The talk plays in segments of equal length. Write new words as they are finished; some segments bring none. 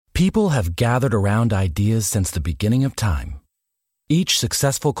People have gathered around ideas since the beginning of time. Each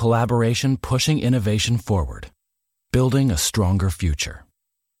successful collaboration pushing innovation forward, building a stronger future.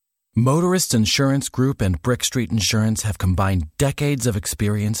 Motorists Insurance Group and Brick Street Insurance have combined decades of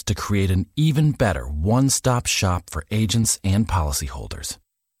experience to create an even better one-stop shop for agents and policyholders,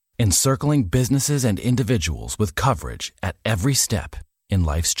 encircling businesses and individuals with coverage at every step in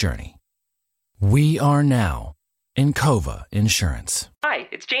life's journey. We are now Encova Insurance. Hi,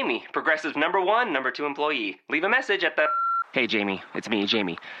 it's Jamie, Progressive #1, #2 employee. Leave a message at the... Hey, Jamie, it's me,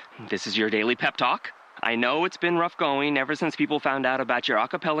 Jamie. This is your daily pep talk. I know it's been rough going ever since people found out about your a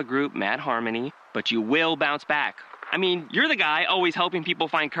cappella group, Mad Harmony, but you will bounce back. I mean, you're the guy always helping people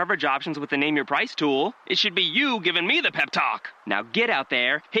find coverage options with the Name Your Price tool. It should be you giving me the pep talk. Now get out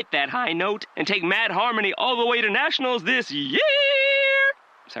there, hit that high note, and take Mad Harmony all the way to nationals this year!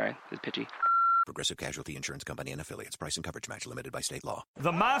 Sorry, it's pitchy. Progressive Casualty Insurance Company and affiliates. Price and coverage match limited by state law.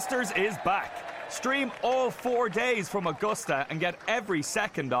 The Masters is back. Stream all 4 days from Augusta and get every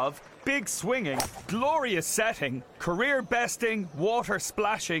second of big swinging, glorious setting, career besting, water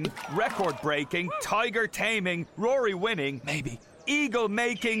splashing, record breaking, tiger taming, Rory winning, maybe, eagle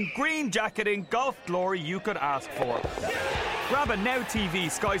making, green jacketing, golf glory you could ask for. Grab a Now TV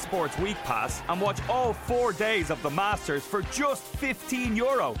Sky Sports Week Pass and watch all 4 days of the Masters for just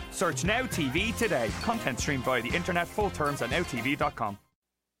 €15. Search Now TV today. Content streamed via the internet. Full terms at nowtv.com.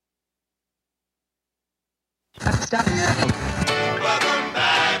 Welcome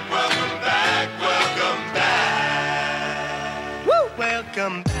back, welcome back, welcome back. Woo!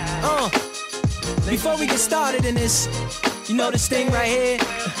 Welcome back. Before we get started in this, you know this thing right here?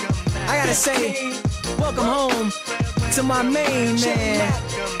 I gotta say, welcome home to my main man.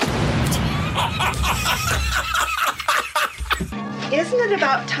 Isn't it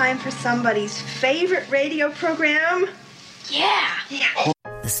about time for somebody's favorite radio program? Yeah.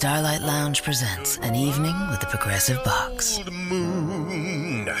 The Starlight Lounge presents An Evening with the Progressive Box. Old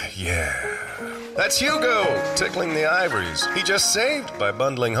moon, yeah. That's Hugo, tickling the ivories. He just saved by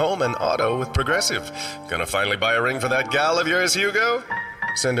bundling home and auto with Progressive. Gonna finally buy a ring for that gal of yours, Hugo?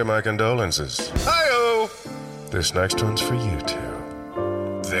 Send her my condolences. Hi-oh! This next one's for you two.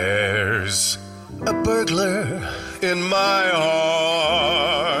 There's a burglar in my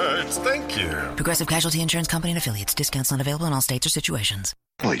heart. Thank you. Progressive Casualty Insurance Company and affiliates. Discounts not available in all states or situations.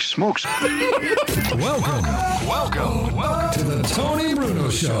 Holy smokes. Welcome to the Tony Bruno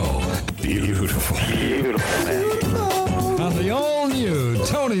Show. Beautiful, man. On the all-new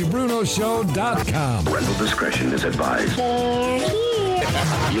TonyBrunoShow.com. Parental discretion is advised.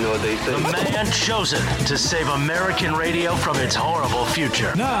 You know what they say? The man chosen to save American radio from its horrible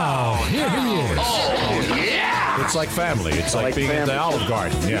future. Now, here he is. Oh, yeah! It's like family. It's like being in the Olive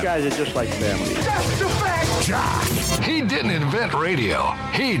Garden. Yeah. You guys are just like family. That's the fact! He didn't invent radio.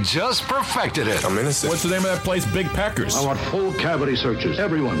 He just perfected it. I'm innocent. What's the name of that place? Big Packers. I want full cavity searches.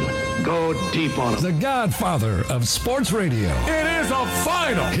 Everyone, go deep on them. The godfather of sports radio. It is a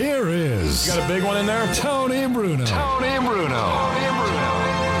final. Here is... You got a big one in there? Tony Bruno. Tony Bruno.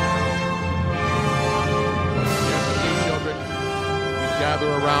 Children, we gather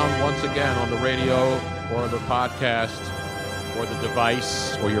around once again on the radio or the podcast or the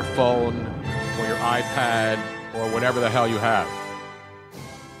device or your phone or your iPad or whatever the hell you have.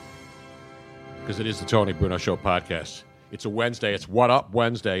 Because it is the Tony Bruno Show podcast. It's a Wednesday. It's What Up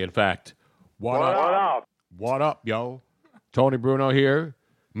Wednesday, in fact. What up? What up, yo? Tony Bruno here.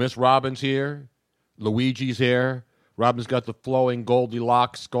 Miss Robin's here. Luigi's here. Robin's got the flowing goldy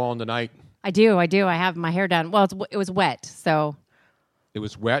locks going tonight. I do. I have my hair done. Well, it was wet, so. It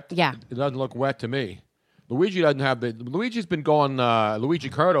was wet? Yeah. It doesn't look wet to me. Luigi's been going, Luigi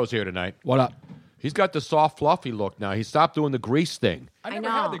Curto's here tonight. What up? He's got the soft, fluffy look now. He stopped doing the grease thing. I never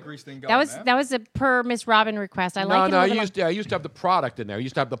had the grease thing going. That was a per Miss Robin request. I used to have the product in there. He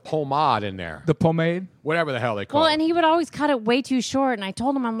used to have the pomade in there. The pomade? Whatever the hell they call it. Well, and he would always cut it way too short, and I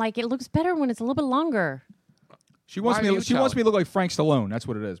told him, I'm like, it looks better when it's a little bit longer. She wants me to look like Frank Stallone. That's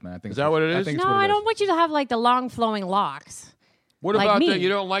what it is, man. I think is that what it is? No, I don't want you to have like the long flowing locks. What like about me. that? You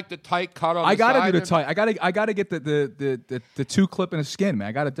don't like the tight cut on I the gotta side? do the tight. I gotta get the two clip in the skin, man.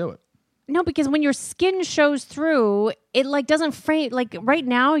 I gotta do it. No, because when your skin shows through, it like doesn't frame. Like right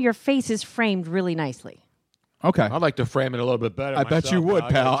now, your face is framed really nicely. Okay. I'd like to frame it a little bit better. I bet you would,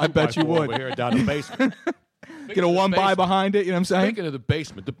 pal. I bet you would. Over here down the basement. Get a 1x behind it. You know what I'm saying? Speaking of the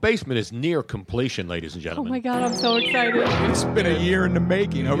basement is near completion, ladies and Oh gentlemen. my God, I'm so excited. It's been a year in the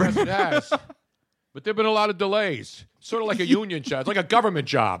making. Yes, it has. But there have been a lot of delays. Sort of like a union job. It's like a government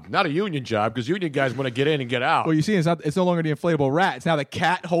job, not a union job, because union guys want to get in and get out. Well, you see, it's no longer the inflatable rat. It's now the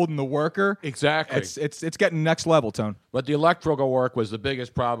cat holding the worker. Exactly. It's getting next level, Tone. But the electrical work was the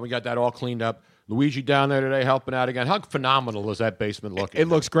biggest problem. We got that all cleaned up. Luigi down there today helping out again. How phenomenal is that basement looking? It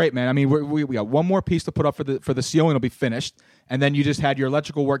looks great, man. I mean, we got one more piece to put up for the ceiling. It'll be finished, and then you just had your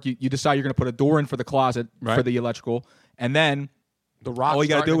electrical work. You decide you're going to put a door in for the closet for the electrical, and then the rock. All you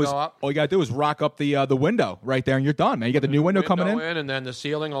got to do is rock up the window right there, and you're done, man. You got the new window coming in, and then the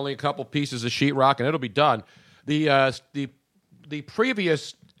ceiling. Only a couple pieces of sheetrock, and it'll be done. The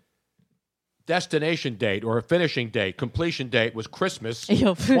previous destination date or finishing date, completion date was Christmas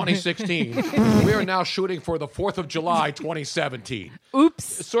 2016. We are now shooting for the 4th of July 2017.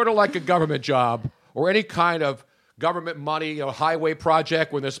 Oops. It's sort of like a government job or any kind of government money, a highway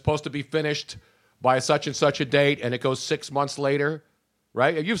project when they're supposed to be finished by such and such a date and it goes 6 months later,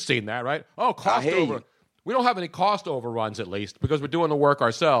 right? You've seen that, right? Oh, cost over. We don't have any cost overruns at least because we're doing the work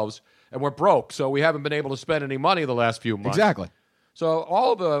ourselves and we're broke, so we haven't been able to spend any money the last few months. Exactly. So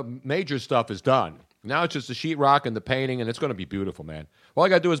all the major stuff is done. Now it's just the sheetrock and the painting, and it's going to be beautiful, man. All I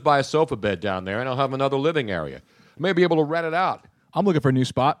got to do is buy a sofa bed down there, and I'll have another living area. I may be able to rent it out. I'm looking for a new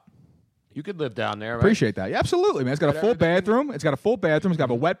spot. You could live down there, right? Appreciate that. Yeah, absolutely, man. It's got a full bathroom. It's got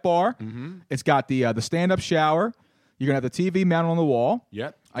a a wet bar. Mm-hmm. It's got the stand-up shower. You're going to have the TV mounted on the wall.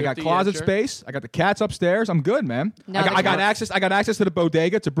 Yep. I got closet space. I got the cats upstairs. I'm good, man. No, I got access. I got access to the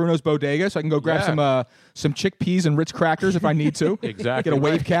bodega, to Bruno's bodega, so I can go grab some chickpeas and Ritz crackers if I need to. Exactly. Get a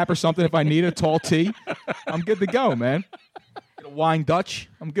wave cap or something if I need a tall tea. I'm good to go, man. Get a wine Dutch.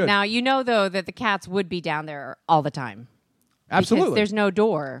 I'm good. Now, you know, though, that the cats would be down there all the time. Absolutely. Because there's no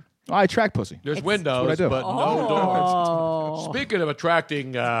door. I attract pussy. There's windows, but no doors. Speaking of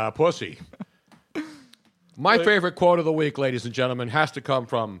attracting pussy, my favorite quote of the week, ladies and gentlemen, has to come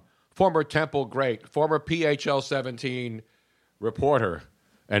from former Temple great, former PHL 17 reporter,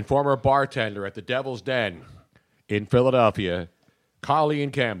 and former bartender at the Devil's Den in Philadelphia,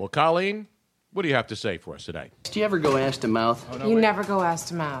 Colleen Campbell. Colleen, what do you have to say for us today? Do you ever go ass to mouth? You never go ass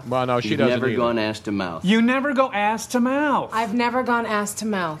to mouth. Well, no, she You've doesn't never either. gone ass to mouth. You never go ass to mouth. I've never gone ass to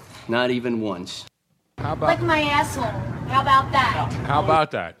mouth. Not even once. How about Lick my asshole. How about that? How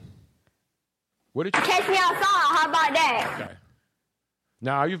about that? What did you Catch me outside. How about that? Okay.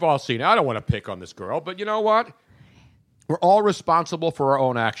 Now, you've all seen it. I don't want to pick on this girl, but you know what? We're all responsible for our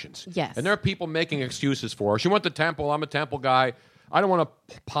own actions. Yes. And there are people making excuses for her. She went to Temple. I'm a Temple guy. I don't want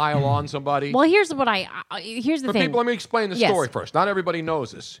to pile on somebody. Well, here's the For thing. people, let me explain the Yes. story first. Not everybody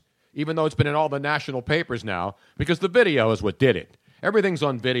knows this, even though it's been in all the national papers now, because the video is what did it. Everything's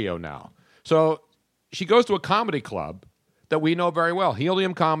on video now. So she goes to a comedy club that we know very well,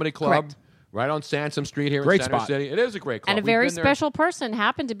 Helium Comedy Club. Correct. Right on Sansom Street here Great in Center spot. City. It is a great club. And a We've very been there. special person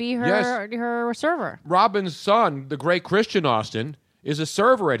happened to be her server. Robin's son, the great Christian Austin, is a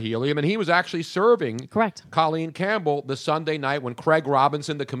server at Helium, and he was actually serving Colleen Campbell the Sunday night when Craig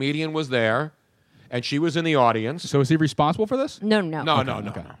Robinson, the comedian, was there, and she was in the audience. So is he responsible for this? No. No.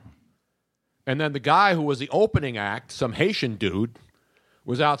 And then the guy who was the opening act, some Haitian dude,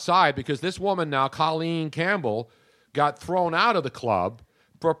 was outside because this woman now, Colleen Campbell, got thrown out of the club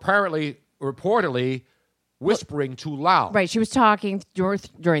for reportedly whispering too loud. Right, she was talking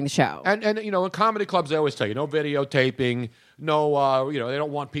during the show. And you know, in comedy clubs, they always tell you, no videotaping, no, they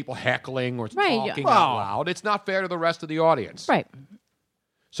don't want people heckling or talking out loud. It's not fair to the rest of the audience. Right.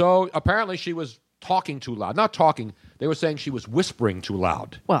 So apparently she was talking too loud. Not talking, they were saying she was whispering too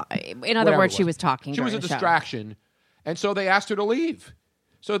loud. Well, in other words, she was talking She was a during the show. distraction. And so they asked her to leave.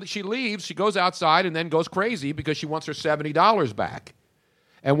 So that she leaves, she goes outside and then goes crazy because she wants her $70 back.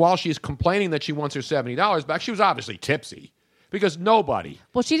 And while she's complaining that she wants her $70 back, she was obviously tipsy because nobody.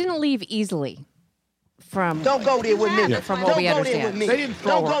 Well, she didn't leave easily. Don't go there with me. From what we Don't go there understand. with me. They didn't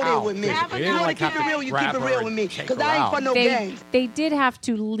throw Don't her go there out, with me. basically. They You didn't want to have keep it to real, you grab keep it her real and with me. take Because her I ain't out. for no games. They did have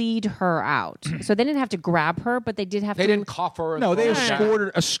to lead her out. So they didn't have to grab her, but they did have They to. didn't cuff her. No, they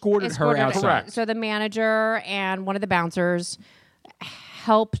escorted her outside. Correct. So the manager and one of the bouncers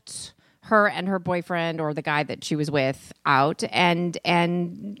helped her and her boyfriend or the guy that she was with out, and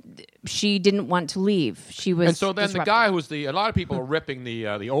she didn't want to leave. She was. And so then disruptive. the guy who's a lot of people are ripping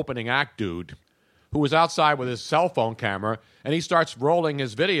the opening act dude who was outside with his cell phone camera, and he starts rolling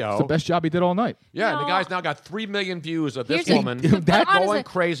his video. It's the best job he did all night. Yeah, and the guy's now got 3 million views of this Here's woman but honestly- going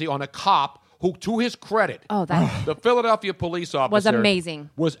crazy on a cop who, to his credit, the Philadelphia police officer was amazing.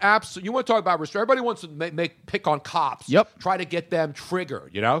 Was absolutely. You want to talk about restraint? Everybody wants to pick on cops. Yep. Try to get them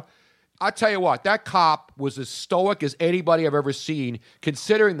triggered. You know. I tell you what, that cop was as stoic as anybody I've ever seen,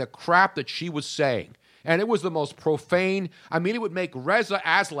 considering the crap that she was saying. And it was the most profane. I mean, it would make Reza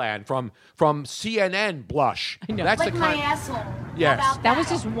Aslan from CNN blush. I know. That's Like the my kind. asshole. Yes. That was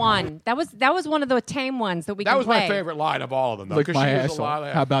just one. That was one of the tame ones that we That can was play. my favorite line of all of them, though. Lick 'cause my she was a asshole. lot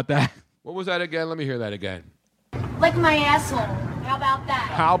of- How about that? What was that again? Let me hear that again. Like my asshole. How about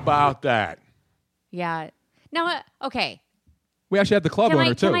that? How about that? Yeah. Now, okay. We actually had the club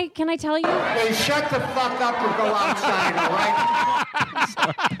owner too. Can I tell you? Hey, shut the fuck up and go outside, all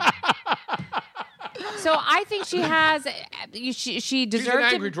right? So I think she has. She deserved She's an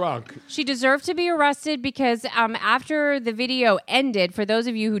angry drunk. She deserved to be arrested because after the video ended, for those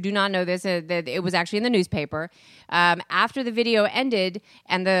of you who do not know this, it was actually in the newspaper. After the video ended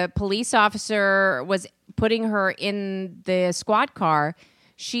and the police officer was putting her in the squad car,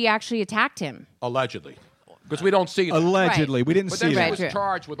 she actually attacked him. Allegedly. Because we don't see that. Allegedly. We didn't but see then that. she was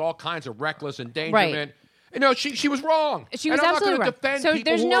charged with all kinds of reckless endangerment. You know, she was wrong. She was and I'm absolutely not wrong. going to defend So people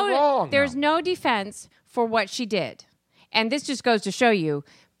there's who no are wrong. there's no defense for what she did, and this just goes to show you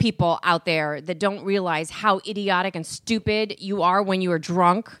people out there that don't realize how idiotic and stupid you are when you are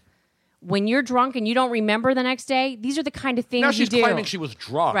drunk. When you're drunk and you don't remember the next day, these are the kind of things Now you she's do. claiming she was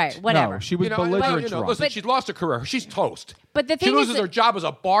drugged. Right, whatever. No, she was belligerent drunk. Listen, But- she's lost her career. She's toast. But the she thing is loses that- her job as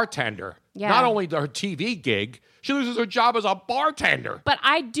a bartender. Yeah. Not only her TV gig, she loses her job as a bartender. But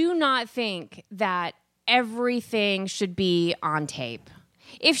I do not think that everything should be on tape.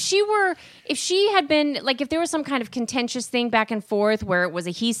 If she had been like, if there was some kind of contentious thing back and forth where it was a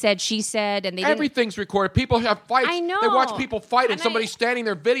he said, she said, and they didn't, Everything's recorded. People have fights. I know. They watch people fight, and And somebody's standing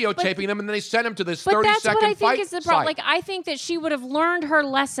there videotaping them, and then they send them to this but 30-second that's what I fight think is the problem. site. Like, I think that she would have learned her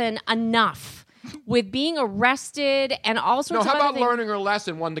lesson enough with being arrested and all sorts No, of how other about things. learning her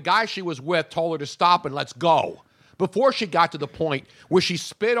lesson when the guy she was with told her to stop and let's go? Before she got to the point where she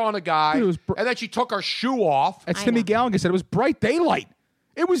spit on a guy, and then she took her shoe off. As Timmy Gallagher said, it was bright daylight.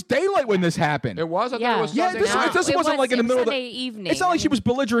 It was daylight when this happened. It was? I thought it was Sunday this, night. this It wasn't was- like in the it was middle of the Sunday evening. It's not like she was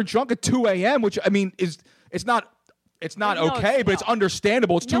belligerent drunk at 2 a.m., which I mean is it's not No, okay, but it's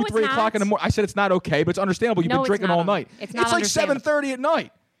understandable. It's 2, No, it's 3 o'clock in the not. morning. I said it's not okay, but it's understandable. You've No, been it's drinking not. all night. It's not like understandable. 7:30 at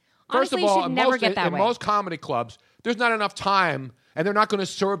night. First Honestly, of all, you should never get that in way. most comedy clubs, there's not enough time, and they're not going to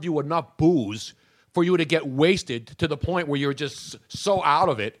serve you enough booze for you to get wasted to the point where you're just so out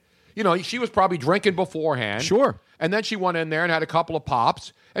of it. You know, she was probably drinking beforehand. Sure. And then she went in there and had a couple of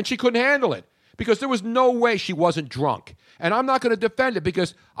pops, and she couldn't handle it because there was no way she wasn't drunk. And I'm not going to defend it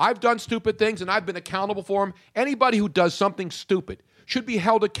because I've done stupid things and I've been accountable for them. Anybody who does something stupid should be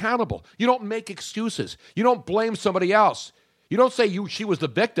held accountable. You don't make excuses. You don't blame somebody else. You don't say she was the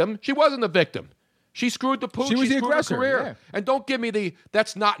victim. She wasn't the victim. She screwed the pooch. She was the screwed aggressor, her career. yeah. And don't give me the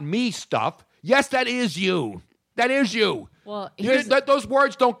that's not me stuff. Yes, that is you. That is you. Well, Those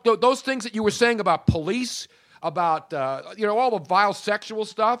words don't. Those things that you were saying about police, about all the vile sexual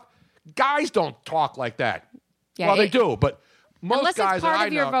stuff. Guys don't talk like that. Yeah, well, they do, but most Unless guys it's part that I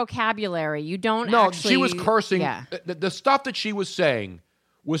of your know. vocabulary, you don't No, actually... she was cursing. Yeah. The stuff that she was saying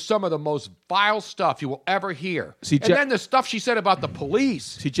was some of the most vile stuff you will ever hear. See, and then the stuff she said about the police.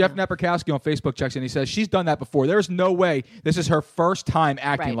 See, Jeff Neprakowski on Facebook checks in. He says she's done that before. There's no way this is her first time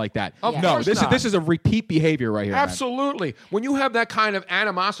acting Right. like that. Of No, course this not. is a repeat behavior right here. man. Absolutely. When you have that kind of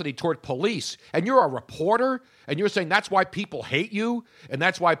animosity toward police and you're a reporter and you're saying that's why people hate you and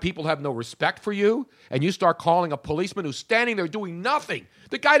that's why people have no respect for you, and you start calling a policeman who's standing there doing nothing.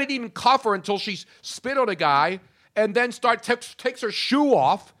 The guy didn't even cuff her until she spit on a guy and then takes her shoe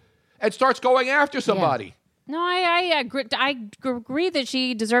off and starts going after somebody. No, I agree that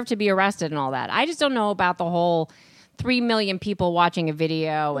she deserved to be arrested and all that. I just don't know about the whole 3 million people watching a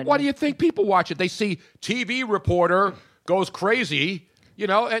video. And Why do you think people watch it? They see TV reporter goes crazy,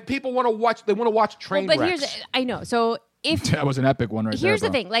 and people want to watch. They want to watch train but wrecks. I know. So if That was an epic one right there. here's the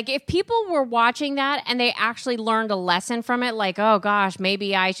bro. thing, like if people were watching that and they actually learned a lesson from it, like, oh gosh,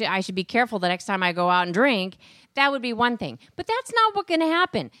 maybe I should be careful the next time I go out and drink. That would be one thing. But that's not what's going to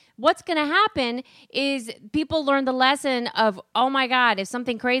happen. What's going to happen is people learn the lesson of, oh my God, if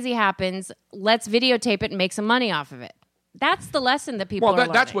something crazy happens, let's videotape it and make some money off of it. That's the lesson that people are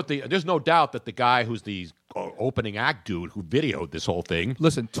learning. That's what there's no doubt that the guy who's the opening act dude who videoed this whole thing,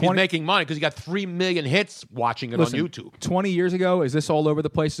 Listen, he's making money because he got 3 million hits watching it Listen, on YouTube. 20 years ago, is this all over the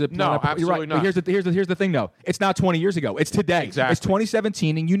place? Is it No, You're right. absolutely But not. here's the thing, though. It's not 20 years ago. It's today. Exactly. It's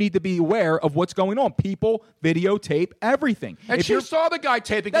 2017, and you need to be aware of what's going on. People videotape everything. And If she you're- saw the guy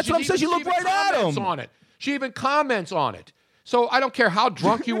taping. That's what I'm saying. She looked even right at comments him. on it. She even comments on it. So I don't care how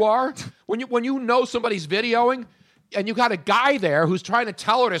drunk you are. When you know somebody's videoing, and you got a guy there who's trying to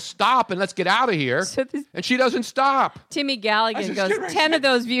tell her to stop and let's get out of here, and she doesn't stop. Timmy I Galligan just goes, get right 10 of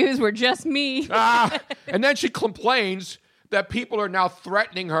those views were just me. And then she complains that people are now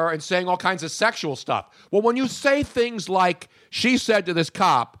threatening her and saying all kinds of sexual stuff. Well, when you say things like she said to this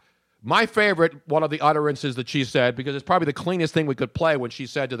cop, my favorite, one of the utterances that she said, because it's probably the cleanest thing we could play when she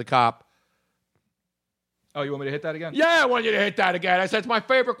said to the cop. Oh, you want me to hit that again? Yeah, I want you to hit that again. I said it's my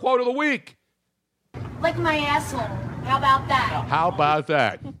favorite quote of the week. Lick my asshole. How about that? How about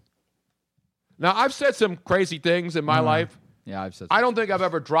that? Now, I've said some crazy things in my life. Yeah, I've said. I don't think I've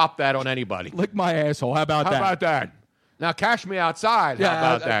ever dropped that on anybody. Lick my asshole. How about that? How about that? Now, cash me outside. Yeah,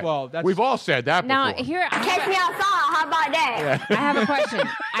 how about that? well, that's- We've all said that Now, before. here, Catch me outside. How about that? I have a question.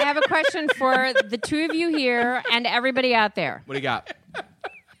 I have a question for the two of you here and everybody out there. What do you got?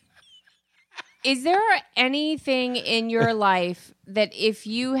 Is there anything in your life that if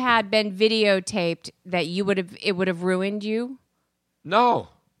you had been videotaped that you would have it would have ruined you? No.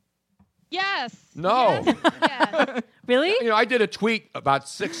 Yes. No. Really? You know, I did a tweet about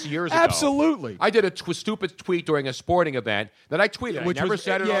 6 years ago. Absolutely. I did a stupid tweet during a sporting event that I tweeted. Which I never was-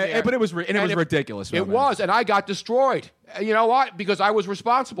 said it yeah, on the air. but it was ridiculous, It man. was, and I got destroyed. And you know what? Because I was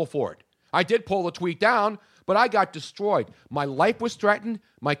responsible for it. I did pull the tweet down, but I got destroyed. My life was threatened.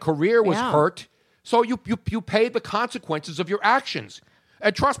 My career was hurt. So you paid the consequences of your actions.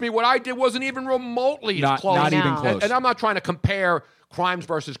 And trust me, what I did wasn't even remotely Not- close. not even close. And I'm not trying to compare crimes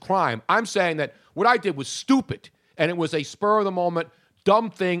versus crime. I'm saying that what I did was stupid. And it was a spur-of-the-moment,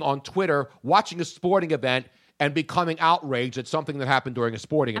 dumb thing on Twitter, watching a sporting event and becoming outraged at something that happened during a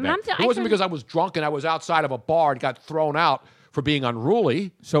sporting event. It wasn't because I was drunk and I was outside of a bar and got thrown out for being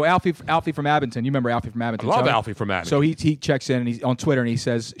unruly. So Alfie from Abington, you remember Alfie from Abington? I love So- Alfie from Abington. So he checks in and he's on Twitter and he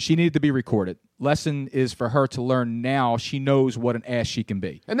says she needed to be recorded. Lesson is for her to learn now. She knows what an ass she can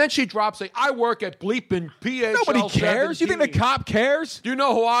be. And then she drops I work at bleeping PHL. Nobody cares. You think the cop cares? Do you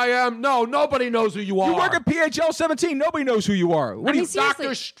know who I am? No, nobody knows who you are. You work at PHL 17. Nobody knows who you are. What do you?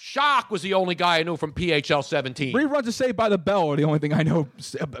 Dr. Shock was the only guy I knew from PHL 17. Reruns of Saved by the Bell are the only thing I know.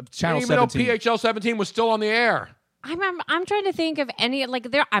 Channel Even 17. though PHL 17 was still on the air. I'm trying to think of any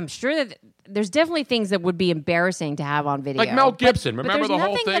I'm sure that there's definitely things that would be embarrassing to have on video. Like Mel Gibson. But Remember there's the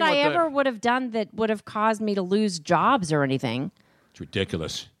whole nothing thing that I with the- ever would have done that would have caused me to lose jobs or anything. It's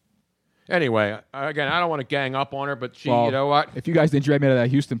ridiculous. Anyway, again, I don't want to gang up on her, but she, Well, you know what? If you guys didn't drag me to that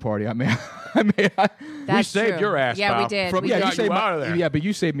Houston party, I mean, we saved your ass, Yeah, we pal. did. From, We yeah, did. you saved out of there. Yeah, but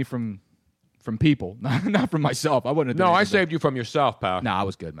you saved me from people, not from myself. I wouldn't have done No, I anything, saved you from yourself, pal. but- Nah, I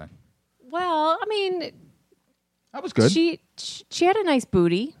was good, man. Well, I mean, I was good. She had a nice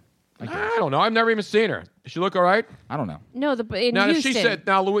booty. I don't know. I've never even seen her. Does she look all right? I don't know. No, in Now, Houston. if she said,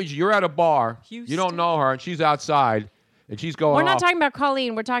 now, Luigi, you're at a bar. You don't know her, and she's outside, and she's going We're not off. talking about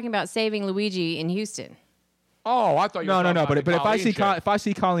Colleen. We're talking about saving Luigi in Houston. Oh, I thought you were No. talking about But if I see Colleen if I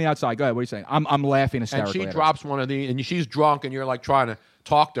see Colleen outside, go ahead. What are you saying? I'm laughing and hysterically. she at her. drops one of these, and she's drunk, and you're like trying to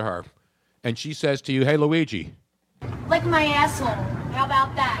talk to her, and she says to you, "Hey, Luigi, Lick my asshole. How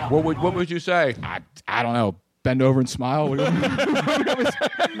about that? what would you say?" I don't know. Bend over and smile. No, I'm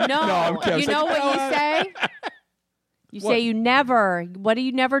kidding. you know what you say? You say you never. What do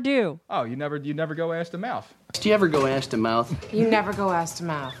you never do? Oh, you never go ass to mouth. Do you ever go ass to mouth? You never go ass to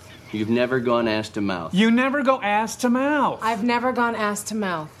mouth. You've never gone ass to mouth. You never go ass to mouth. I've never gone ass to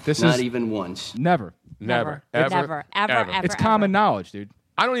mouth. Not even once. Never. Never. Never. Ever. It's common knowledge, dude.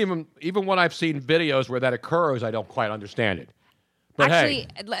 I don't even when I've seen videos where that occurs, I don't quite understand it. But Actually,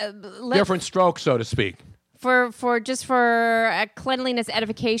 hey, different strokes, so to speak. for cleanliness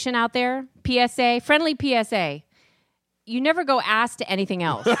edification out there, PSA, friendly PSA. You never go ass to anything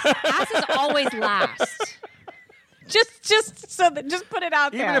else. Ass is always last. Just put it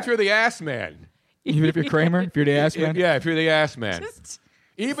out there. Even if you're the ass man. Even if you're Kramer, if you're the ass man. Yeah, if you're the ass man.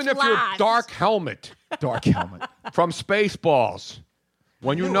 Even if you're flat. Dark Helmet. Dark Helmet. From Spaceballs.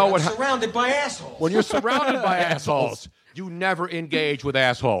 When you know what surrounded by assholes. when you're surrounded by assholes, you never engage with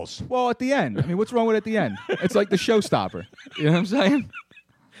assholes. Well, at the end. I mean, what's wrong with at the end? It's like the showstopper. You know what I'm saying?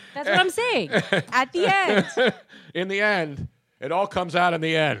 That's what I'm saying. At the end. In the end, it all comes out in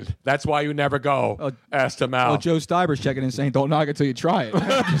the end. That's why you never go ass to mouth. Well, Joe Stiber's checking in saying, don't knock it till you try it.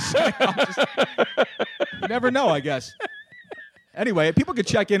 You never know, I guess. Anyway, people can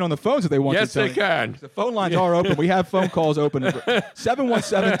check in on the phones if they want Yes, to. they Tony. can. The phone lines are open. We have phone calls open.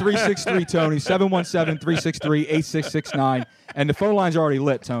 717-363-TONY, 717-363-8669. And the phone lines are already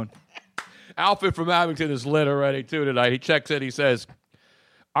lit, Tone. Alfred from Abington is lit already, too, tonight. He checks in. He says,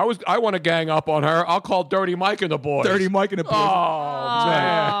 I want to gang up on her. I'll call Dirty Mike and the boys. Dirty Mike and the boys. Oh,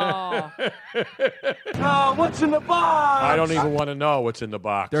 man. Oh, what's in the box? I don't even want to know what's in the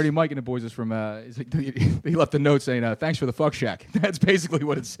box. Dirty Mike and the boys is from, he left a note saying, thanks for the fuck shack. That's basically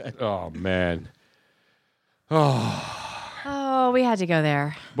what it said. Oh, man. Oh, Oh, we had to go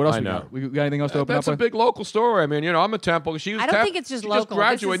there. What else I we know. got? We got anything else to open That's up a with? big local story. I mean, I'm a Temple. She was I don't think it's just she local. Just This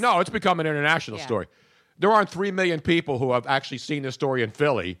graduated. is- No, it's become an international story. There aren't 3 million people who have actually seen this story in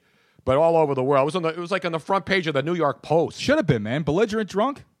Philly, but all over the world. It was like on the front page of the New York Post. Should have been, man. Belligerent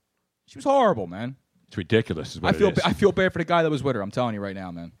drunk. She was horrible, man. It's ridiculous. Is what it is. I feel bad for the guy that was with her. I'm telling you right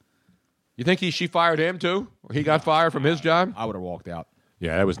now, man. You think she fired him too? Or he got fired from his job? I would have walked out.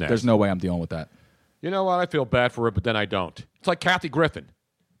 Yeah, that was nasty. There's no way I'm dealing with that. You know what? I feel bad for her, but then I don't. It's like Kathy Griffin.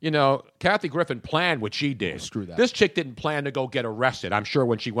 Kathy Griffin planned what she did. Screw that. This chick didn't plan to go get arrested, I'm sure,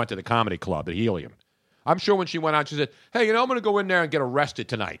 when she went to the comedy club at Helium. I'm sure when she went out, she said, hey, I'm going to go in there and get arrested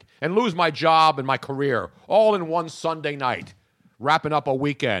tonight and lose my job and my career all in one Sunday night, wrapping up a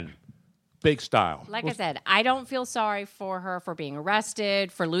weekend. Big style. Like I said, I don't feel sorry for her for being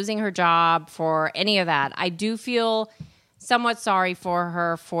arrested, for losing her job, for any of that. I do feel somewhat sorry for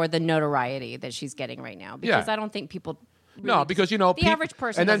her for the notoriety that she's getting right now because Yeah. I don't think people. No, because, the average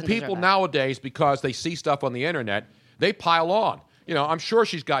person and then doesn't people deserve that. nowadays, because they see stuff on the internet, they pile on. I'm sure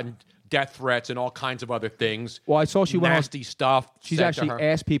she's gotten death threats and all kinds of other things. Well, I saw she went on- nasty stuff. She's said to actually her.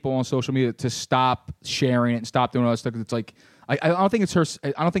 asked people on social media to stop sharing it and stop doing all that stuff. 'Cause it's like I don't think it's her.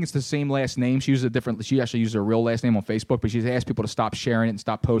 I don't think it's the same last name. She uses a different. She actually uses her real last name on Facebook, but she's asked people to stop sharing it and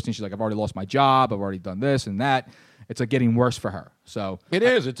stop posting. She's like, I've already lost my job. I've already done this and that. It's like getting worse for her. So It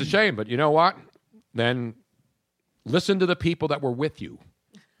is. It's a shame. But you know what? Then listen to the people that were with you.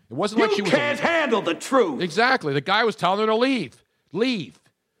 It wasn't like she was. can't handle the truth. Exactly. The guy was telling her to leave. Leave.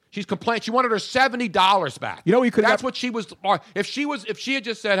 She's complaining. She wanted her $70 back. You know what you could. That's what she was. If she had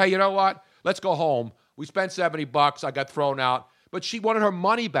just said, hey, you know what? Let's go home. We spent $70. I got thrown out. But she wanted her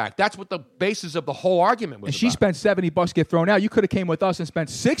money back. That's what the basis of the whole argument was. And she spent $70 to get thrown out. You could have came with us and spent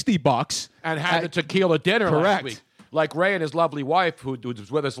 $60 and had the tequila dinner Correct. last week. Like Ray and his lovely wife, who was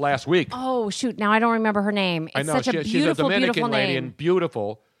with us last week. Oh shoot! Now I don't remember her name. It's I know such a she's beautiful, a Dominican beautiful lady name. and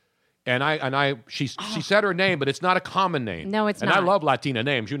beautiful. And she said her name, but it's not a common name. No, it's and not. I love Latina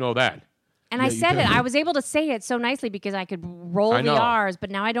names. You know that. And I said it. I was able to say it so nicely because I could roll I the know. R's, but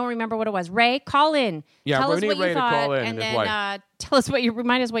now I don't remember what it was. Ray, call in. Yeah, tell we us need what Ray you to thought, call in and and his then wife. tell us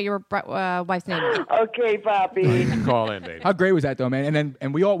remind us what your wife's name is. Okay, Papi. Call in, baby. How great was that though, man?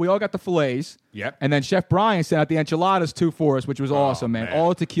 And we all got the fillets. Yep. And then Chef Brian sent out the enchiladas too for us, which was awesome, man. man.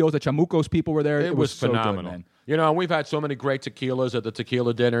 All the tequilas, the chamucos people were there. It was so phenomenal. good, man. And we've had so many great tequilas at the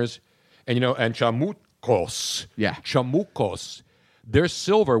tequila dinners, and and chamucos. Yeah. Chamucos. Their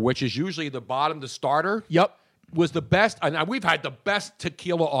silver, which is usually the bottom, the starter. Yep. Was the best, and we've had the best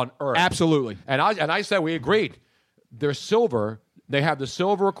tequila on earth. Absolutely. And I said we agreed. Their silver, they have the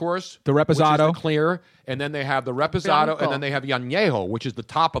silver, of course, The which is reposado. the clear, and then they have the reposado, Blanco. and then they have the añejo, which is the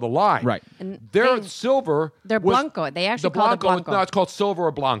top of the line. Right. And Their silver, they're was- blanco. They actually the call it blanco. blanco. No, it's called silver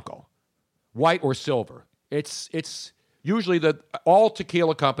or blanco, white or silver. It's usually all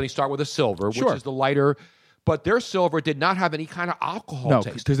tequila companies start with a silver, Sure. which is the lighter. But their silver did not have any kind of alcohol No,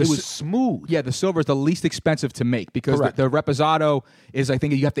 taste. because It was smooth. Yeah, the silver is the least expensive to make because Correct. the reposado is, I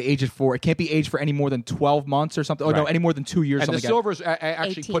think, you have to age it for. It can't be aged for any more than 12 months or something. Oh no, Right. any more than 2 years. And the something silver is actually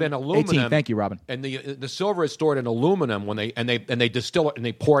 18. put in aluminum. 18. Thank you, Robin. And the silver is stored in aluminum when they distill it and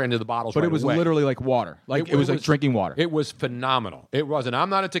they pour it into the bottles. But right it was away. literally like water. Like it was like drinking water. It was phenomenal. It was, and I'm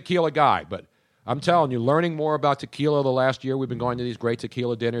not a tequila guy, but I'm telling you, learning more about tequila the last year. We've been going to these great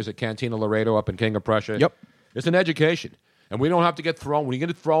tequila dinners at Cantina Laredo up in King of Prussia. Yep. It's an education, and we don't have to get thrown. When you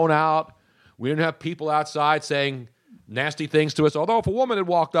get thrown out, we didn't have people outside saying nasty things to us. Although if a woman had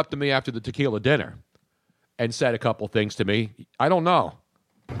walked up to me after the tequila dinner and said a couple things to me, I don't know.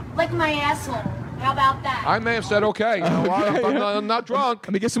 Lick my asshole. How about that? I may have said, okay, you know what? I'm not drunk.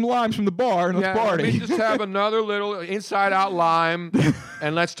 Let me get some limes from the bar and let's Yeah, party. Let me just have another little inside-out lime,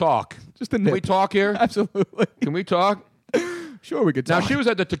 and let's talk. Just a Can nip. we talk here? Absolutely. Can we talk? Sure, we could Now, talk. she was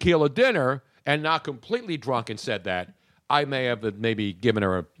at the tequila dinner and not completely drunk and said that. I may have maybe given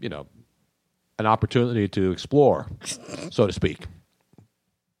her an opportunity to explore, so to speak.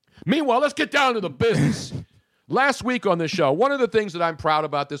 Meanwhile, let's get down to the business. Last week on this show, one of the things that I'm proud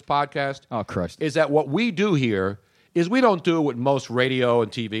about this podcast is that what we do here is we don't do what most radio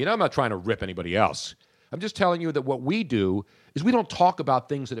and TV, and I'm not trying to rip anybody else. I'm just telling you that what we do is we don't talk about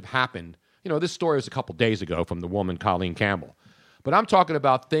things that have happened. This story was a couple days ago from the woman Colleen Campbell. But I'm talking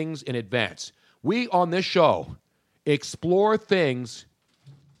about things in advance. We, on this show, explore things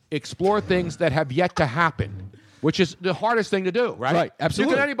that have yet to happen, which is the hardest thing to do, right? Right,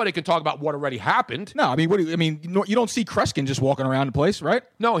 absolutely. Anybody can talk about what already happened. No, I mean, you don't see Kreskin just walking around the place, right?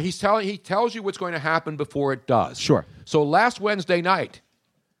 No, he tells you what's going to happen before it does. Sure. So last Wednesday night,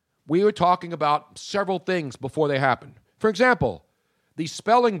 we were talking about several things before they happened. For example, the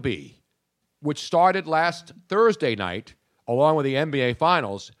spelling bee, which started last Thursday night along with the NBA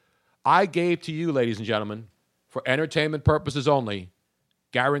Finals, I gave to you, ladies and gentlemen, for entertainment purposes only,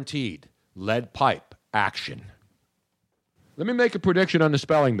 guaranteed lead pipe action. Let me make a prediction on the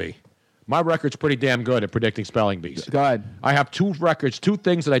spelling bee. My record's pretty damn good at predicting spelling bees. Go ahead. I have two records, two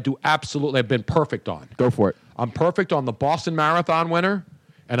things that I do absolutely have been perfect on. Go for it. I'm perfect on the Boston Marathon winner,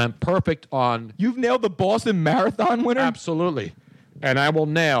 and I'm perfect on... You've nailed the Boston Marathon winner? Absolutely. And I will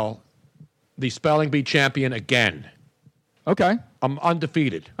nail the spelling bee champion again. Okay. I'm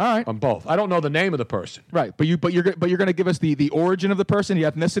undefeated. All right. On both. I don't know the name of the person. Right, but you're going to give us the origin of the person,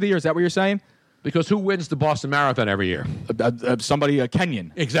 the ethnicity, or is that what you're saying? Because who wins the Boston Marathon every year? Somebody, a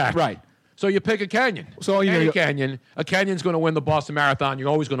Kenyan. Exactly. Right. So you pick a Kenyan. So Any Kenyan. A Kenyan's going to win the Boston Marathon. You're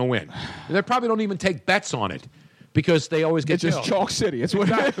always going to win. And they probably don't even take bets on it because they always get It's just killed. chalk city. It's what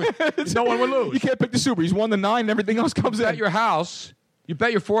Exactly. No one would lose. You can't pick the Super. He's won the 9 and everything else comes You bet in. your house. You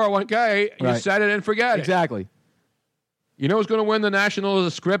bet your 401k. And Right. You set it and forget it. Exactly. You know who's going to win the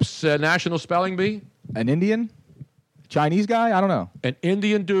Scripps National Spelling Bee? An Indian? Chinese guy? I don't know. An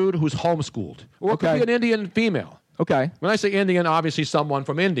Indian dude who's homeschooled. Or it could be an Indian female. Okay. When I say Indian, obviously someone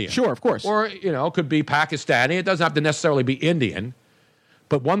from India. Sure, of course. Or, it could be Pakistani. It doesn't have to necessarily be Indian.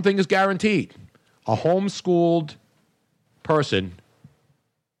 But one thing is guaranteed. A homeschooled person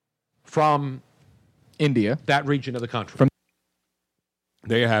from India, that region of the country.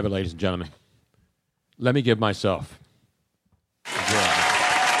 There you have it, ladies and gentlemen. Let me give myself.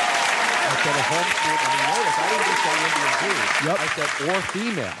 I said or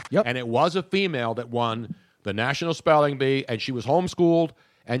female. Yep. And it was a female that won the National Spelling Bee, and she was homeschooled.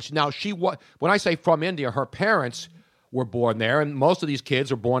 And when I say from India, her parents were born there, and most of these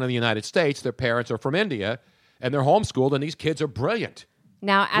kids are born in the United States. Their parents are from India, and they're homeschooled, and these kids are brilliant.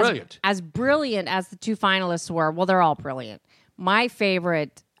 Now, as brilliant as the two finalists were, well, they're all brilliant. My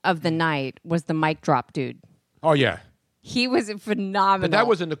favorite of the night was the mic drop dude. Oh, yeah. He was phenomenal. But that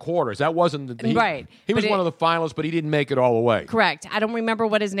was in the quarters. That wasn't right. He was one of the finalists, but he didn't make it all the way. Correct. I don't remember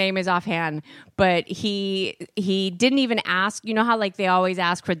what his name is offhand, but he didn't even ask. You know how they always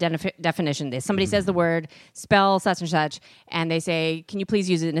ask for definition. Somebody says the word, spell such and such, and they say, "Can you please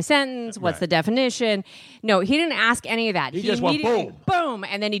use it in a sentence? What's the definition?" No, he didn't ask any of that. He just went boom,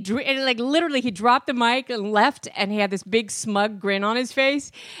 and then he drew. And literally, he dropped the mic and left, and he had this big smug grin on his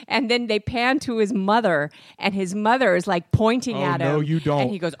face. And then they panned to his mother, and his mother is pointing at him. Oh, no, you don't.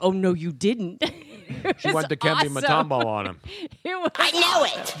 And he goes, "Oh, no, you didn't." She went to Kempi Mutombo on him.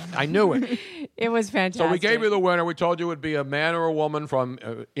 I knew it. It was fantastic. So we gave you the winner. We told you it would be a man or a woman from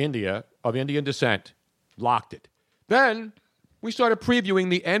India, of Indian descent. Locked it. Then we started previewing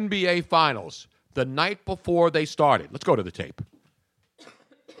the NBA Finals the night before they started. Let's go to the tape.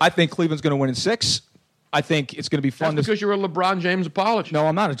 I think Cleveland's going to win in 6. I think it's going to be fun. That's because you're a LeBron James apologist. No,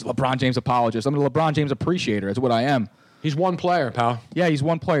 I'm not a LeBron James apologist. I'm a LeBron James appreciator. That's what I am. He's one player, pal. Yeah, he's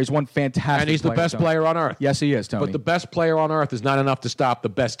one player. He's one fantastic And he's the player, best Tony. player on earth. Yes, he is, Tony. But the best player on earth is not enough to stop the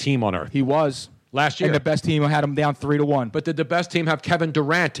best team on earth. He was. Last year. And the best team had him down 3-1. But did the best team have Kevin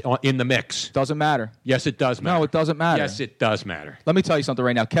Durant in the mix? Doesn't matter. Yes, it does matter. No, it doesn't matter. Yes, it does matter. Let me tell you something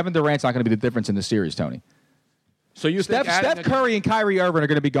right now. Kevin Durant's not going to be the difference in the series, Tony. So you think Steph Curry and Kyrie Irving are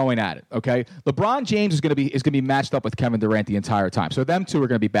going to be going at it, okay? LeBron James is going to be matched up with Kevin Durant the entire time. So them two are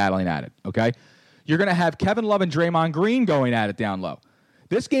going to be battling at it, okay? You're going to have Kevin Love and Draymond Green going at it down low.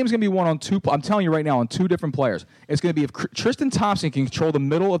 This game's going to be won on two. I'm telling you right now, on two different players. It's going to be if Tristan Thompson can control the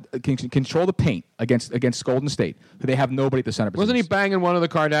middle can control the paint against Golden State, who they have nobody at the center position. Wasn't he banging one of the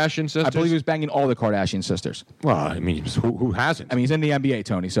Kardashian sisters? I believe he was banging all the Kardashian sisters. Well, I mean, who hasn't? I mean, he's in the NBA,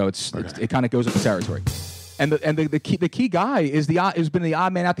 Tony, so it kind of goes with the territory. And the key guy who's been the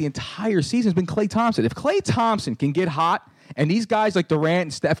odd man out the entire season has been Klay Thompson. If Klay Thompson can get hot, and these guys like Durant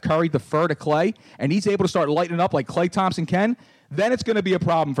and Steph Curry defer to Klay, and he's able to start lighting up like Klay Thompson can, then it's going to be a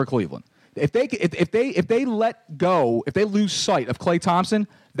problem for Cleveland. If they let go, if they lose sight of Klay Thompson,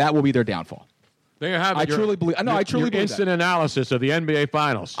 that will be their downfall. There you have it. I truly believe. No, I truly believe instant analysis of the NBA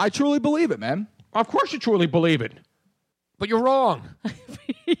Finals. I truly believe it, man. Of course, you truly believe it, but you're wrong.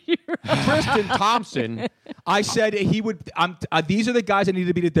 Tristan Thompson. I said he would. These are the guys that need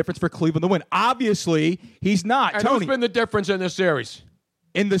to be the difference for Cleveland to win. Obviously, he's not. And Tony, who's been the difference in this series?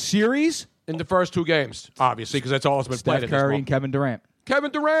 In the series? In the first two games, obviously, because that's all that's been played. Steph Curry and Kevin Durant.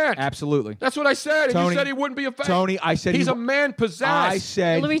 Kevin Durant. Absolutely. That's what I said. And Tony, you said he wouldn't be a fan. Tony, I said he's a man possessed. I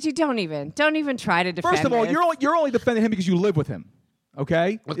said Luigi, don't even try to defend. First of all, this. you're only defending him because you live with him.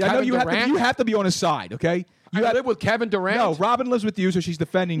 Okay? With I know Kevin you Durant? have to be on his side. Okay? You live with Kevin Durant? No, Robin lives with you, so she's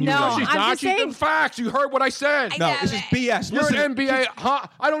defending you. No, right she's I'm not. just She's saying- in facts. You heard what I said. No, this is BS. You're Listen, an NBA. Huh?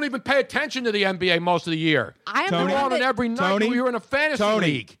 I don't even pay attention to the NBA most of the year. I am Tony, the You're one on that, it every night. Tony, You're in a fantasy Tony.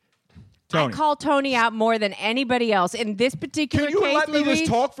 league. Tony. I call Tony out more than anybody else in this particular Can you case. let me Luis,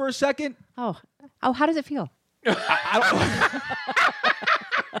 just talk for a second? Oh, how does it feel?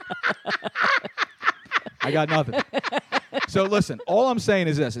 I got nothing. So listen, all I'm saying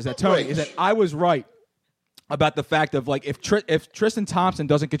is this: is that Tony, is that I was right about the fact of like if Tristan Thompson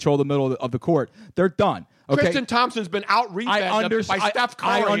doesn't control the middle of the court, they're done. Okay? Tristan Thompson's been out-rebounded by Steph Curry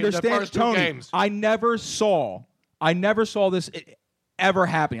I understand, in the first Tony, 2 games. I never saw this ever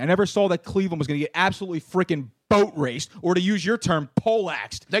happening. I never saw that Cleveland was going to get absolutely freaking boat raced, or to use your term,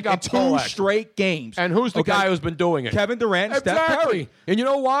 poleaxed. They got in 2 poleaxed. straight games. And who's the guy who's been doing it? Kevin Durant, and Steph Curry. And you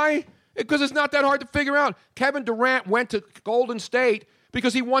know why? Because it's not that hard to figure out. Kevin Durant went to Golden State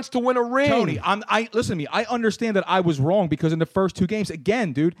because he wants to win a ring. Tony, listen to me. I understand that I was wrong because in the first 2 games,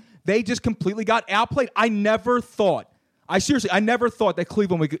 again, dude, they just completely got outplayed. I never thought that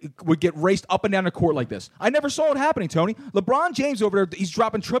Cleveland would get raced up and down the court like this. I never saw it happening, Tony. LeBron James over there, he's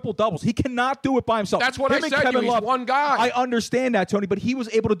dropping triple doubles. He cannot do it by himself. That's what Him I and said. Kevin He's Love, one guy. I understand that, Tony, but he was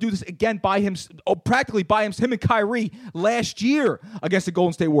able to do this again by practically by him and Kyrie last year against the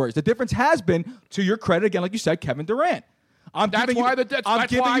Golden State Warriors. The difference has been, to your credit, again, like you said, Kevin Durant. That's why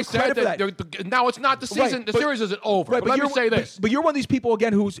I said that. Now it's not the season. Right, the series isn't over. Right, but let me say this. But you're one of these people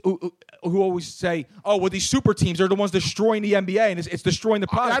again who always say, "Oh, well, these super teams are the ones destroying the NBA, and it's destroying the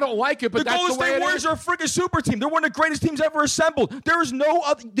product." I don't like it, but the that's Golden the way State it Warriors is. are a freaking super team. They're one of the greatest teams ever assembled. There is no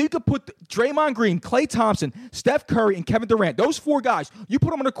other. You could put Draymond Green, Klay Thompson, Steph Curry, and Kevin Durant. Those 4 guys. You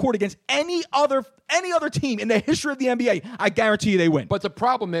put them on the court against any other team in the history of the NBA. I guarantee you they win. But the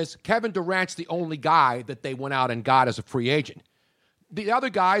problem is, Kevin Durant's the only guy that they went out and got as a free agent. The other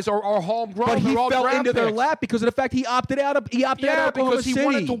guys are homegrown. But he They're all fell draft into their picks. lap because of the fact he opted out of Oklahoma because he City.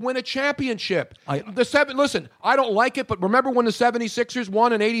 wanted to win a championship. Listen, I don't like it, but remember when the 76ers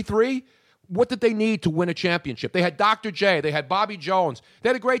won in 83? What did they need to win a championship? They had Dr. J. They had Bobby Jones. They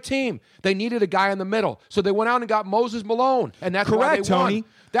had a great team. They needed a guy in the middle. So they went out and got Moses Malone, and that's why they Tony. won.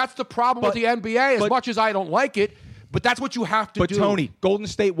 That's the problem with the NBA. As much as I don't like it, but that's what you have to do. But Tony, Golden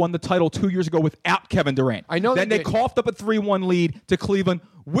State won the title 2 years ago without Kevin Durant. I know Then they coughed up a 3-1 lead to Cleveland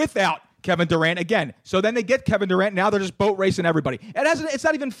without Kevin Durant again. So then they get Kevin Durant. Now they're just boat racing everybody. It's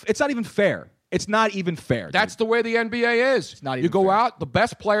not even fair. It's not even fair. That's the way the NBA is. It's not even you go fair. out, the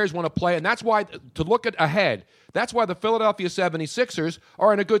best players want to play, and that's why, to look ahead, that's why the Philadelphia 76ers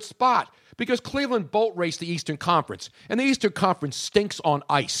are in a good spot, because Cleveland boat raced the Eastern Conference, and the Eastern Conference stinks on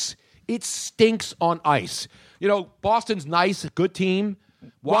ice. It stinks on ice. You know, Boston's nice, good team.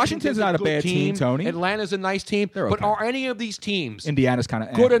 Washington's not a good bad team, Tony. Atlanta's a nice team. They're But okay. are any of these teams Indiana's kind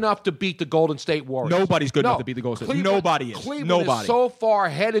of good enough to beat the Golden State Warriors? Nobody's good No. enough to beat the Golden State. Cleveland- Nobody is. Cleveland Nobody. is so far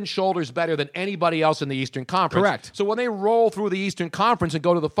head and shoulders better than anybody else in the Eastern Conference. Correct. So when they roll through the Eastern Conference and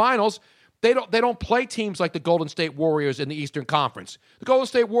go to the finals, they don't play teams like the Golden State Warriors in the Eastern Conference. The Golden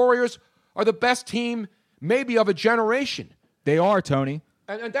State Warriors are the best team maybe of a generation. They are, Tony.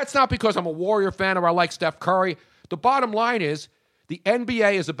 And that's not because I'm a Warrior fan or I like Steph Curry. The bottom line is the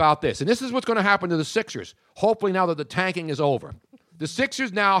NBA is about this. And this is what's going to happen to the Sixers, hopefully now that the tanking is over. The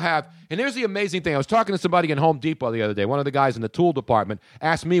Sixers now have, and here's the amazing thing. I was talking to somebody in Home Depot the other day. One of the guys in the tool department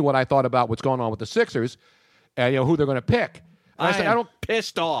asked me what I thought about what's going on with the Sixers and who they're going to pick. And I said, I don't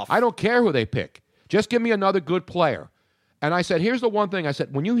pissed off. I don't care who they pick. Just give me another good player. And I said, here's the one thing. I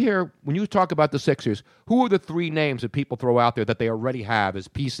said, when you talk about the Sixers, who are the 3 names that people throw out there that they already have as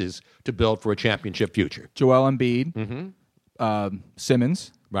pieces to build for a championship future? Joel Embiid,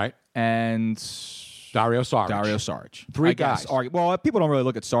 Simmons, right, and Dario Saric. 3 guys. Well, people don't really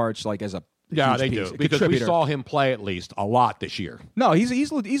look at Saric like as a Yeah, huge they piece, do a because we contributor. saw him play at least a lot this year. No, he's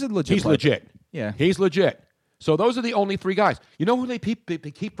a legit. He's player. legit. Yeah, he's legit. So those are the only 3 guys. You know who they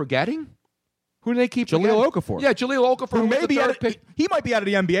keep forgetting? Who do they keep forgetting? Jahlil Okafor. Yeah, Jahlil Okafor. Who was may the be third out of, pick. he might be out of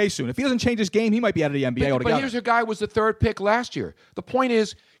the NBA soon. If he doesn't change his game, he might be out of the NBA altogether. But here's a guy who was the 3rd pick last year. The point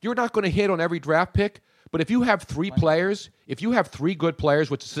is, you're not going to hit on every draft pick. But if you have 3 players, if you have 3 good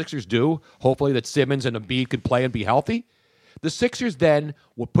players, which the Sixers do, hopefully that Simmons and Embiid could play and be healthy, the Sixers then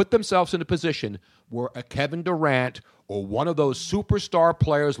will put themselves in a position where a Kevin Durant or one of those superstar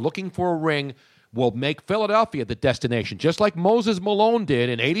players looking for a ring will make Philadelphia the destination, just like Moses Malone did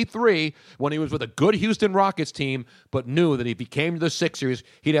in '83 when he was with a good Houston Rockets team, but knew that if he came to the Sixers,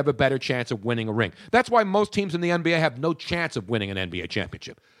 he'd have a better chance of winning a ring. That's why most teams in the NBA have no chance of winning an NBA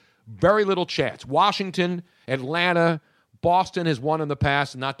championship. Very little chance. Washington, Atlanta, Boston has won in the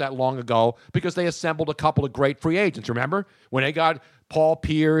past, not that long ago, because they assembled a couple of great free agents. Remember? When they got Paul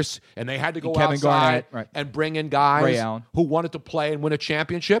Pierce and they had to go Kevin outside Garnett, right. and bring in Ray guys Allen. who wanted to play and win a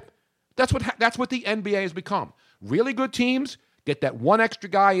championship. That's what the NBA has become. Really good teams get that one extra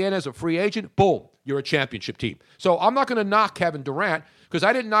guy in as a free agent. Boom. you're a championship team. So I'm not going to knock Kevin Durant because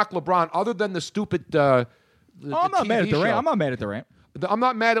I didn't knock LeBron other than the stupid I'm not TV mad at Durant. show. I'm not mad at Durant. I'm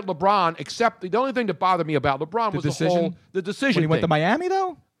not mad at LeBron, except the only thing that bothered me about LeBron was the decision. When he went to thing. Miami,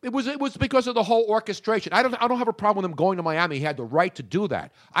 though? It was because of the whole orchestration. I don't have a problem with him going to Miami. He had the right to do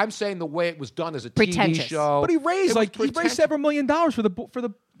that. I'm saying the way it was done as a TV show. But he raised several $1 million for the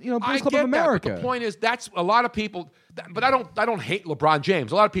Blues Club of America. But the point is that's a lot of people. But I don't hate LeBron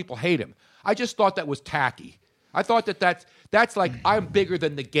James. A lot of people hate him. I just thought that was tacky. I thought that's like I'm bigger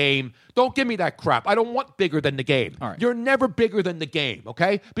than the game. Don't give me that crap. I don't want bigger than the game. All right. You're never bigger than the game,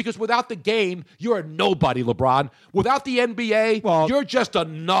 okay? Because without the game, you're a nobody, LeBron. Without the NBA, you're just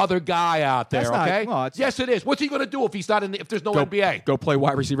another guy out there, okay? Yes, it is. What's he going to do if he's not if there's no NBA? Go play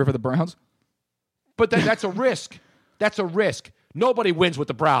wide receiver for the Browns? But that's a risk. That's a risk. Nobody wins with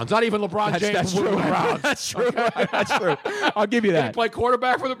the Browns. Not even LeBron James That's wins true. with the Browns. That's true. That's true. I'll give you Can that. he play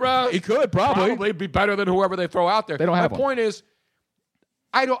quarterback for the Browns? He could, probably. Probably be better than whoever they throw out there. They don't have My one. point is,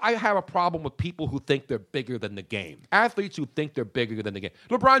 I have a problem with people who think they're bigger than the game. Athletes who think they're bigger than the game.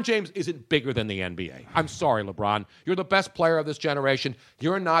 LeBron James isn't bigger than the NBA. I'm sorry, LeBron. You're the best player of this generation.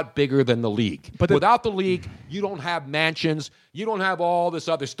 You're not bigger than the league. But without the league, you don't have mansions. You don't have all this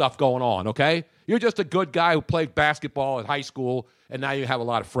other stuff going on, okay? You're just a good guy who played basketball in high school, and now you have a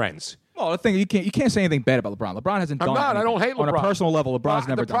lot of friends. Well, the thing you can't say anything bad about LeBron. LeBron hasn't done I don't hate LeBron. On a personal level, LeBron's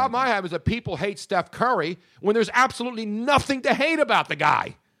never done The problem I have is that people hate Steph Curry when there's absolutely nothing to hate about the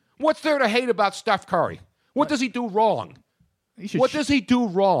guy. What's there to hate about Steph Curry? What does he do wrong? What does he do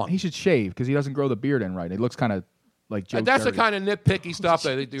wrong? He should shave because he doesn't grow the beard in right. It looks kind of like Joe That's Dirty. the kind of nitpicky stuff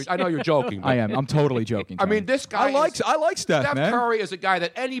that they do. I know you're joking. But I am. I'm totally joking. I mean, this guy. I like Steph, Steph man. Curry is a guy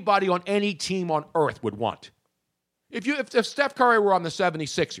that anybody on any team on earth would want. If Steph Curry were on the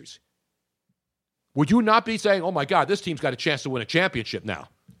 76ers, would you not be saying, "Oh my God, this team's got a chance to win a championship now"?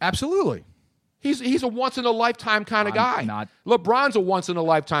 Absolutely. He's a once-in-a-lifetime kind of guy. LeBron's a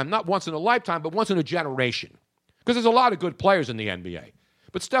once-in-a-lifetime, not once-in-a-lifetime, but once-in-a-generation. Because there's a lot of good players in the NBA.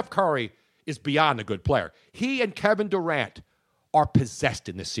 But Steph Curry is beyond a good player. He and Kevin Durant are possessed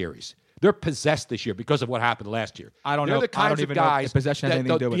in this series. They're possessed this year because of what happened last year. I don't They're know. the kinds I don't of even know guys if possession has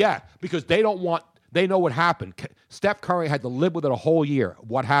anything to do with it. Yeah, because they know what happened. Steph Curry had to live with it a whole year,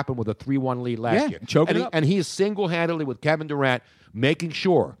 what happened with a 3-1 lead last year. choking it up. And he is single-handedly with Kevin Durant making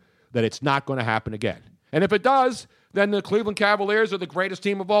sure that it's not going to happen again. And if it does, then the Cleveland Cavaliers are the greatest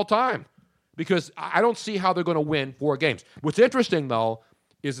team of all time because I don't see how they're going to win 4 games. What's interesting, though,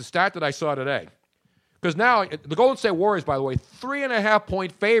 is the stat that I saw today. Because now, the Golden State Warriors, by the way,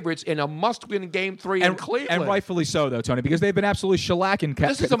 3.5-point favorites in a must-win Game 3 in Cleveland. And rightfully so, though, Tony, because they've been absolutely shellacking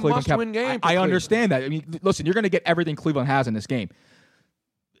This is the a Cleveland must-win game for I Cleveland. understand that. I mean, listen, you're going to get everything Cleveland has in this game.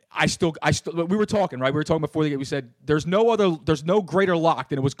 I still, we were talking, right? We were talking before the game. We said there's no greater lock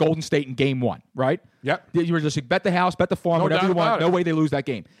than it was Golden State in Game 1, right? Yep. You were just like, bet the house, bet the farm, No whatever doubt you want. about it. No way they lose that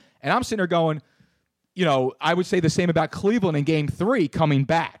game. And I'm sitting there going, I would say the same about Cleveland in Game 3 coming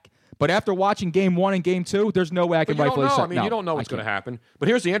back. But after watching Game 1 and Game 2, there's no way I can But you rightfully don't know. say. I mean, no, you don't know I what's going to can't. happen. But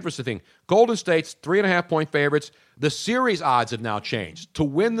here's the interesting thing. Golden State's 3.5-point favorites. The series odds have now changed. To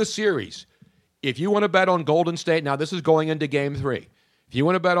win the series, if you want to bet on Golden State, now this is going into Game 3. If you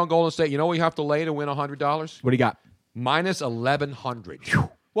want to bet on Golden State, you know what you have to lay to win $100? What do you got? Minus 1,100.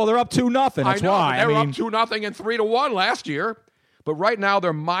 Well, they're up 2-0. That's I know, why. they were up 2-0 and 3-1 last year. But right now,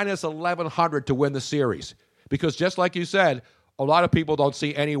 they're minus 1,100 to win the series. Because just like you said, a lot of people don't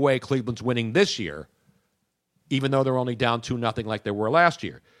see any way Cleveland's winning this year, even though they're only down 2-0 like they were last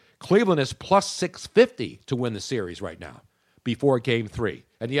year. Cleveland is plus 650 to win the series right now before Game 3.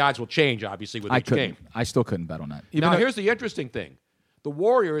 And the odds will change, obviously, with each game. I still couldn't bet on that. Now, here's the interesting thing. The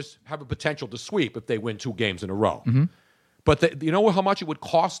Warriors have a potential to sweep if they win 2 games in a row. Mm-hmm. But you know how much it would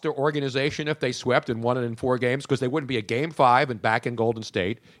cost their organization if they swept and won it in 4 games? Because they wouldn't be a Game 5 and back in Golden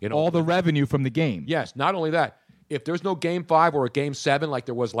State. All the revenue from the game. Yes, not only that. If there's no Game 5 or a Game 7 like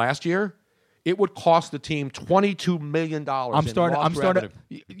there was last year, it would cost the team $22 million I'm starting.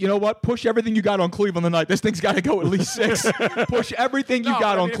 You know what? Push everything you got on Cleveland tonight. This thing's got to go at least 6. Push everything you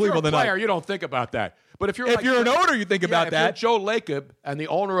got on Cleveland if you're a player, tonight. You don't think about that. But if you're an owner, you think about that. If you're Joe Lacob and the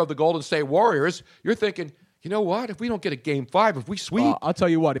owner of the Golden State Warriors, you're thinking, you know what? If we don't get a Game 5, if we sweep, I'll tell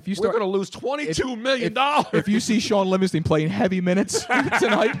you what. If you we're going to lose $22 million. If you see Sean Livingston playing heavy minutes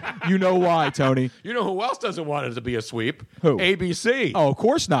tonight, you know why, Tony. You know who else doesn't want it to be a sweep? Who? ABC. Oh, of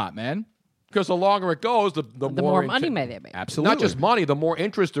course not, man. Because the longer it goes, the more money they make. Absolutely. Not just money, the more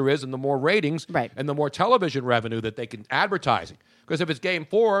interest there is and the more ratings Right. and the more television revenue that they can advertising. Because if it's Game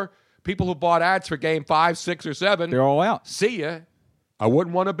 4, people who bought ads for Game 5, 6, or 7, they're all out. See ya. I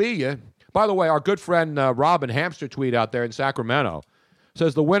wouldn't want to be you. By the way, our good friend Robin Hamster tweet out there in Sacramento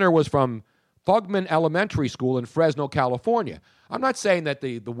says the winner was from Fugman Elementary School in Fresno, California. I'm not saying that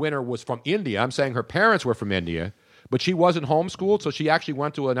the winner was from India. I'm saying her parents were from India, but she wasn't homeschooled, so she actually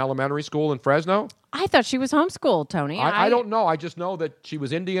went to an elementary school in Fresno? I thought she was homeschooled, Tony. I don't know. I just know that she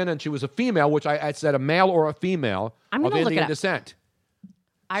was Indian and she was a female, which I said a male or a female I'm of gonna look it Indian up. descent.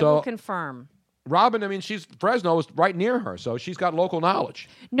 I So- will confirm. Robin, I mean, Fresno is right near her, so she's got local knowledge.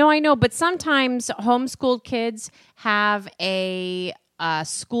 No, I know, but sometimes homeschooled kids have a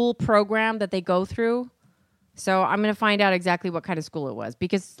school program that they go through. So I'm going to find out exactly what kind of school it was,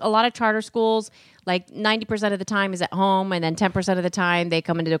 because a lot of charter schools, like 90% of the time is at home, and then 10% of the time they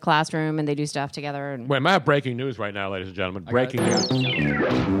come into a classroom and they do stuff together. And Wait, I have breaking news right now, ladies and gentlemen. Breaking news. See what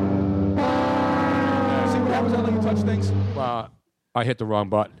happens when you touch things? I hit the wrong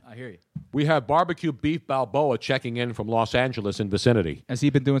button. I hear you. We have Barbecue Beef Balboa checking in from Los Angeles and vicinity. Has he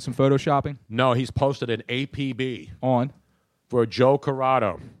been doing some photoshopping? No, he's posted an APB. On? For Joe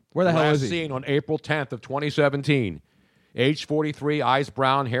Corrado. Where the hell Last is he? seen on April 10th of 2017. Age 43, eyes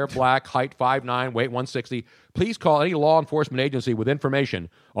brown, hair black, height 5'9", weight 160. Please call any law enforcement agency with information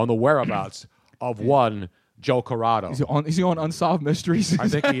on the whereabouts of one Joe Corrado. Is he on Unsolved Mysteries? I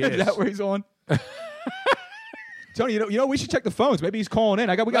think he is. Is that where he's on? Tony, you know, we should check the phones. Maybe he's calling in.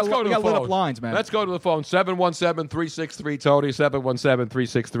 We got lit up lines, man. Let's go to the phone. 717-363-TONY,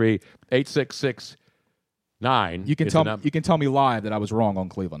 717-363-8669. You can tell me live that I was wrong on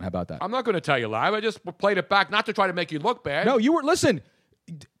Cleveland. How about that? I'm not going to tell you live. I just played it back, not to try to make you look bad. No, listen,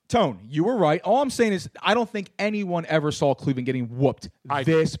 Tone, you were right. All I'm saying is I don't think anyone ever saw Cleveland getting whooped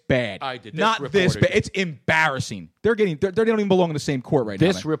this bad. I did. Not this bad. It's embarrassing. They don't even belong in the same court right now.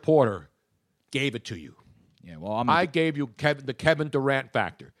 This reporter gave it to you. Yeah, well, I gave you the Kevin Durant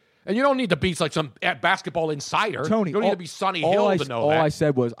factor. And you don't need to be like some basketball insider. Tony, you don't need to be Sonny Hill to know that. All I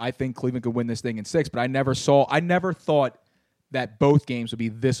said was I think Cleveland could win this thing in 6, but I never thought that both games would be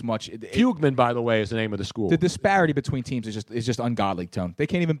this much. Fugman, by the way, is the name of the school. The disparity between teams is just ungodly, Tone. They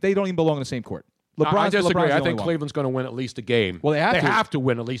don't even belong in the same court. I disagree. LeBron's I the think only Cleveland's going to win at least a game. Well, they have to.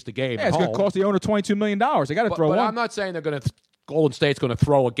 win at least a game. Yeah, it's going to cost the owner $22 million. They got to throw but one. I'm not saying they're going to. Golden State's going to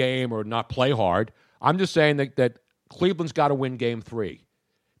throw a game or not play hard. I'm just saying that Cleveland's got to win Game 3,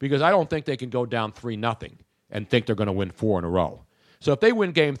 because I don't think they can go down 3-0 and think they're going to win 4 in a row. So if they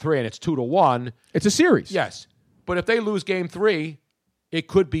win Game 3 and it's 2-1, it's a series. Yes, but if they lose Game 3, it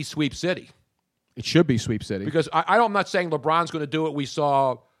could be Sweep City. It should be Sweep City, because I'm not saying LeBron's going to do what we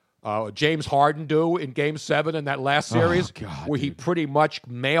saw James Harden do in Game 7 in that last series, where he pretty much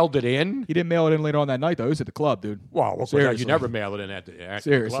mailed it in. He didn't mail it in later on that night, though. He was at the club, dude. Well, you never mail it in at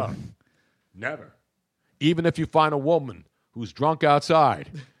the club. Never. Even if you find a woman who's drunk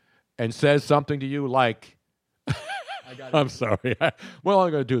outside and says something to you like, I'm sorry. We're only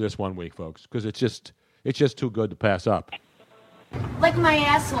going to do this one week, folks, because it's just too good to pass up. Like my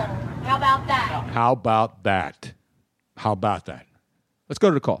asshole. How about that? How about that? How about that? Let's go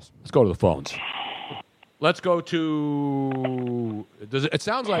to the calls. Let's go to the phones. Let's go to. It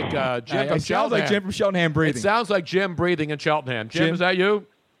sounds like Jim from Cheltenham. It sounds like Jim from Cheltenham breathing. It sounds like Jim breathing in Cheltenham. Jim, is that you?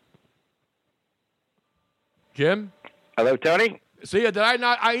 Jim? Hello, Tony? See, did I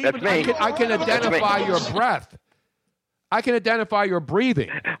not? I can identify your breath. I can identify your breathing.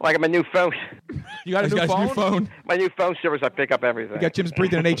 Like my new phone. You got a new phone? My new phone service, I pick up everything. You got Jim's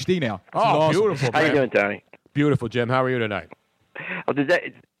breathing in HD now. Oh, awesome. beautiful. How you doing, Tony? Beautiful, Jim. How are you tonight? Oh,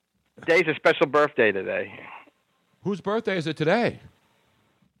 today's a special birthday today. Whose birthday is it today?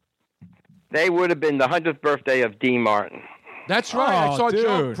 They would have been the 100th birthday of Dean Martin. That's right. Oh, I saw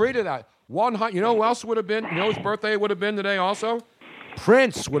Joe dude. tweeted that. 100. You know who else would have been? You know whose birthday would have been today also?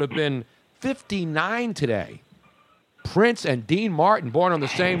 Prince would have been 59 today. Prince and Dean Martin born on the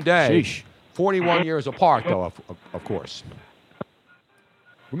same day. Sheesh. 41 years apart, though, of course.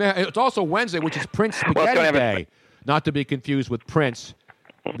 It's also Wednesday, which is Prince Spaghetti Day. Not to be confused with Prince,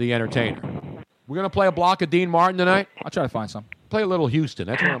 the entertainer. We're going to play a block of Dean Martin tonight? I'll try to find some. Play a little Houston.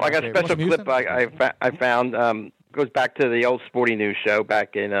 That's one of my I got a favorites. special clip I found. Goes back to the old Sporting News show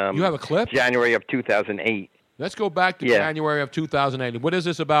back in You have a clip? January of 2008. Let's go back to January of 2008. What is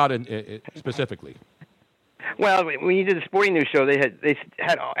this about specifically? Well, when you did the Sporting News show, they had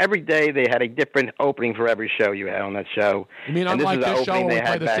every day they had a different opening for every show you had on that show. You mean and unlike this this show, where we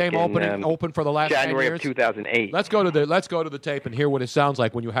play the same opening open for the last January 10 of years? 2008. Let's go to the tape and hear what it sounds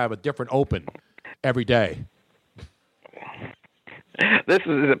like when you have a different open every day. This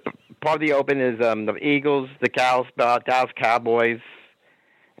is part of the open is the Eagles, the Dallas Cowboys.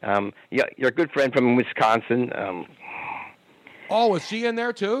 Your good friend from Wisconsin. Oh, is she in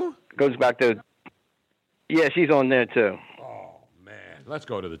there too? Goes back to. Yeah, she's on there too. Oh man, let's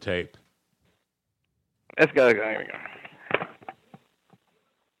go to the tape. Let's go. There we go.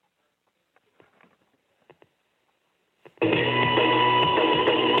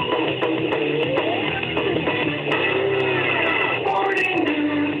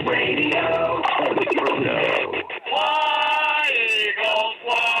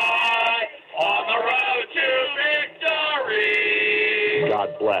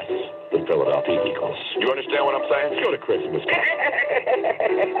 bless the Philadelphia Eagles. You understand what I'm saying? Let's go to Christmas. Even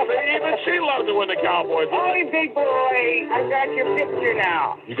she loves it when the Cowboys win. Hey, big boy, I got your picture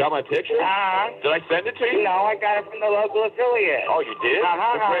now. You got my picture? Did I send it to you? No, I got it from the local affiliate. Oh, you did?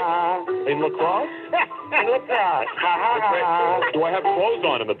 In lacrosse? In lacrosse. Do I have clothes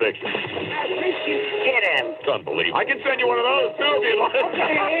on in the picture? I think you get him. It's unbelievable. I can send you one of those, too, if you like.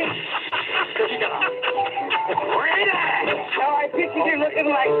 So I pictured you looking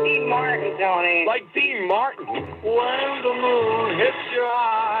like Dean Martin, Tony. Like Dean Martin? When the moon hits your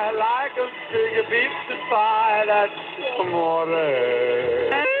eye like a big pizza pie, that's amore.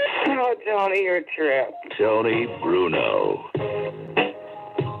 Oh, Tony, your trip. Tony Bruno.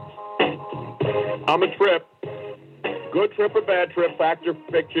 I'm a trip. Good trip or bad trip, factor,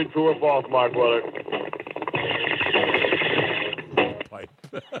 fiction, true or false, Mark Willard.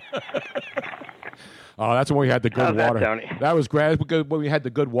 Oh, that's when we had the good How's that, water. Tony? That was great when we had the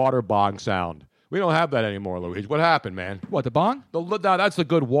good water bong sound. We don't have that anymore, Luigi. What happened, man? What, the bong? No, that's the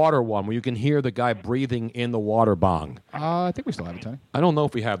good water one where you can hear the guy breathing in the water bong. I think we still have it, Tony. I don't know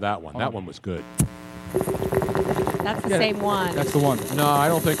if we have that one. That one was good. That's the same one. That's the one. No, I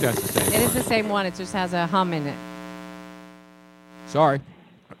don't think that's the same. It is the same one. It just has a hum in it. Sorry.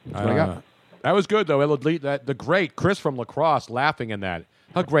 That's what I got. That was good, though. The great Chris from Lacrosse laughing in that.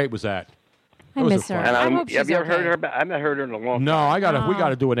 How great was that? I miss her. And I hope she's have you ever okay. heard her? I've not heard her in a long time. No, we got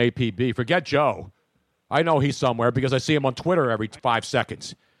to do an APB. Forget Joe. I know he's somewhere because I see him on Twitter every 5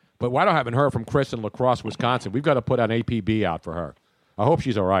 seconds. But I haven't heard from Chris in La Crosse, Wisconsin. We've got to put an APB out for her. I hope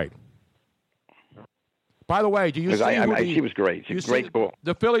she's all right. By the way, do you see she was great. She was a great goal.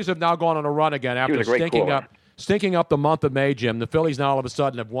 The Phillies have now gone on a run again after was a great stinking up the month of May, Jim. The Phillies now all of a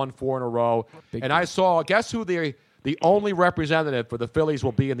sudden have won 4 in a row. And I saw, guess who the only representative for the Phillies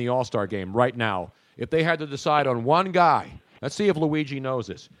will be in the All-Star game right now? If they had to decide on one guy, let's see if Luigi knows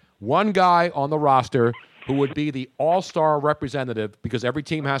this. One guy on the roster who would be the all-star representative, because every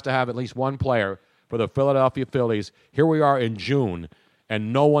team has to have at least one player for the Philadelphia Phillies. Here we are in June,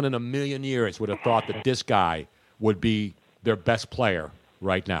 and no one in a million years would have thought that this guy would be their best player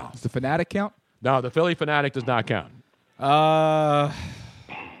right now. Does the Fanatic count? No, the Philly Fanatic does not count.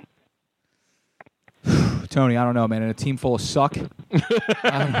 Tony, I don't know, man. In a team full of suck,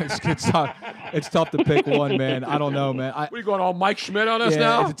 it's tough to pick one, man. I don't know, man. What are you going all Mike Schmidt on us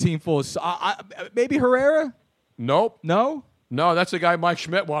now? It's a team full of maybe Herrera? Nope. No? No, that's the guy Mike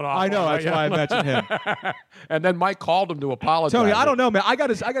Schmidt won off. I know, that's why I mentioned him. And then Mike called him to apologize. Tony, I don't know, man. I got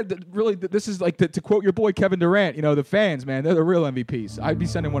to really, this is like to quote your boy Kevin Durant, the fans, man, they're the real MVPs. I'd be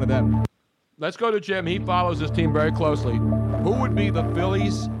sending one of them. Let's go to Jim. He follows his team very closely. Who would be the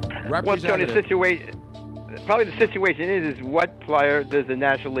Phillies representative? Probably the situation is what player does the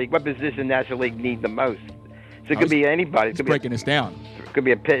National League, what position National League need the most? So it could be anybody. It could breaking this down. It could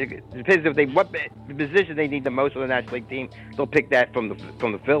be it depends if what position they need the most on the National League team. They'll pick that from the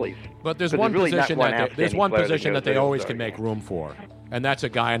Phillies. But there's really position that they always can make room for, and that's a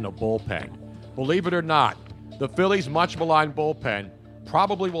guy in the bullpen. Believe it or not, the Phillies' much maligned bullpen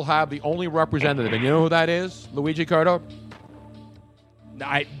probably will have the only representative, and you know who that is, Luigi Curto?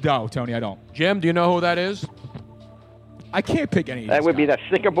 No, Tony, I don't. Jim, do you know who that is? I can't pick any of That would be that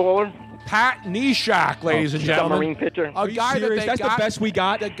sticker baller. Pat Neshek, ladies and gentlemen. Submarine pitcher. A guy That's the best we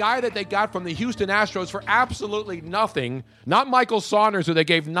got? The guy that they got from the Houston Astros for absolutely nothing. Not Michael Saunders, who they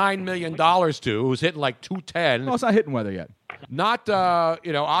gave $9 million to, who's hitting like 210. No, it's not hitting weather yet. Not,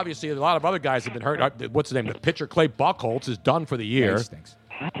 obviously a lot of other guys have been hurt. What's his name? The pitcher Clay Buchholz is done for the year. Yeah, he stinks.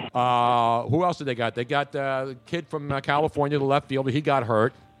 Who else did they got? They got the kid from California, the left fielder. He got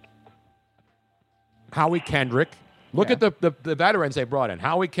hurt. Howie Kendrick. Look at the veterans they brought in.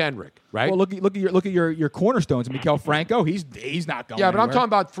 Howie Kendrick, right? Well, look at your cornerstones. Miguel Franco, he's not going. Yeah, but anywhere. I'm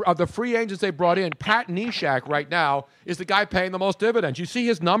talking about the free agents they brought in. Pat Neshek right now is the guy paying the most dividends. You see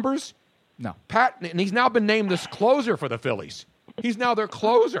his numbers? No. And he's now been named this closer for the Phillies. He's now their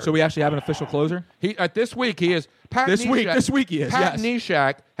closer. So we actually have an official closer? This week he is. This week he is. Pat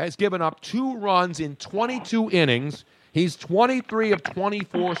Neshek has given up 2 runs in 22 innings. He's 23 of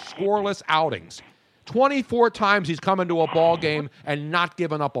 24 scoreless outings. 24 times he's come into a ball game and not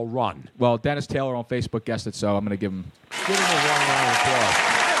given up a run. Well, Dennis Taylor on Facebook guessed it, so I'm going to give him a 1 round of applause.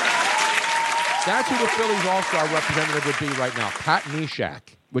 That's who the Phillies All-Star representative would be right now, Pat Neshek.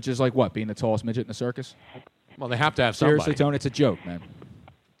 Which is like what, being the tallest midget in the circus? Well, they have to have somebody. Seriously, Tony, it's a joke, man.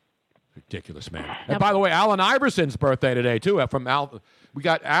 Ridiculous, man. And by the way, Allen Iverson's birthday today, too. We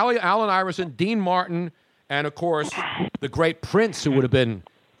got Allen Iverson, Dean Martin, and, of course, the great Prince, who would have been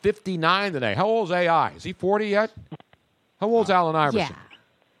 59 today. How old's AI? Is he 40 yet? How old's Allen Iverson? Yeah.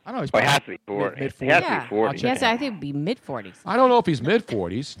 I don't know. He's Well, it has to probably be 40. mid-40s. It has to be 40. Yes, I think it'd be mid-40s. I don't know if he's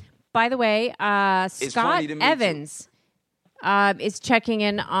mid-40s. By the way, It's Scott funny to me, Evans is checking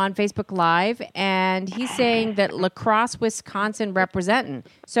in on Facebook Live, and he's saying that La Crosse, Wisconsin representing.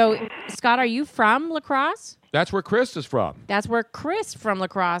 So, Scott, are you from La Crosse? That's where Chris is from. That's where Chris from La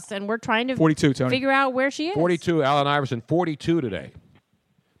Crosse, and we're trying to 42, Tony. figure out where she is. 42, Allen Iverson, 42 today.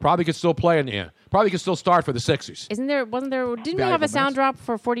 Probably could still play in the end. Probably could still start for the Sixers. Didn't we have a Valuable sound minutes. drop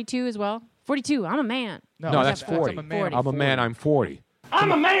for 42 as well? 42, I'm a man. No, that's 40. I'm a man, I'm 40.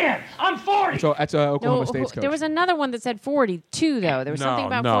 I'm a man. I'm 40. So that's Oklahoma State's coach. There was another one that said 42, though. There was something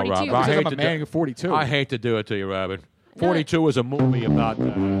about 42. Rob, Because I'm a to man do- at 42. I hate to do it to you, Robin. 42 is a movie about...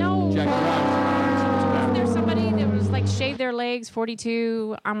 No. Jackie Robinson. There's somebody that was like shaved their legs,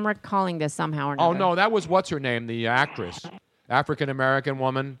 42. I'm recalling this somehow or Oh, another. no, that was what's her name, the actress. African-American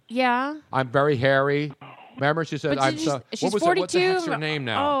woman. Yeah. I'm very hairy. Remember, she said, But I'm she's- so... she's What's the 42. heck's her name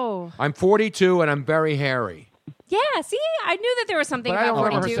now? Oh. I'm 42 and I'm very hairy. Yeah, see? I knew that there was something But I about don't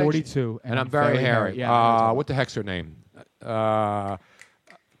remember her 42. saying- 42. And I'm very hairy. Yeah. What the heck's her name?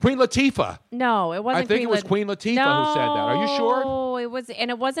 Queen Latifah. No, it wasn't I think Queen it was Queen Latifah who said that. Are you sure? No,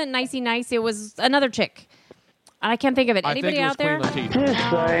 it wasn't Nicey Nice. It was another chick. I can't think of it. I Anybody think it was out there? Queen Latifah.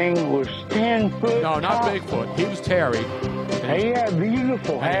 This thing was 10 foot. No, not Bigfoot. He was Terry. He had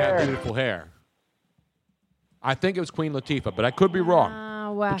beautiful And he hair. had beautiful hair. I think it was Queen Latifah, but I could be wrong.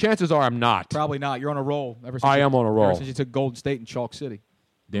 The chances are I'm not. Probably not. You're on a roll. Ever since I you- am on a roll. Ever since you took Golden State in Chalk City.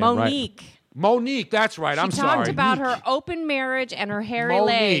 Damn right. Monique. Monique, that's right. I'm She sorry. talked about her open marriage and her hairy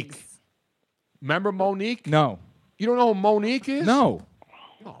Monique. legs. Remember Monique? No. You don't know who Monique is? No.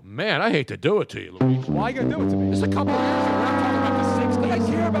 Oh, man, I hate to do it to you, Luis. Why are you going to do it to me? It's a couple of years ago. We're not talking about the 60s.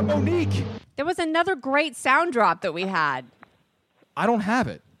 I care about Monique. There was another great sound drop that we had. I don't have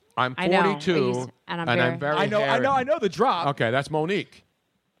it. I'm I know. 42, And I'm very I know the drop. Okay, that's Monique.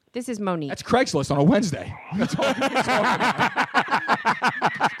 This is Monique. That's Craigslist on a Wednesday. That's all you're talking about.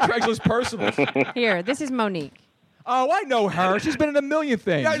 Craigslist personals. Here, this is Monique. Oh, I know her. She's been in a million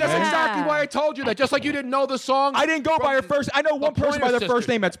things. Yeah, that's man. exactly why I told you that. Just like you didn't know the song. I didn't go by her first. I know one person by their first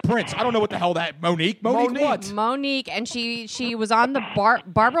name. That's Prince. I don't know what the hell that Monique. Monique what? Monique, and she was on the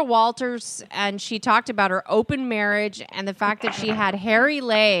Barbara Walters, and she talked about her open marriage and the fact that she had hairy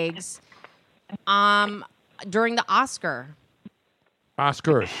legs during the Oscars.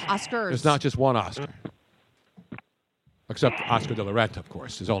 There's not just one Oscar. Except Oscar de la Renta, of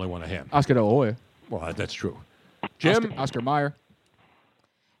course. There's only one of him. Oscar de la Hoya. Well, that's true. Jim? Oscar Mayer.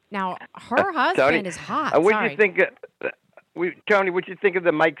 Now, her husband Tony, is hot. What'd Sorry. you think? Tony, what'd you think of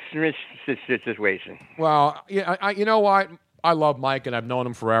the Mike Smith situation? Well, yeah, you know what? I love Mike, and I've known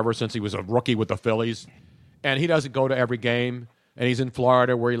him forever since he was a rookie with the Phillies. And he doesn't go to every game, and he's in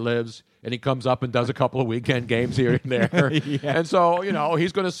Florida where he lives, and he comes up and does a couple of weekend games here and there. And so,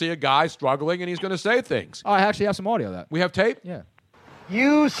 he's going to see a guy struggling, and he's going to say things. Oh, I actually have some audio of that. We have tape? Yeah.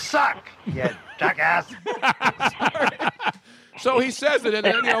 You suck, you jackass. So he says it,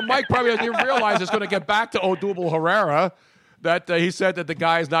 and Mike probably doesn't even realize it's going to get back to Odubel Herrera, that he said that the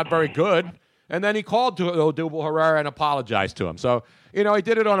guy is not very good. And then he called to Odubel Herrera and apologized to him. So, he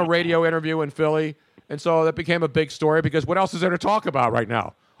did it on a radio interview in Philly. And so that became a big story because what else is there to talk about right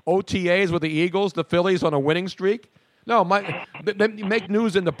now? OTAs with the Eagles, the Phillies on a winning streak? No, they make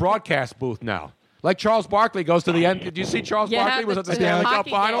news in the broadcast booth now. Like Charles Barkley goes to the end. Did you see Charles Barkley was at the Stanley Cup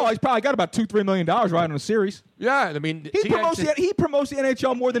final? Oh, he's probably got about $2-3 million riding on a series. Yeah, I mean, he promotes the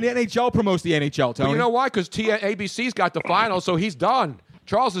NHL more than the NHL promotes the NHL. Tony. But you know why? Because ABC's got the final, so he's done.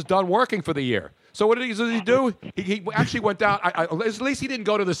 Charles is done working for the year. So what did he do? He actually went down. At least he didn't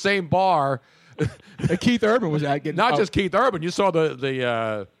go to the same bar. Keith Urban was at. Not just Keith Urban. You saw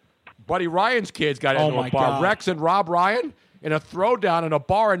the Buddy Ryan's kids got into a bar. God. Rex and Rob Ryan in a throwdown in a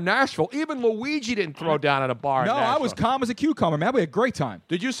bar in Nashville. Even Luigi didn't throw down at a bar in Nashville. I was calm as a cucumber, man. We had a great time.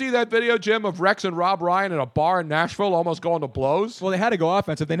 Did you see that video, Jim, of Rex and Rob Ryan in a bar in Nashville almost going to blows? Well, they had to go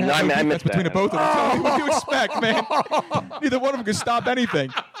offensive. They didn't have no defense between the both of them. Tony, what do you expect, man? Neither one of them could stop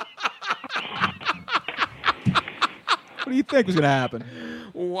anything. What do you think was going to happen?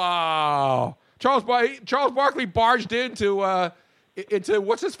 Wow. Charles Barkley barged into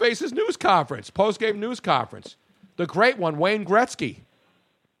what's his face's news conference, post-game news conference. The great one, Wayne Gretzky.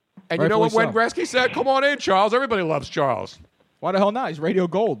 And you know what Wayne Gretzky said? Come on in, Charles. Everybody loves Charles. Why the hell not? He's radio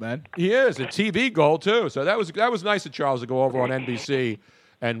gold, man. He is, and TV gold too. So that was nice of Charles to go over on NBC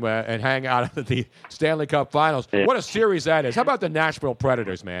and hang out at the Stanley Cup Finals. What a series that is. How about the Nashville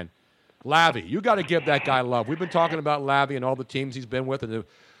Predators, man? Lavi, you got to give that guy love. We've been talking about Lavi and all the teams he's been with, and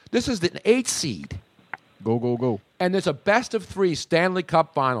this is the 8th seed. Go, go, go. And there's a best-of-3 Stanley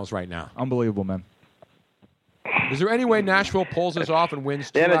Cup Finals right now. Unbelievable, man. Is there any way Nashville pulls this off and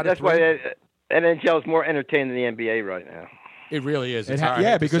wins 2 Yeah, out of that's 3? why NHL is more entertaining than the NBA right now. It really is. It's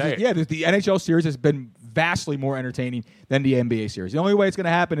because the NHL series has been vastly more entertaining than the NBA series. The only way it's going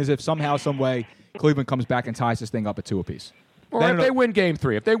to happen is if somehow, some way, Cleveland comes back and ties this thing up at 2 apiece. Or if they win Game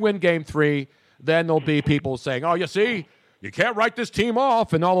 3. If they win Game 3, then there'll be people saying, "Oh, you see, you can't write this team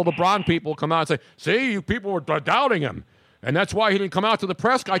off," and all the LeBron people come out and say, "See, you people were doubting him, and that's why he didn't come out to the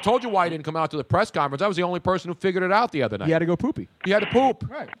press. I told you why he didn't come out to the press conference. I was the only person who figured it out the other night. He had to go poopy. He had to poop.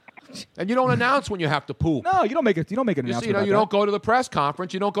 Right. And you don't announce when you have to poop. No, you don't make it. You don't make an You announcement. see, you don't go to the press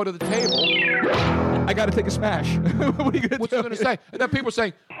conference. You don't go to the table. I got to take a smash. What are you going to say? And then people are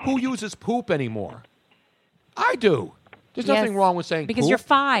saying, "Who uses poop anymore?" I do. There's nothing wrong with saying because poop. you're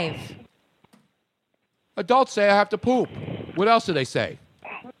 5. Adults say I have to poop. What else do they say?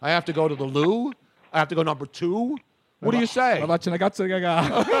 I have to go to the loo. I have to go number 2. What do you say? It's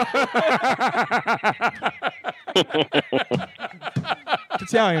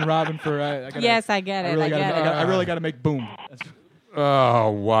Italian, Robin. For Yes, I get it. I really got to make boom.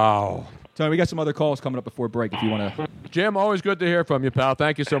 Oh, wow. Tony, we got some other calls coming up before break if you want to. Jim, always good to hear from you, pal.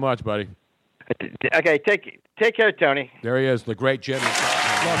 Thank you so much, buddy. Okay, take care, Tony. There he is, the great Jim. I'm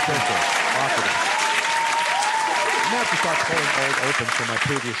going to have to start pulling old opens from my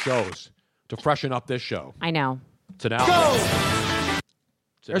previous shows to freshen up this show. I know. It's an outrage.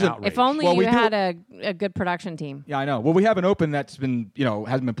 It's an outrage. If only you had a good production team. Yeah, I know. Well, we have an open that's been,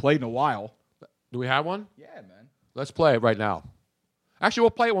 hasn't been played in a while. Do we have one? Yeah, man. Let's play it right now. Actually,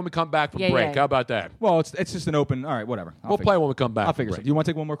 we'll play it when we come back from break. Yeah. How about that? Well, it's just an open. All right, whatever. We'll play when we come back. I'll figure it out. Do you want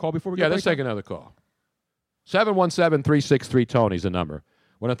to take one more call before we go? Yeah, let's take another call. 717-363-TONY is the number.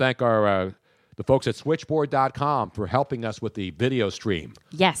 I want to thank our the folks at Switchboard.com for helping us with the video stream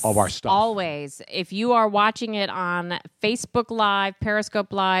of our stuff. Always. If you are watching it on Facebook Live,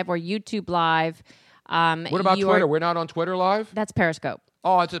 Periscope Live, or YouTube Live. What about Twitter? We're not on Twitter Live? That's Periscope.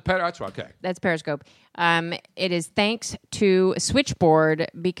 Oh, that's right. Okay. That's Periscope. It is thanks to Switchboard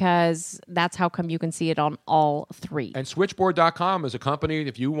because that's how come you can see it on all 3. And Switchboard.com is a company,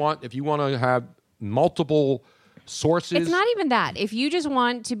 if you want to have multiple sources. It's not even that. If you just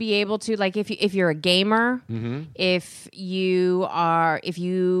want to be able to, like, if you're a gamer, if you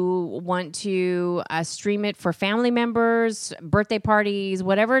want to stream it for family members, birthday parties,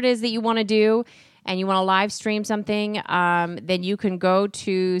 whatever it is that you want to do, and you want to live stream something, then you can go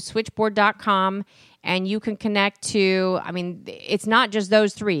to switchboard.com and you can connect to, it's not just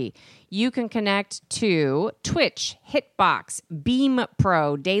those 3. You can connect to Twitch, Hitbox, Beam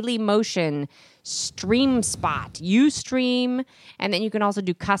Pro, Daily Motion, StreamSpot, Ustream, and then you can also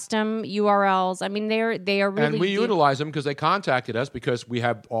do custom URLs. They are really... And we utilize them because they contacted us because we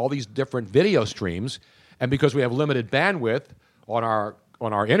have all these different video streams and because we have limited bandwidth on our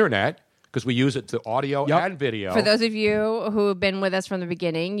internet because we use it to audio and video. For those of you who have been with us from the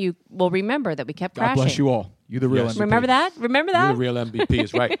beginning, you will remember that we kept crashing. God bless you all. You're the real MVP. Remember that? You're the real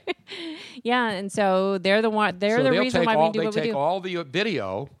MVPs, right? Yeah, and so they're the one. They're the reason why we do what we do. They take all the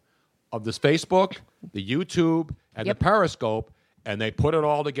video of this Facebook, the YouTube, and the Periscope, and they put it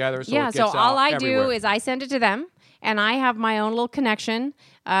all together so it gets out so all I everywhere. do is I send it to them, and I have my own little connection,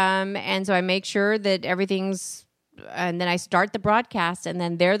 and so I make sure that everything's. And then I start the broadcast, and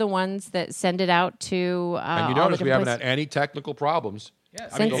then they're the ones that send it out to. And you notice we haven't had any technical problems. Yeah,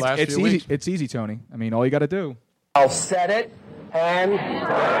 the last it's few easy. weeks. It's easy, Tony. All you got to do. I'll set it, and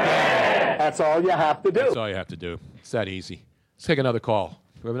that's all you have to do. That's all you have to do. It's that easy. Let's take another call.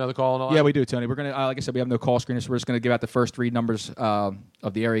 We have another call on the line? Yeah, we do, Tony. We're gonna, like I said, we have no call screeners, so we're just gonna give out the first 3 numbers of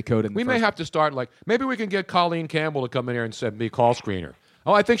the area code. And we may have to start maybe we can get Colleen Campbell to come in here and send me a call screener.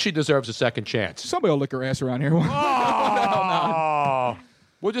 Oh, I think she deserves a second chance. Somebody will lick her ass around here. Oh,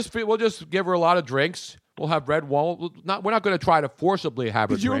 we'll just give her a lot of drinks. We'll have red wine. We're not going to try to forcibly have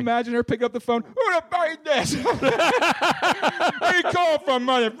her Could you drink. imagine her picking up the phone? Who the fuck is this? Where you calling from,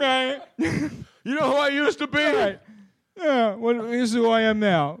 motherfucker? You know who I used to be? Right. Yeah, this is who I am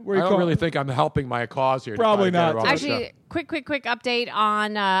now. I don't really think I'm helping my cause here. Probably not. Actually, quick update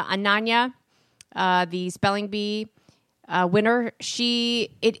on Ananya, the spelling bee winner.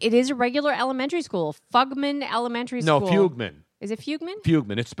 It is a regular elementary school, Fugman Elementary School. No, Fugman. Is it Fugman?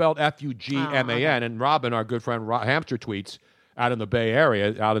 Fugman. It's spelled Fugman. Okay. And Robin, our good friend Hamster Tweets, out in the Bay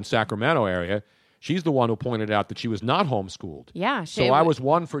Area, out in Sacramento area, she's the one who pointed out that she was not homeschooled. Yeah. So I was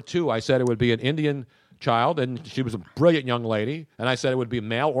 1 for 2. I said it would be an Indian child, and she was a brilliant young lady. And I said it would be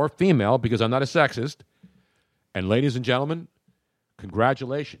male or female because I'm not a sexist. And ladies and gentlemen,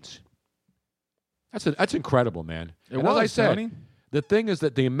 congratulations. That's incredible, man. As I said,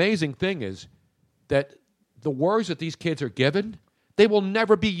 the amazing thing is that the words that these kids are given, they will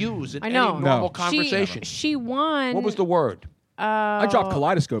never be used in I know. any normal No. conversation. She won. What was the word? I dropped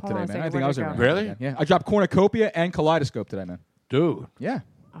Kaleidoscope hold on today, a man. I second, think I was where'd it around. go? Really? Yeah, I dropped Cornucopia and Kaleidoscope today, man. Dude. Yeah.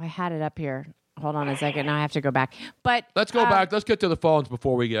 I had it up here. Hold on a second. Now I have to go back. But Let's go back. Let's get to the phones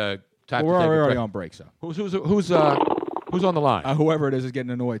before we tap Well, the we're table already quick. on break, so. Who's on the line? Whoever it is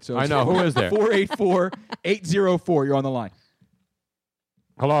getting annoyed. So I know. Who is there? 484-804. You're on the line.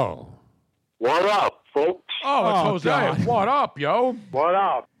 Hello. What up, folks? Oh, it's Jose. God. What up, yo? What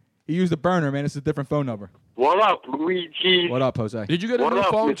up? He used the burner, man. It's a different phone number. What up, Luigi? What up, Jose? Did you get a What new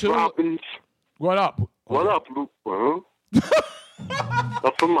up, phone Miss too? Robbins? What up? What up, Luke? Huh?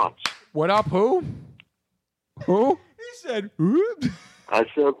 Nothing much. What up, who? Who? He said, I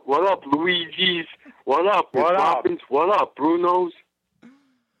said, what up, Luigi's? What up, Miss Robbins? What up, Bruno's?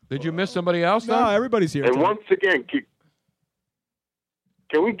 Did you miss somebody else? No, everybody's here. And Tony. once again,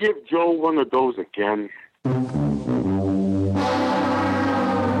 can we give Joe one of those again?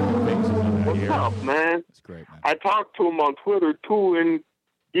 What's up, man? That's great, man. I talked to him on Twitter, too, and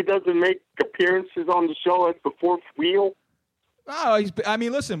he doesn't make appearances on the show as the fourth wheel. Oh, I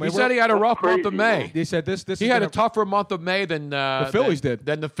mean, listen. He said he had a rough month of May. They said this. He had a tougher month of May than the Phillies did.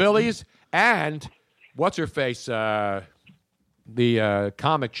 Than the Phillies, and what's her face? The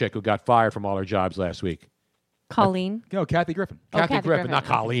comic chick who got fired from all her jobs last week. Colleen. No, Kathy Griffin. Kathy Griffin, not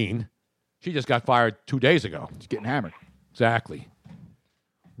Colleen. She just got fired 2 days ago. She's getting hammered. Exactly.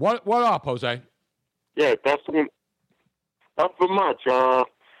 What up, Jose? Yeah, that's not so much.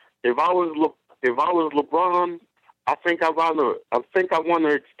 If I was LeBron, I think I want to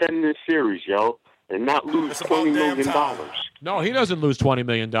extend this series, yo, and not lose $20 million. No, he doesn't lose $20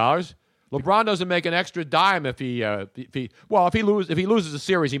 million. LeBron doesn't make an extra dime if he loses a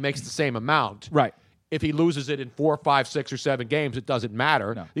series, he makes the same amount. Right. If he loses it in 4, 5, 6, or 7 games, it doesn't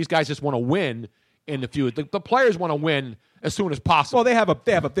matter. No. These guys just want to win in the few. The players want to win as soon as possible. Well,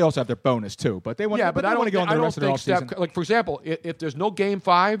 they also have their bonus too, but they want. Yeah, but but they I want to don't go on the I rest of don't their think offseason. Steph. Like for example, if there's no Game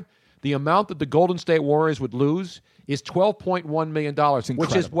 5, the amount that the Golden State Warriors would lose is $12.1 million,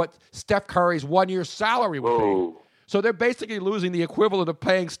 which is what Steph Curry's 1-year salary would be. So they're basically losing the equivalent of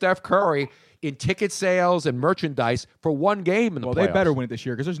paying Steph Curry in ticket sales and merchandise for one game in the playoffs. They better win it this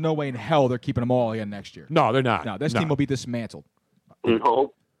year because there's no way in hell they're keeping them all again next year. No, they're not. No, this team will be dismantled.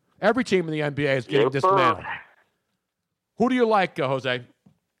 No. Every team in the NBA is getting dismantled. Who do you like, Jose?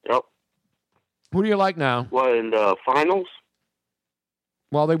 Yep. Who do you like now? What, in the finals?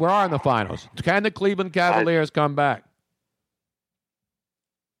 Well, they were in the finals. Can the Cleveland Cavaliers come back?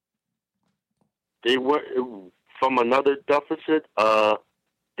 They were from another deficit.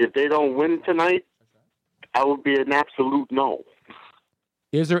 If they don't win tonight, I would be an absolute no.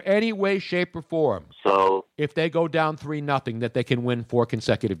 Is there any way, shape, or form, so if they go down 3-0, that they can win 4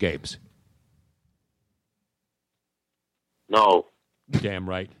 consecutive games? No. Damn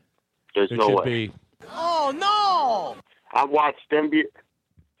right. There's There no should way. be. Oh no! I watched NBA.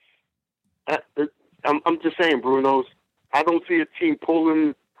 I'm just saying, Bruno's. I don't see a team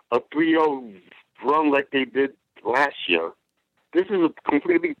pulling a 3-0 run like they did last year. This is a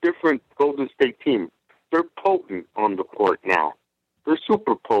completely different Golden State team. They're potent on the court now. They're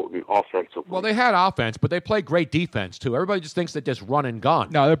super potent offensively. Well, they had offense, but they play great defense, too. Everybody just thinks that just run and gun.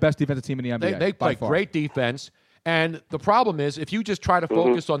 No, they're the best defensive team in the NBA. They by play far. great defense. And the problem is, if you just try to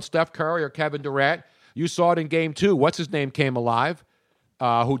focus on Steph Curry or Kevin Durant, you saw it in Game 2. What's his name came alive,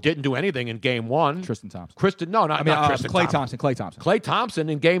 who didn't do anything in Game 1. Tristan Thompson. Not Tristan Klay Thompson. Klay Thompson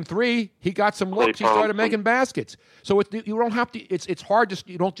In Game 3, he got some looks. He started making baskets. So you don't have to. It's hard to.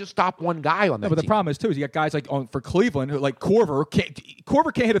 You don't just stop one guy on that. No, but the team. problem is too is you got guys like for Cleveland who like Korver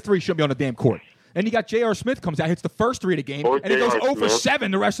can't hit a 3, shouldn't be on the damn court. And you got J.R. Smith comes out, hits the first 3 of the game, and he goes 0 for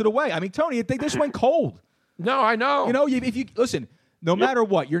 7 the rest of the way. I mean, Tony, they just went cold. No, I know. You know, if you listen, no matter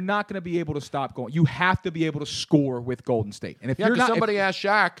what, you're not going to be able to stop going. You have to be able to score with Golden State. And if you're not, somebody asked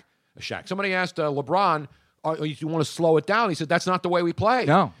somebody asked LeBron, you want to slow it down? He said, that's not the way we play.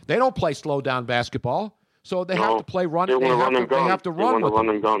 No. They don't play slow down basketball. So they have to play run. They have to run with run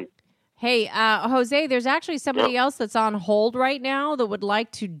and gun. Hey, Jose, there's actually somebody else that's on hold right now that would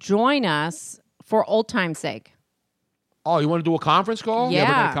like to join us for old time's sake. Oh, you want to do a conference call? Yeah.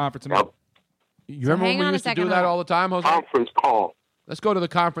 we're going to conference them out. You remember when we used to do that all the time, Jose? Conference call. Let's go to the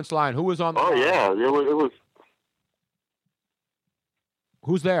conference line. Who was on the line? Yeah. It was.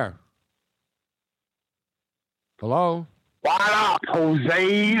 Who's there? Hello? What up,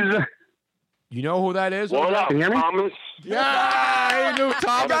 Jose's? You know who that is? What up, Thomas? Yeah, he knew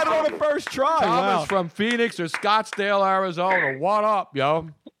Thomas. Got it on the first try. Thomas from Phoenix or Scottsdale, Arizona. What up, yo?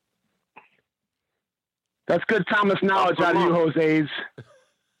 That's good Thomas knowledge out of you, Jose's.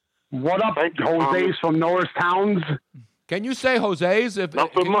 What up, Jose's from Norris Towns? Can you say Jose's? Can you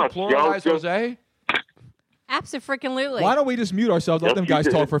pluralize Jose? Abso-freaking-lutely. Why don't we just mute ourselves, let them guys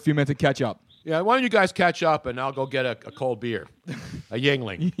talk for a few minutes and catch up? Yeah, why don't you guys catch up and I'll go get a cold beer, a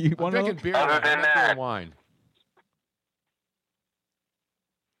Yingling. I'm drinking beer. Other than that, wine.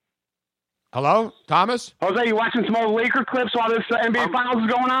 Hello, Thomas? Jose, you watching some old Laker clips while this NBA Finals is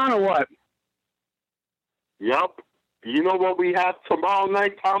going on, or what? Yep. You know what we have tomorrow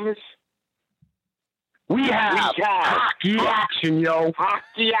night, Thomas? We have hockey action, yo.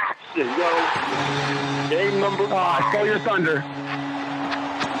 Hockey action, yo. Game number 5. Stole your thunder.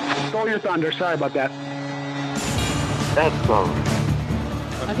 Stole your thunder. Sorry about that. That's all.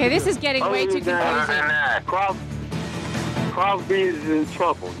 Okay, this is getting way too confusing. Crosby is in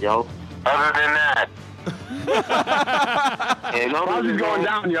trouble, yo. Other than that. And Crosby's going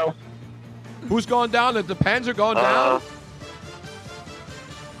down, yo. Who's going down? The Pens are going down?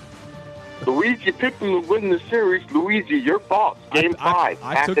 Luigi picked them to win the series. Luigi, your fault. Game 5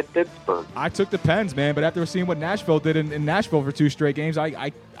 at Pittsburgh. I took the Pens, man, but after seeing what Nashville did in Nashville for 2 straight games, I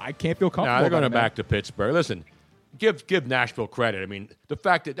can't feel comfortable. No, they're going about it, back to Pittsburgh. Listen, give Nashville credit. I mean, the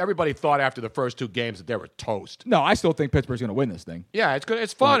fact that everybody thought after the first 2 games that they were toast. No, I still think Pittsburgh's going to win this thing. Yeah,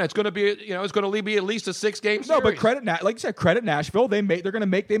 it's fun. It's going to be it's going to be at least a 6-game series. No, but like you said, credit Nashville. They made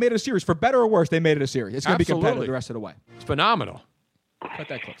it a series for better or worse. They made it a series. It's going to be competitive the rest of the way. It's phenomenal. Cut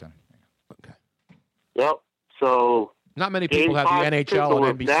that clip down. Yep. So not many people have the NHL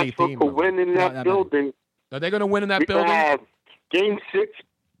and NBC Nashville theme. Could win in that building. Are they going to win in that we building? Have Game 6.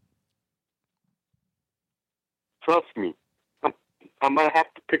 Trust me, I might have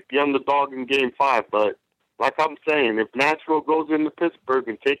to pick the underdog in Game 5, but like I'm saying, if Nashville goes into Pittsburgh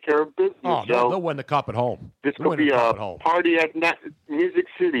and take care of business, they'll win the cup at home. This could be a party at Music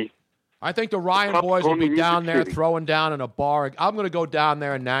City. I think the Ryan boys will be down there throwing down in a bar. I'm going to go down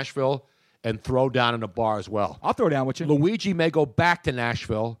there in Nashville and throw down in a bar as well. I'll throw down with you. Luigi may go back to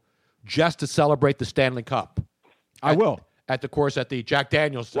Nashville just to celebrate the Stanley Cup. I will. At the Jack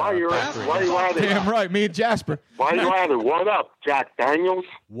Daniels. Why you at it? Damn right, me and Jasper. Why you at it? What up, Jack Daniels?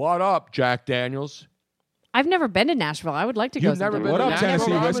 What up, Jack Daniels? I've never been to Nashville. I would like to go. You've never been What to up, Nashville,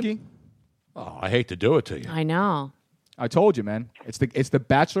 Tennessee Robin? whiskey? Oh, I hate to do it to you. I know. I told you, man. It's the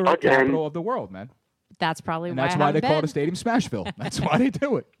bachelorette capital of the world, man. That's probably And why that's I why haven't they call been. the stadium Smashville. That's why they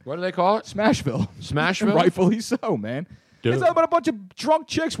do it. What do they call it? Smashville. Smashville? And rightfully so, man. Dude. It's about a bunch of drunk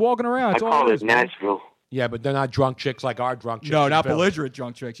chicks walking around. I It's all call it it is, man. Nashville. Yeah, but they're not drunk chicks like our drunk chicks. No, in not Philly. belligerent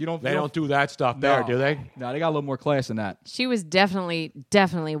drunk chicks. They don't do that stuff there, do they? No, they got a little more class than that. She was definitely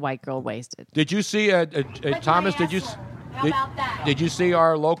white girl wasted. Did you see, Thomas, did you see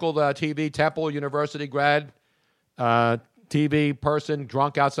our local TV, Temple University grad TV person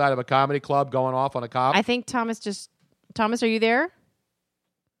drunk outside of a comedy club going off on a cop? I think Thomas, are you there?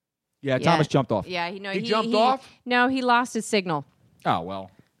 Yeah, Thomas jumped off. Yeah, he jumped off? No, he lost his signal. Oh,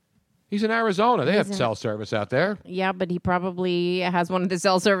 well. He's in Arizona. They have cell service out there. Yeah, but he probably has one of the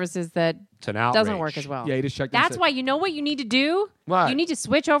cell services that It's an outrage. doesn't work as well. Yeah, he just checked. That's why, you know what you need to do? What? You need to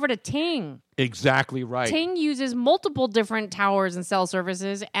switch over to Ting. Exactly right. Ting uses multiple different towers and cell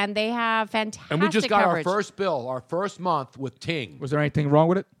services, and they have fantastic And we just got coverage. our first bill, our first month with Ting. Was there anything wrong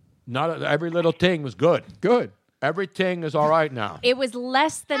with it? Not every little Ting was good. Good. Every Ting is all right now. It was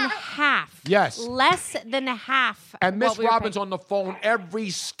less than half. Yes. Less than half. And Miss what we were Robbins paying. on the phone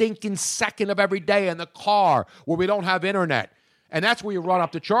every stinking second of every day in the car where we don't have internet. And that's where you run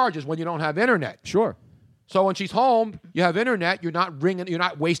up the charges, when you don't have internet. Sure. So when she's home, you have internet, you're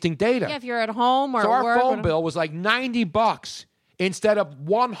not wasting data. Yeah, if you're at home or So at our work, phone bill was like $90 instead of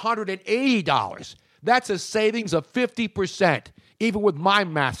 $180. That's a savings of 50%, even with my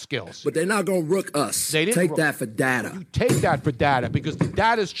math skills. But they're not going to rook us. They didn't Take rook- that for data. You take that for data because the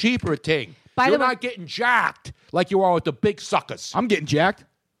data's cheaper at Ting. By You're the way- not getting jacked like you are with the big suckers. I'm getting jacked.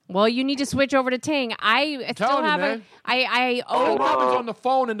 Well, you need to switch over to Ting. I still telling you, have man. I Oh, owe. Robin's on the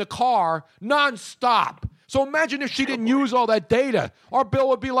phone in the car nonstop. So imagine if she didn't use all that data. Our bill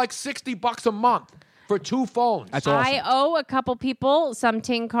would be like $60 a month for 2 phones. That's awesome. I owe a couple people some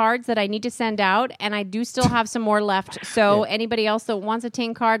Ting cards that I need to send out, and I do still have some more left. So anybody else that wants a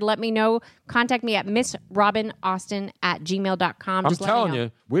Ting card, let me know. Contact me at missrobinaustin@gmail.com. I'm Just let me telling know.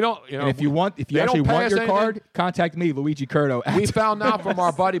 you, we don't. You know, And if you they actually don't pay want us your anything. card, contact me, Luigi Curto. We found out from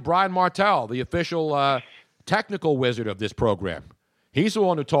our buddy Brian Martell, the official technical wizard of this program. He's the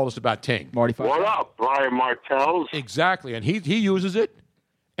one who told us about Ting. Marty, What up, Brian Martell? Exactly, and he uses it,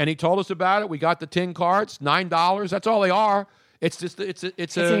 and he told us about it. We got the Ting cards, $9. That's all they are. It's just it's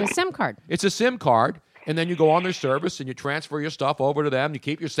a SIM card. It's a SIM card, and then you go on their service and you transfer your stuff over to them. You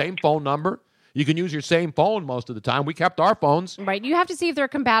keep your same phone number. You can use your same phone most of the time. We kept our phones. Right. You have to see if they're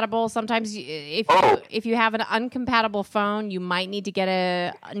compatible. Sometimes if you have an uncompatible phone, you might need to get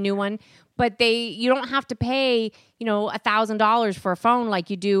a new one. But you don't have to pay, $1,000 for a phone like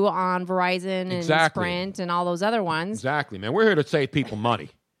you do on Verizon and Sprint and all those other ones. Exactly, man. We're here to save people money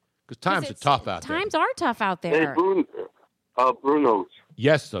because times are tough out there. Times are tough out there. Hey, Bruno's.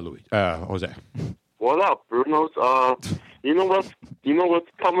 Yes, Louis. Jose. What up, Bruno's? You know what's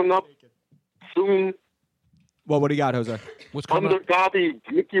coming up soon? Well, what do you got, Jose? What's coming up?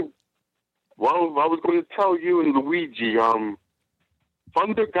 Mickey. Well, I was going to tell you and Luigi.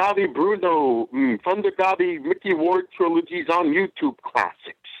 Thunder Gotti Mickey Ward trilogies on YouTube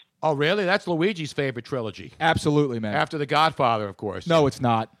Classics. Oh, really? That's Luigi's favorite trilogy. Absolutely, man. After The Godfather, of course. No, it's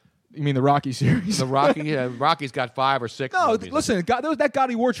not. You mean the Rocky series? The Rocky, Rocky's got 5 or 6. No, movies. listen, that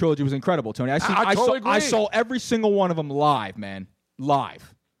Gotti Ward trilogy was incredible, Tony. I totally agree. I saw every single one of them live, man.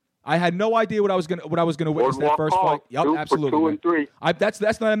 Live. I had no idea what I was gonna witness that first fight. Yep, absolutely. 2 and 3.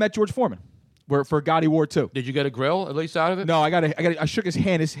 That's when I met George Foreman. For Gotti Ward 2. Did you get a grill at least out of it? No, I shook his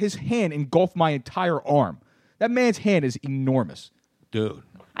hand. His hand engulfed my entire arm. That man's hand is enormous. Dude.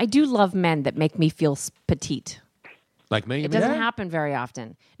 I do love men that make me feel petite. Like me? It doesn't happen very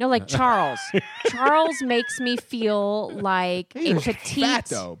often. No, like Charles. Charles makes me feel like a petite. Fat,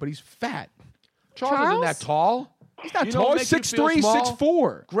 though, but he's fat. Charles isn't that tall. He's not tall. He's 6'3",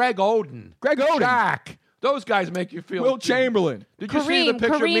 6'4". Greg Oden. Shaq. Those guys make you feel... Will Chamberlain. Did you see the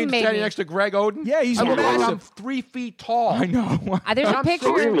picture of me standing next to Greg Oden? Yeah, he's massive. I'm massive. 3 feet tall. I know. There's a picture.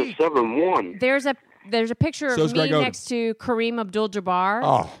 Kareem is 7'1". There's a picture of me next to Kareem Abdul-Jabbar.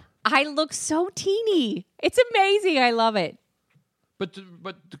 Oh. I look so teeny. It's amazing. I love it. But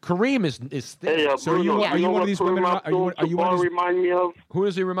Kareem is thick. Hey, So Bruno, are you one of these women? Are you one of these? Remind me of? Who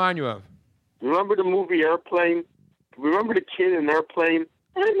does he remind you of? Remember the movie Airplane? Remember the kid in Airplane?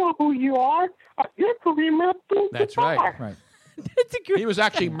 I know who you are. You're Kareem Abdul-Jabbar. That's right. He was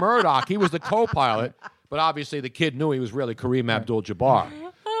actually Murdoch. He was the co-pilot, but obviously the kid knew he was really Kareem Abdul-Jabbar.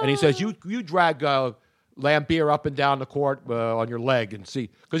 And he says, you drag Lampier up and down the court on your leg and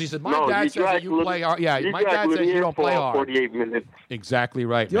see. Because he said, my dad says that you play hard. Yeah, my dad says you don't play hard. 48 minutes. Exactly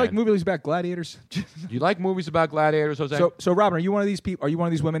right, Do you like movies about gladiators? Do you like movies about gladiators, Jose? So Robin, are you one of these people? Are you one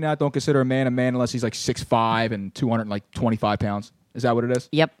of these women now that don't consider a man unless he's like 6'5" and 225 pounds? Is that what it is?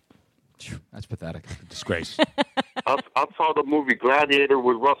 Yep. That's pathetic. Disgrace. I saw the movie Gladiator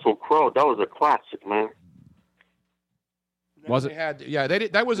with Russell Crowe. That was a classic, man. Was it?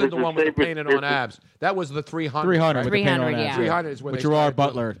 That wasn't the one with the painted on abs. That was the 300. 300 right? with the paint on abs. 300 is where with they Gerard started,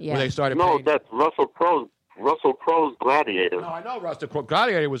 Butler. Where they started No, painting. that's Russell Crowe's Gladiator. No, I know Russell Crowe.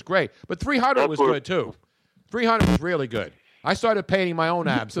 Gladiator was great, but 300 was good too. 300 was really good. I started painting my own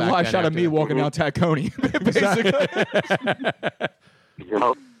abs. It's a live shot of me walking down Taccone, basically.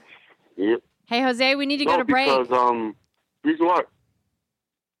 Yep. Hey, Jose, we need to go to break. Because, reason what?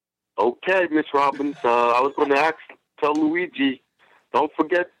 Okay, Miss Robbins. I was going to tell Luigi, don't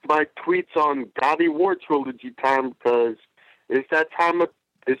forget my tweets on Gotti Ward trilogy time because it's that time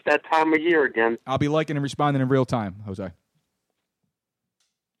of year again. I'll be liking and responding in real time, Jose.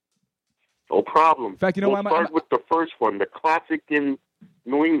 No problem. In fact, you know we'll what? start with the first one, the classic in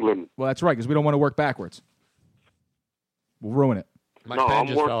New England. Well, that's right, because we don't want to work backwards. We'll ruin it. My pen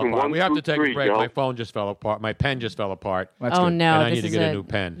just fell apart. We have to take a break. Yo. My phone just fell apart. My pen just fell apart. That's Oh, good. no. And I need to get a new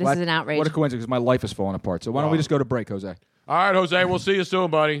pen. This is an outrage. What a coincidence, because my life is falling apart. So why don't we just go to break, Jose? All right, Jose. We'll see you soon,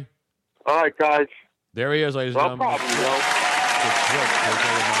 buddy. All right, guys. There he is, ladies and No gentlemen. problem, yo.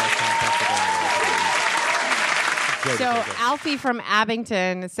 So Alfie from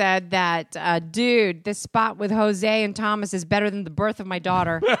Abington said that, dude, this spot with Jose and Thomas is better than the birth of my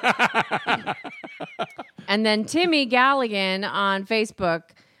daughter. And then Timmy Galligan on Facebook,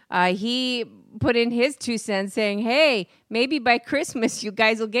 he put in his 2 cents saying, hey, maybe by Christmas you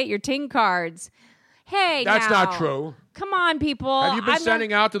guys will get your Ting cards. Hey, That's now. not true. Come on, people. Have you been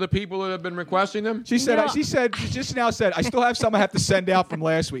sending out to the people that have been requesting them? She said, she just now said, I still have some I have to send out from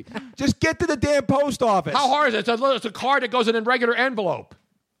last week. Just get to the damn post office. How hard is it? It's a card that goes in a regular envelope.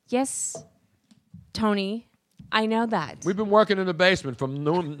 Yes, Tony, I know that. We've been working in the basement from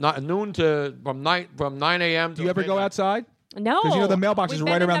noon to 9 a.m. Do you ever go outside? No. Because you know the mailbox is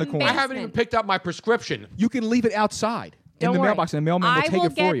right around the corner. I haven't even picked up my prescription. You can leave it outside Don't in the worry. mailbox, and the mailman will take it for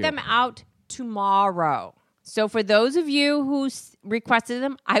you. I will get them out tomorrow. So for those of you who requested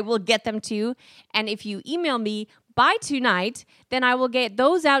them, I will get them to you. And if you email me by tonight, then I will get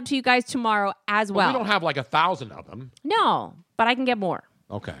those out to you guys tomorrow as well. We don't have like 1,000 of them. No, but I can get more.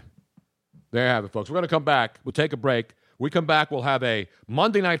 Okay. There you have it, folks. We're going to come back. We'll take a break. We come back, we'll have a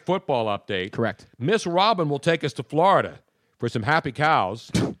Monday Night Football update. Correct. Miss Robin will take us to Florida for some happy cows.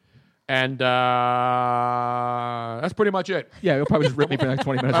 And that's pretty much it. Yeah, you'll probably just rip me for the next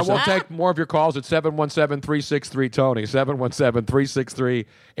 20 minutes. And we'll take more of your calls at 717-363-TONY,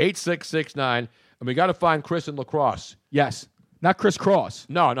 717-363-8669. And we got to find Chris in La Crosse. Yes. Not Chris Cross.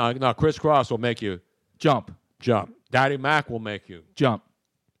 No. Chris Cross will make you jump. Daddy Mac will make you jump.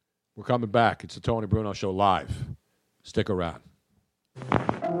 We're coming back. It's the Tony Bruno Show live. Stick around.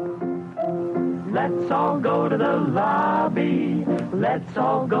 Let's all go to the lobby. Let's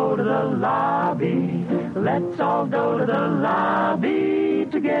all go to the lobby. Let's all go to the lobby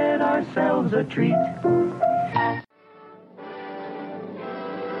to get ourselves a treat.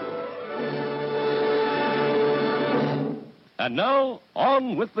 And now,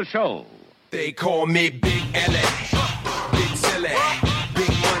 on with the show. They call me Big L.A., Big Silly, Big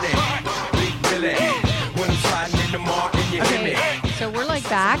Money, Big Billy. When I'm sliding in the mark and you hear me. So we're like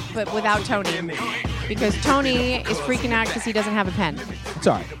back, but without Tony. Because Tony is freaking out because he doesn't have a pen. It's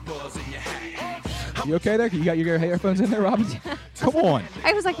all right. You okay there? You got your earphones in there, Robin? Come on.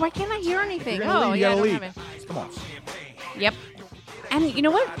 I was like, why can't I hear anything? You're gonna leave, you I gotta don't leave. have it. Come on. Yep. And you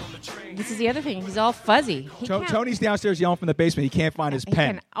know what? This is the other thing. He's all fuzzy. He can't- Tony's downstairs yelling from the basement. He can't find his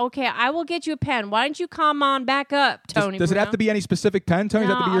pen. Okay, I will get you a pen. Why don't you come on back up, Tony? Does it have to be any specific pen, Tony?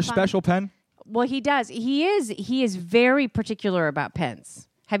 Does it have to be No, your I'll find- special pen? Well, he does. He is very particular about pens.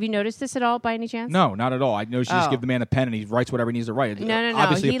 Have you noticed this at all, by any chance? No, not at all. I know you just Oh. give the man a pen and he writes whatever he needs to write. No.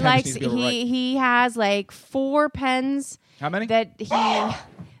 Obviously, He a pen just likes. needs to be able to write. He has like 4 pens. How many?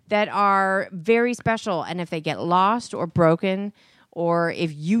 That are very special, and if they get lost or broken, or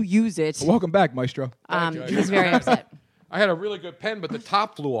if you use it, Welcome back, Maestro. he's very upset. I had a really good pen, but the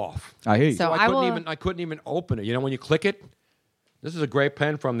top flew off. I hear you. So I will- couldn't even open it. You know, when you click it, this is a great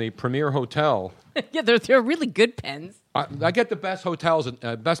pen from the Premier Hotel. Yeah, they're really good pens. I get the best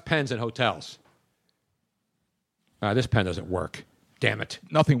best pens in hotels. This pen doesn't work. Damn it!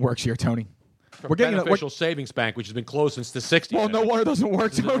 Nothing works here, Tony. We're getting Beneficial Savings Bank, which has been closed since the 60s. Well, no wonder it doesn't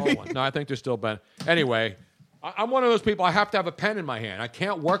work, This is an old Tony. one. No, I think there's still Ben. Anyway, I'm one of those people. I have to have a pen in my hand. I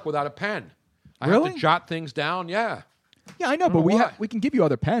can't work without a pen. I have Really? to jot things down. Yeah. Yeah, I know, but we can give you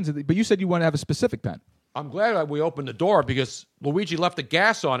other pens. But you said you want to have a specific pen. I'm glad that we opened the door because Luigi left the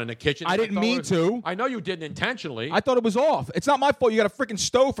gas on in the kitchen. I didn't thought mean to. I know you didn't intentionally. I thought it was off. It's not my fault. You got a freaking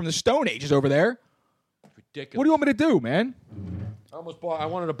stove from the Stone Ages over there. Ridiculous. What do you want me to do, man? I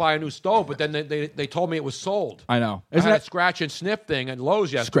wanted to buy a new stove, but then they told me it was sold. I know. I had a scratch and sniff thing at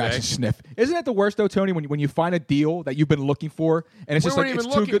Lowe's yesterday. Scratch and sniff. Isn't that the worst though, Tony? When you find a deal that you've been looking for and it's We just like weren't it's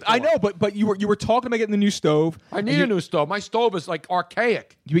even too looking good. for I it. know, but you were talking about getting the new stove. I need a new stove. My stove is like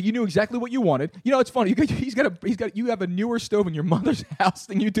archaic. You knew exactly what you wanted. You know, it's funny. You have a newer stove in your mother's house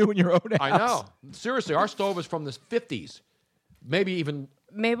than you do in your own house. I know. Seriously, our stove is from the 50s. Maybe even.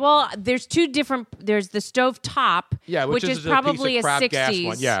 Well, there's two different. There's the stove top, which is is a probably piece of crap a gas 60s.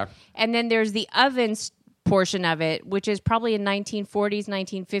 one, yeah. And then there's the oven portion of it, which is probably a 1940s,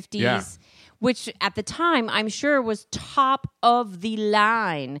 1950s. Yeah. Which at the time I'm sure was top of the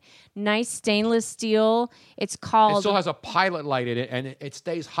line. Nice stainless steel. It's called. It still has a pilot light in it, and it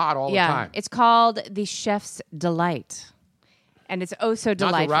stays hot all the time. It's called the Chef's Delight, and it's oh so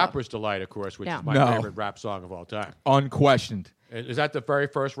delightful. Not the Rapper's Delight, of course, which is my favorite rap song of all time. Unquestioned. Is that the very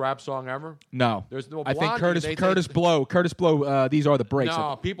first rap song ever? No. There's no I think Blondie. Curtis Blow. These are the breaks.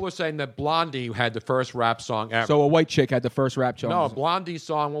 No, people are saying that Blondie had the first rap song ever. So a white chick had the first rap song. No, Blondie's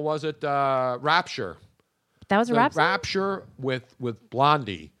song. What was it? Rapture. That was a rap song? Rapture with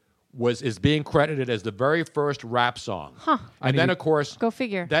Blondie is being credited as the very first rap song. Huh. And then of course, go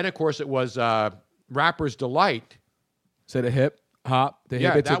figure. Then of course it was Rapper's Delight. So the hip hop.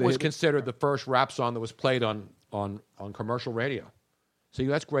 That was considered the first rap song that was played on commercial radio. See,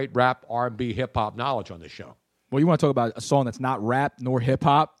 that's great rap, R&B, hip hop knowledge on this show. Well, you want to talk about a song that's not rap nor hip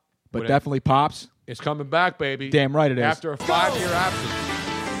hop, but definitely pops. It's coming back, baby. Damn right it is. After a 5-year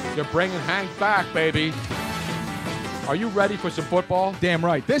absence, they're bringing Hank back, baby. Are you ready for some football? Damn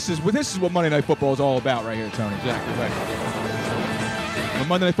right. This is what Monday Night Football is all about, right here, Tony. Exactly right. When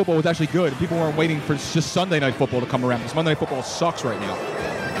Monday Night Football was actually good, and people weren't waiting for just Sunday Night Football to come around. Because Monday Night Football sucks right now.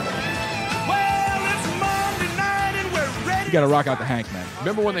 You got to rock out the Hank, man.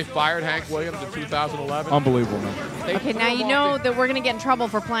 Remember when they fired Hank Williams in 2011? Unbelievable, man. Okay, now you know that we're going to get in trouble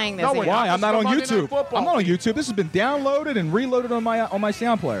for playing this. No, again. why? I'm not on Monday Night YouTube. Football. I'm not on YouTube. This has been downloaded and reloaded on my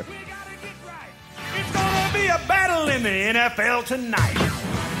sound player. It's gonna be a battle in the NFL tonight.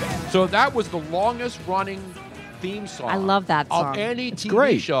 So that was the longest running theme song. I love that song. Of any TV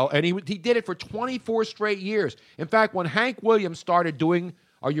great. show, and he did it for 24 straight years. In fact, when Hank Williams started doing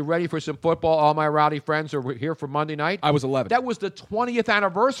Are you ready for some football? All my rowdy friends are here for Monday night. I was 11. That was the 20th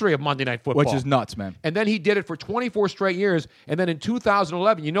anniversary of Monday Night Football. Which is nuts, man. And then he did it for 24 straight years. And then in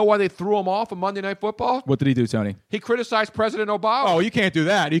 2011, you know why they threw him off of Monday Night Football? What did he do, Tony? He criticized President Obama. Oh, you can't do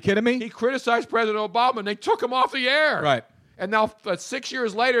that. Are you kidding me? He criticized President Obama, and they took him off the air. Right. And now 6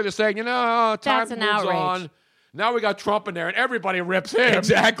 years later, they're saying, time That's an moves outrage. on. Now we got Trump in there, and everybody rips him.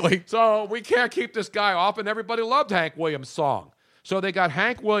 Exactly. So we can't keep this guy off, and everybody loved Hank Williams' song. So they got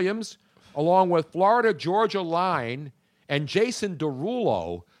Hank Williams, along with Florida Georgia Line, and Jason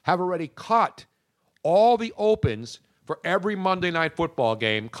Derulo have already cut all the opens for every Monday Night Football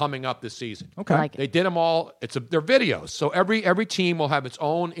game coming up this season. Okay. I like it. They did them all. They're videos. So every team will have its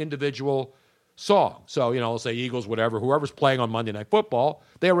own individual song. So, let's say Eagles, whatever, whoever's playing on Monday Night Football,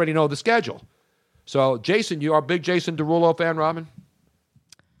 they already know the schedule. So, Jason, you are a big Jason Derulo fan, Robin?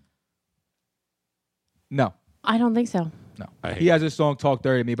 No. I don't think so. No. He has his song Talk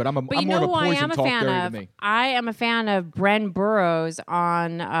Dirty to Me, but I'm But you more know of who a I Poison am a Talk fan Dirty of? to Me. I am a fan of Bren Burrows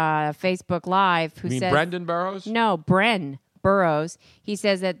on Facebook Live. Who You mean says, Brendan Burrows? No, Bren Burrows. He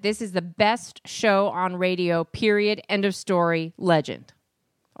says that this is the best show on radio, period, end of story, legend.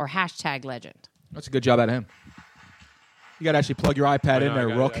 Or hashtag legend. That's a good job out of him. You got to actually plug your iPad in there,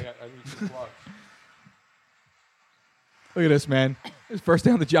 Rook. Look at this, man. His first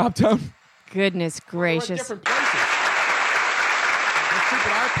day on the job, Tone. Goodness gracious. Different places. My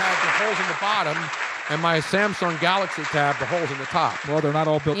stupid iPad, the holes in the bottom, and my Samsung Galaxy tab, the holes in the top. Well, they're not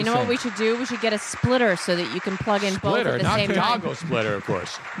all built You the know same. what we should do? We should get a splitter so that you can plug in both Splitter, at the not same time. Tiago splitter, of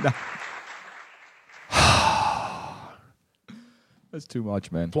course. That's too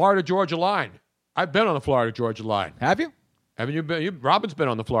much, man. Florida Georgia Line. I've been on the Florida Georgia Line. Have you? Haven't you been? Robin's been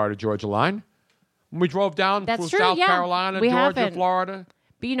on the Florida Georgia Line. When we drove down That's through true, South yeah. Carolina, We Georgia, haven't. Florida.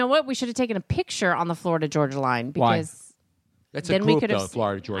 But you know what? We should have taken a picture on the Florida Georgia line Why? because That's a then we group, could though, have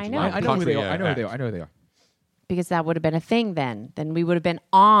Florida Georgia I know. Line. I know who they Country, are. I know who they are. I know who they are. Because that would have been a thing then. Then we would have been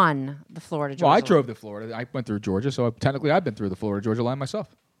on the Florida Georgia Well, I line. drove to Florida. I went through Georgia, so technically I've been through the Florida Georgia line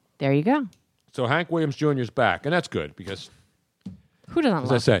myself. There you go. So Hank Williams Jr. is back, and that's good because, Who doesn't as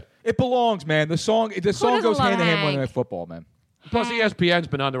I love said, It belongs, man. The song doesn't goes love hand in hand Hank? with football, man. plus ESPN's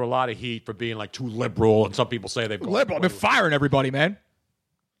been under a lot of heat for being like too liberal, and some people say they've gone Liberal. I've been firing everybody, man.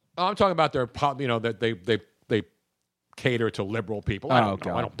 I'm talking about their, that they cater to liberal people. I Oh, don't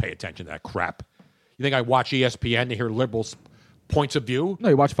know. God. I don't pay attention to that crap. You think I watch ESPN to hear liberals' points of view? No,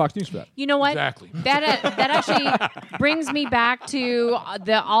 you watch Fox News for that. You know what? Exactly. That actually brings me back to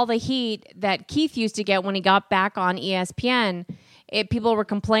all the heat that Keith used to get when he got back on ESPN. People were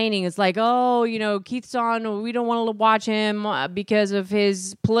complaining. It's like, Keith's on. We don't want to watch him because of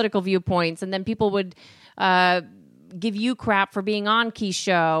his political viewpoints. And then people would give you crap for being on Keith's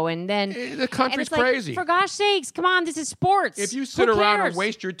show. And then The country's it's like, crazy. for gosh sakes, come on, this is sports. If you sit Who around cares? and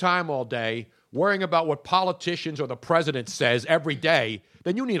waste your time all day worrying about what politicians or the president says every day,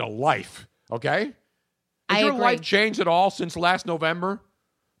 then you need a life, okay? Has I your agree. life changed at all since last November?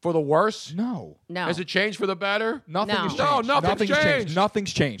 For the worse? No. Has it changed for the better? Nothing No. has No, changed. nothing's changed.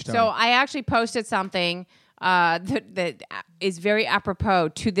 Nothing's changed. Tony. So I actually posted something that is very apropos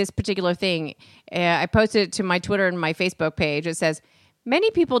to this particular thing. I posted it to my Twitter and my Facebook page. It says,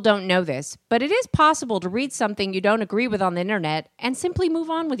 many people don't know this, but it is possible to read something you don't agree with on the internet and simply move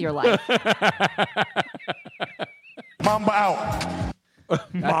on with your life. Mamba out.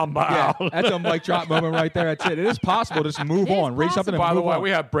 Mamba yeah, out. that's a mic drop moment right there. That's it. It is possible to just move on. Read something and By the move way, on. we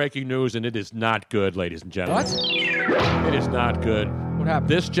have breaking news, and it is not good, ladies and gentlemen. It is not good. What happened?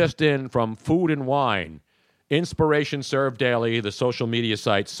 This just in from Food and Wine. Inspiration Served Daily, the social media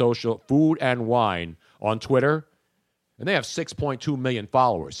site, Social Food and Wine on Twitter. And they have 6.2 million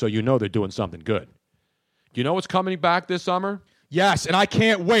followers, so you know they're doing something good. Do you know what's coming back this summer? Yes, and I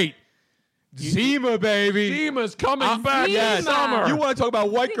can't wait. Zima, baby. Zima's coming back this summer. You want to talk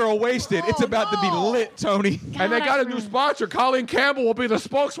about white girl wasted? It's about to be lit, Tony. And they got a new sponsor. Colleen Campbell will be the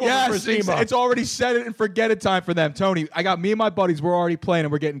spokeswoman for Yes, Zima. it's already set it and forget it time for them. Tony, I got me and my buddies. We're already playing,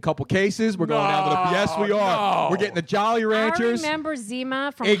 and we're getting a couple cases. We're going down to the. Yes, we are. no. We're getting the Jolly I Ranchers. remember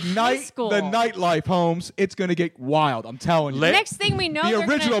Zima from high Ignite school. the nightlife, Holmes. It's going to get wild. I'm telling you. Next thing we know, The they're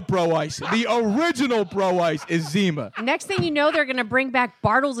original Bro Ice. The original Bro Ice is Zima. Next thing you know, they're going to bring back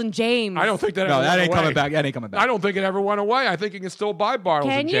Bartles and James. I don't think that No, ever that went ain't away. coming back. That ain't coming back. I don't think it ever went away. I think you can still buy Bartles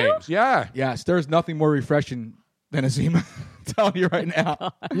Can and you? James. Yeah. Yes, there's nothing more refreshing than a Zima. I'm telling you right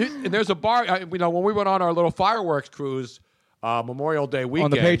now. And there's a bar, when we went on our little fireworks cruise Memorial Day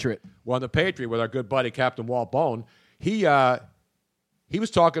weekend. the Patriot. Well, on the Patriot with our good buddy, Captain Walt Bone. He was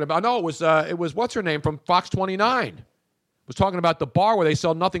talking about, it was what's her name from Fox 29. Was talking about the bar where they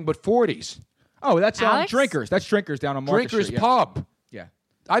sell nothing but 40s. Oh, that's Alex? Drinkers. That's Drinkers down on Market Drinkers Street. Yeah. Pub. Yeah.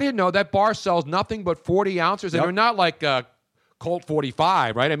 I didn't know that bar sells nothing but 40 ounces, and Yep. they're not like Colt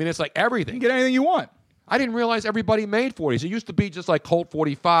 45, right? I mean, it's like everything. You can get anything you want. I didn't realize everybody made 40s. It used to be just like Colt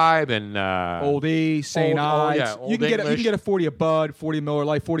 45 and Old E, St. Ives. Yeah, you can get a 40 of Bud, 40 of Miller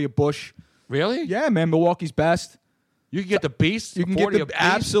Lite, 40 of Busch. Really? Yeah, man. Milwaukee's best. You can get the Beast. You can 40 get of the Beast?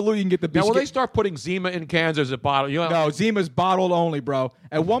 absolutely. You can get the Beast. Now, will they start putting Zima in cans as a bottle? You know, No, Zima's bottled only, bro.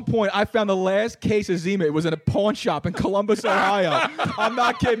 At one point, I found the last case of Zima. It was in a pawn shop in Columbus, Ohio. I'm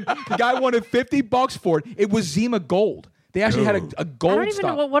not kidding. The guy wanted $50 for it. It was Zima Gold. They actually had a gold I don't even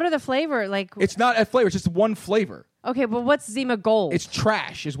stuff. know what are the flavor like. It's not a flavor. It's just one flavor. Okay, but what's Zima Gold? It's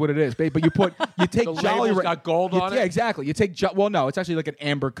trash, is what it is. But you take The Jolly label's got gold on it? Yeah, exactly. You take well, no, it's actually like an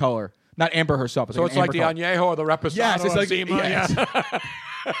amber color. Not Amber herself. It's So like it's an like the amber color. Añejo or the Reposado Yes, it's of like Zima. yes.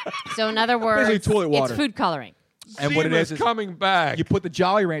 So in other words, Basically toilet water. it's food coloring. And what it Zima's is coming back. You put the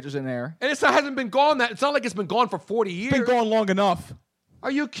Jolly Ranchers in there. And it hasn't been gone that. It's not like it's been gone for 40 years. It's been gone long enough.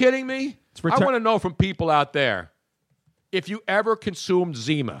 Are you kidding me? I want to know from people out there if you ever consumed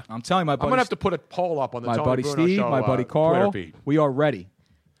Zima. I'm telling you, my buddy. I'm going to have to put a poll up on the my Tony buddy Bruno Steve, Show, my buddy Carl. Twitter feed. We are ready.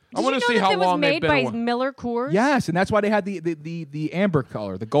 I want to see how it was long they've made been by away. Miller Coors? Yes, and that's why they had the amber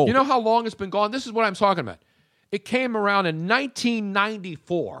color, the gold. You know how long it's been gone? This is what I'm talking about. It came around in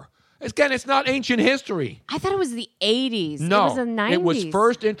 1994. Again, it's not ancient history. I thought it was the 80s. No, It was the 90s. it was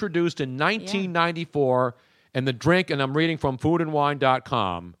first introduced in 1994, and the drink, and I'm reading from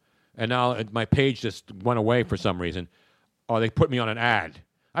foodandwine.com, and now my page just went away for some reason. Oh, they put me on an ad.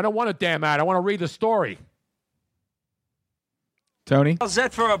 I don't want a damn ad. I want to read the story. Tony? How's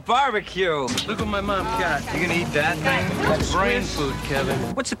that for a barbecue? Look what my mom got. You gonna eat that thing? That's brain food, Kevin.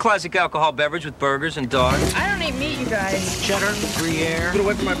 What's a classic alcohol beverage with burgers and dogs? I don't eat meat, you guys. Cheddar, Gruyere. Get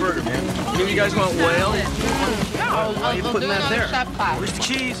away from my burger, man. You guys want whale? Why are you putting that there? Where's the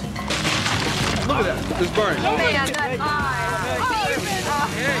cheese? Look at that. It's burned. Man, that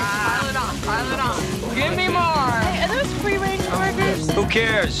Pile it on. Give me more. Hey, are those free-range burgers? Who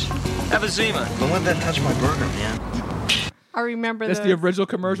cares? Have a Zima. Don't let that touch my burger, man. I remember That's those. the original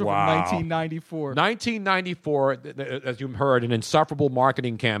commercial Wow. from 1994. 1994, as you heard, an insufferable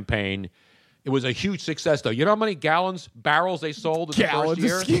marketing campaign. It was a huge success, though. You know how many barrels they sold in the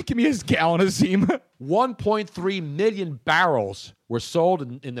first year? Give me a gallon of Zima. 1.3 million barrels were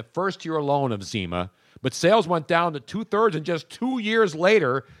sold in the first year alone of Zima, but sales went down to 2/3 in just 2 years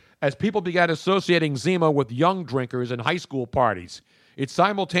later as people began associating Zima with young drinkers and high school parties. It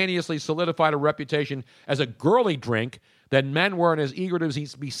simultaneously solidified a reputation as a girly drink that men weren't as eager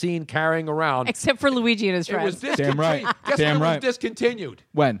to be seen carrying around. Except for Luigi and his It was friends. discontinued. Damn right. Guess Damn when it right. was discontinued?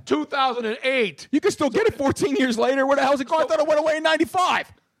 When? 2008. You can still get it 14 years later. Where the hell's it going? I thought it went away in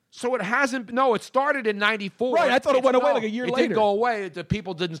 95. So it hasn't. No, it started in '94. Right, I thought it went away like a year it later. It didn't go away.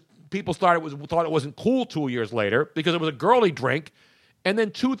 People thought it wasn't cool 2 years later because it was a girly drink, and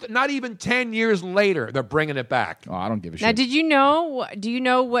then not even 10 years later they're bringing it back. Oh, I don't give a Now, shit. do you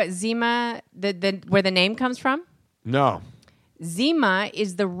know what Zima, where the name comes from? No. Zima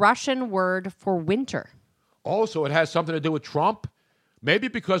is the Russian word for winter. Oh, so it has something to do with Trump? Maybe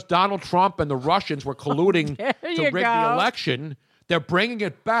because Donald Trump and the Russians were colluding There to you rig go. the election. They're bringing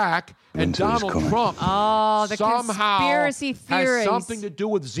it back, and Donald Trump the somehow conspiracy theories. has something to do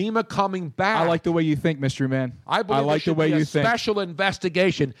with Zima coming back. I like the way you think, Mystery Man. I believe like there the should way be you a think. special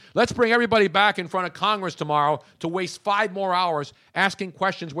investigation. Let's bring everybody back in front of Congress tomorrow to waste 5 more hours asking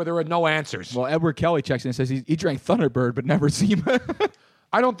questions where there are no answers. Well, Edward Kelly checks in and says he drank Thunderbird, but never Zima.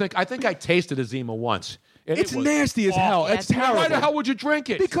 I think I tasted a Zima once. and It's it was nasty as hell. Yeah, It's it's terrible. Why the hell would you drink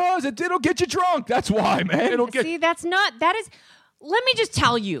it? Because it'll get you drunk. That's why, man. It'll get See, that is. Let me just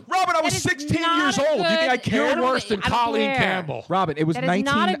tell you, Robin, I was that is 16 not years a old. You think I good- care? I don't- worse than I don't Colleen care. Campbell. Robin, it was That is 19.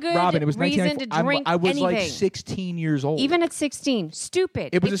 not a good Robin, it was reason 1994. to drink I was like anything. 16 years old. Even at 16, stupid.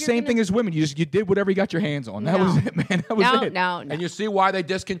 it was If the you're same thing gonna- as women. You did whatever you got your hands on. That No. was it, man. That was No, it. no. And you see why they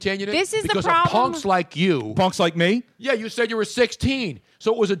discontinued it? This is the because problem. of punks like you. Punks like me. Yeah, you said you were 16.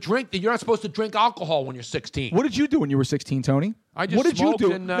 So it was a drink that you're not supposed to drink alcohol when you're 16. What did you do when you were 16, Tony? I just what did you smoked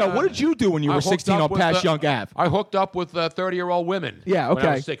do? and, no, what did you do when you I were hooked 16 up on with past the- Young Ave? I hooked up with 30-year-old women. Yeah, okay. When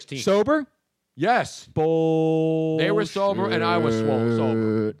I was 16. Sober? Yes. Bull. They were sober and I was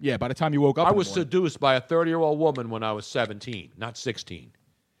sober. Yeah, by the time you woke up, I in the was morning. seduced by a 30-year-old woman when I was 17, not 16.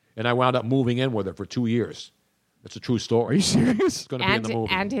 And I wound up moving in with her for 2 years. It's a true story. Are you serious? It's going to be in the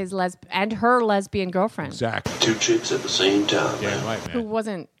movie. and her lesbian girlfriend, Exactly. Two chicks at the same time. Damn right, who man.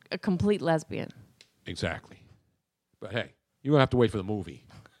 wasn't a complete lesbian. Exactly. But hey, you're going to have to wait for the movie.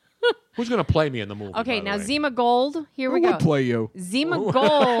 Who's going to play me in the movie? Okay, by the now way? Zima Gold. Here Who we go. would play you? Zima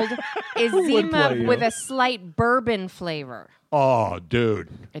Gold is Who would Zima play you? with a slight bourbon flavor. Oh, dude.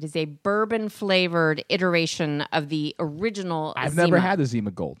 It is a bourbon-flavored iteration of the original I've Zima. never had the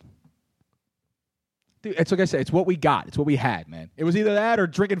Zima Gold. Dude, it's like I said, it's what we got. It's what we had, man. It was either that or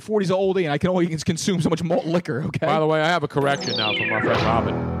drinking 40s of oldie, and I can only consume so much malt liquor, okay? By the way, I have a correction now from our friend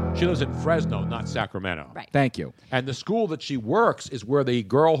Robin. She lives in Fresno, not Sacramento. Right. Thank you. And the school that she works is where the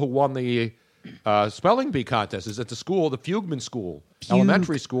girl who won the spelling bee contest is at the school, the Fugman School,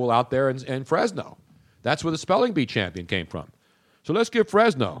 elementary school out there in Fresno. That's where the spelling bee champion came from. So let's give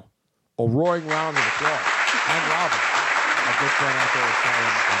Fresno a roaring round of applause. And Robin, a good friend out there,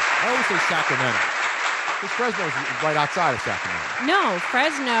 I always say Sacramento. Because Fresno is right outside of Sacramento. No,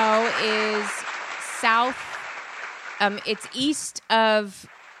 Fresno is south. It's east of.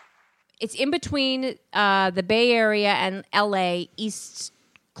 It's in between the Bay Area and L.A. East,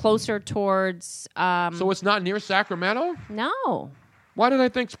 closer towards. So it's not near Sacramento? No. Why did I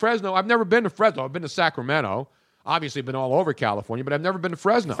think Fresno? I've never been to Fresno. I've been to Sacramento. Obviously, been all over California, but I've never been to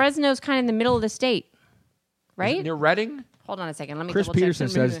Fresno. Fresno's kind of in the middle of the state, right? Is it near Redding? Hold on a second. Let me. Chris Peterson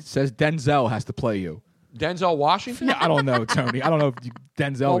says Denzel has to play you. Denzel Washington? Yeah, I don't know, Tony. I don't know if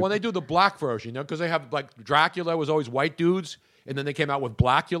Denzel. Well, when they do the black version, because they have like Dracula was always white dudes, and then they came out with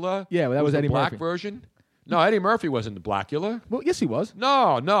Blackula. Yeah, well, that was the Eddie black Murphy. version. No, Eddie Murphy wasn't the Blackula. Well, yes, he was.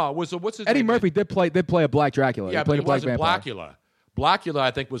 No, it was what's his Eddie name? Murphy did play a black Dracula. Yeah, he played but a black wasn't vampire. Blackula. Blackula,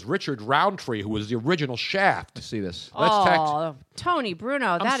 I think, was Richard Roundtree, who was the original Shaft. Let's see this. Oh, Tony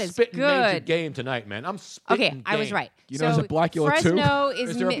Bruno, that is spitting major good. game tonight, man. I'm spitting Okay, I was game. right. You know there's a Blackula Fresno 2?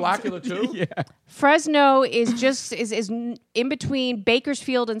 is there a Blackula 2? Yeah. Fresno is just is in between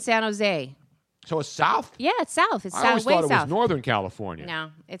Bakersfield and San Jose. So it's south? Yeah, it's south. It's I always way thought it south. was Northern California.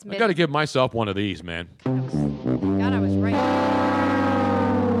 No, it's I mid. got to give myself one of these, man. God, I was right.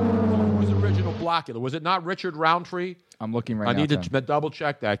 Who was the original Blackula? Was it not Richard Roundtree? I'm looking right I now. need to double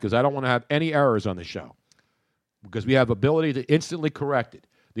check that because I don't want to have any errors on the show. Because we have ability to instantly correct it.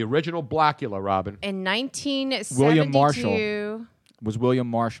 The original Blackula, Robin. In 1972. William Marshall. Was William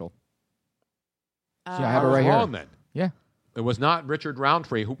Marshall. See, I have it right here. Wrong then. Yeah. It was not Richard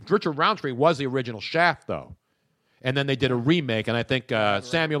Roundtree. Richard Roundtree was the original Shaft, though. And then they did a remake, and I think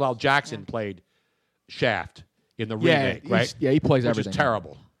Samuel L. Jackson played Shaft in the remake, right? Yeah, he plays Which everything. is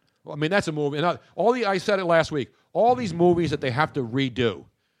terrible. Well, I mean, that's a movie. And I said it last week. All these movies that they have to redo,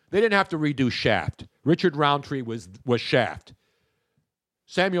 they didn't have to redo Shaft. Richard Roundtree was Shaft.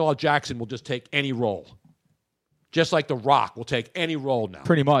 Samuel L. Jackson will just take any role. Just like The Rock will take any role now.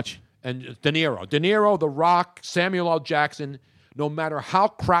 Pretty much. And De Niro, The Rock, Samuel L. Jackson, no matter how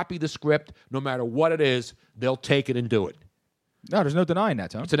crappy the script, no matter what it is, they'll take it and do it. No, there's no denying that,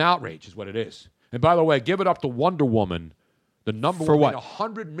 Tony. It's an outrage is what it is. And by the way, give it up to Wonder Woman. The number For one what?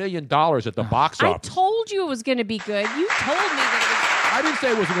 $100 million at the box I office. told you it was going to be good. You told me that I didn't say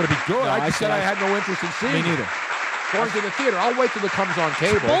it wasn't going to be good. No, I just said I had no interest in seeing Me it. neither. Going to the theater. I'll wait till it comes on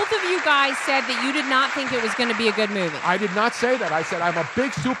cable. it was. Both of you guys said that you did not think it was going to be a good movie. I did not say that. I said I'm a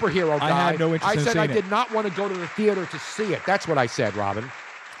big superhero guy. I had no interest I in said I seeing did it. not want to go to the theater to see it. That's what I said, Robin.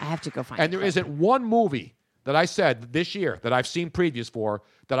 I have to go find And it. there isn't one movie that I said this year that I've seen previews for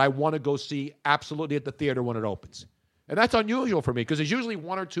that I want to go see absolutely at the theater when it opens. And that's unusual for me because there's usually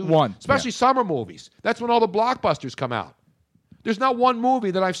one or two, especially summer movies. That's when all the blockbusters come out. There's not one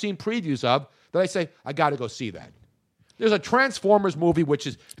movie that I've seen previews of that I say, I got to go see that. There's a Transformers movie, which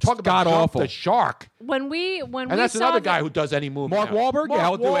is, talk about Jump God-awful. the Shark. When we And that's saw another guy who does any movie. Mark now. Wahlberg? Yeah,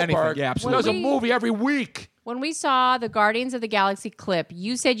 he'll do anything. Wahlberg Yeah, absolutely. does a movie every week. When we saw the Guardians of the Galaxy clip,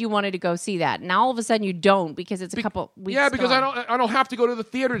 you said you wanted to go see that. Now all of a sudden you don't because it's a couple weeks. Yeah, because gone. I don't have to go to the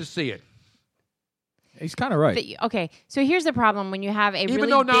theater to see it. He's kind of right. Okay, so here's the problem when you have a Even really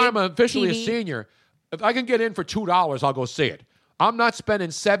though now big I'm officially TV a senior, if I can get in for $2, I'll go see it. I'm not spending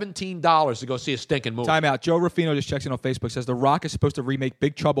 $17 to go see a stinking movie. Time out. Joe Ruffino just checks in on Facebook. Says The Rock is supposed to remake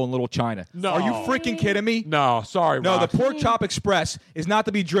Big Trouble in Little China. No. Are you freaking kidding me? No, sorry, No, Rock. the Pork Chop Express is not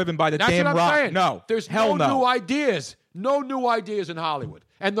to be driven by the That's damn what I'm Rock. saying. No, There's hell no no. new ideas. No new ideas in Hollywood.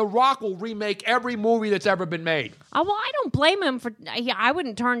 And The Rock will remake every movie that's ever been made. Well, I don't blame him for. I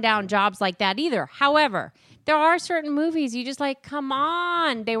wouldn't turn down jobs like that either. However, there are certain movies you just like. Come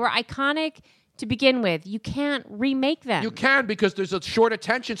on, they were iconic to begin with. You can't remake them. You can because there's a short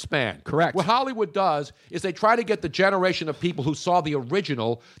attention span. Correct. What Hollywood does is they try to get the generation of people who saw the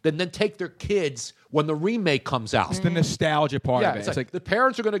original, then take their kids when the remake comes out. It's the nostalgia part of it. It's like the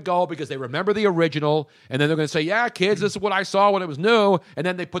parents are going to go because they remember the original, and then they're going to say, yeah, kids, this is what I saw when it was new, and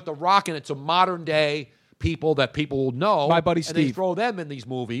then they put The Rock in it to modern day people that people will know. My buddy And they Steve. throw them in these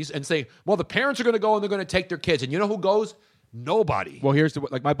movies and say, well, the parents are going to go and they're going to take their kids. And you know who goes? Nobody. Well, here's the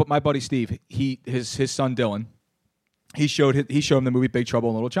like my buddy Steve. His son Dylan. He showed him the movie Big Trouble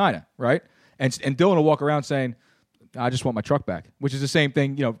in Little China, right? And Dylan will walk around saying, I just want my truck back, which is the same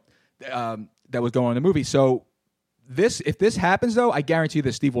thing, that was going on in the movie. So if this happens, though, I guarantee you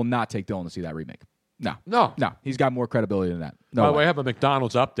that Steve will not take Dylan to see that remake. No. He's got more credibility than that. No By the way, way. I have a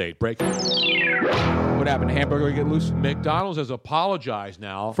McDonald's update. Breaking. What happened? The hamburger get loose? McDonald's has apologized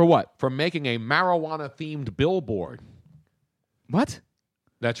now. For what? For making a marijuana-themed billboard. What?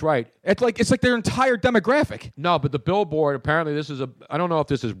 That's right. It's like their entire demographic. No, but the billboard, apparently I don't know if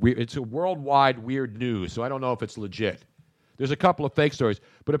this is weird. It's a worldwide weird news, so I don't know if it's legit. There's a couple of fake stories.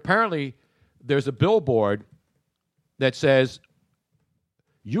 But apparently there's a billboard that says,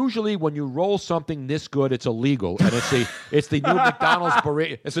 usually when you roll something this good, it's illegal. And it's the new McDonald's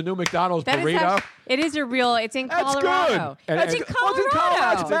burrito. It's a new McDonald's burrito. It is a real. It's in Colorado. Good. It's in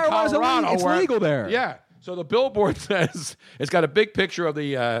Colorado. It's legal there. Yeah. So the billboard says, it's got a big picture of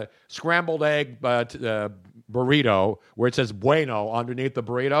the scrambled egg burrito where it says bueno underneath the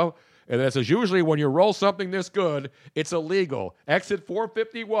burrito. And then it says, usually when you roll something this good, it's illegal. Exit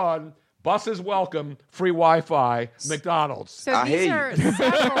 451, buses welcome, free Wi-Fi, McDonald's. So these are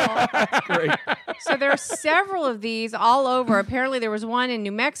several. Great. So there are several of these all over. Apparently there was one in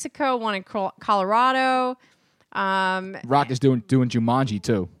New Mexico, one in Colorado. Rock is doing Jumanji,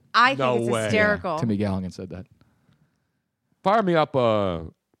 too. I think it's hysterical. Timmy Gallagher said that. Fire me up a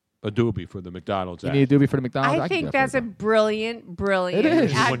doobie for the McDonald's ad. You need a doobie for the McDonald's? I think that's a brilliant It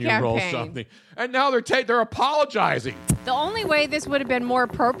is. ad when you campaign. roll something. And now they're apologizing. The only way this would have been more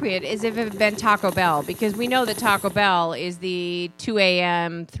appropriate is if it had been Taco Bell, because we know that Taco Bell is the 2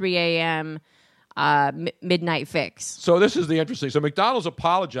 a.m., 3 a.m., midnight fix. So this is the interesting. So McDonald's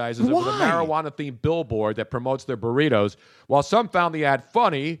apologizes over the marijuana-themed billboard that promotes their burritos. While some found the ad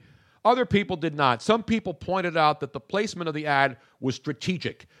funny, other people did not. Some people pointed out that the placement of the ad was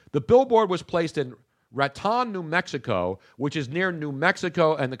strategic. The billboard was placed in Raton, New Mexico, which is near New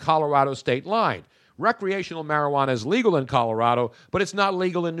Mexico and the Colorado state line. Recreational marijuana is legal in Colorado, but it's not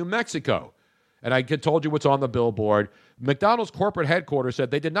legal in New Mexico. And I told you what's on the billboard. McDonald's corporate headquarters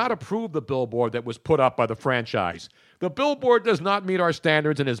said they did not approve the billboard that was put up by the franchise. The billboard does not meet our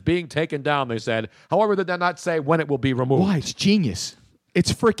standards and is being taken down, they said. However, they did not say when it will be removed. Why? It's genius.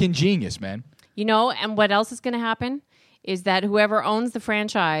 It's freaking genius, man. And what else is going to happen is that whoever owns the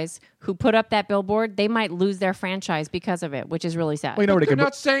franchise who put up that billboard, they might lose their franchise because of it, which is really sad. Well, they're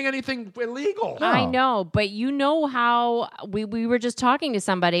not saying anything illegal. No. I know, but you know how we were just talking to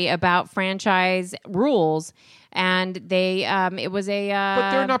somebody about franchise rules, and they it was a. But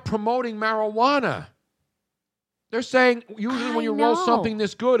they're not promoting marijuana. They're saying usually when you roll something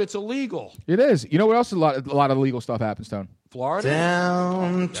this good, it's illegal. It is. You know what else? A lot of illegal stuff happens, Tone. Florida?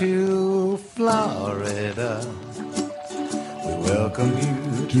 Down to Florida. We welcome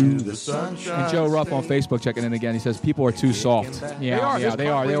you to the sunshine. And Joe Ruff on Facebook checking in again. He says people are too soft. Yeah, they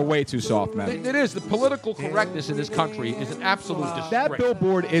are. They're way too soft, man. It is. The political correctness in this country is an absolute disgrace. That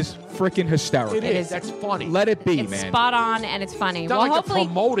billboard is freaking hysterical. It is. That's funny. Let it be, It's man. spot on and it's funny. It's not like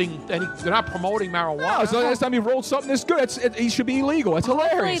they're not promoting marijuana. No, so last time he rolled something this good, he should be illegal. It's Hopefully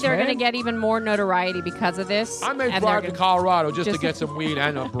hilarious, they're man. going to get even more notoriety because of this. I may and drive they're to gonna- Colorado just to get some weed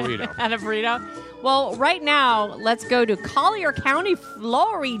and a burrito. and a burrito. Well, right now, let's go to Collier County,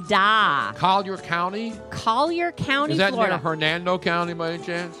 Florida. Collier County? Collier County, Is that Florida. near Hernando County by any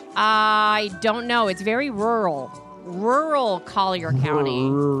chance? I don't know. It's very rural. Rural Collier County.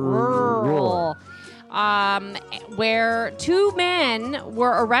 Rural. Where two men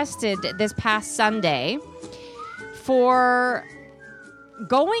were arrested this past Sunday for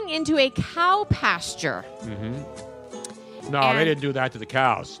going into a cow pasture. No, And- they didn't do that to the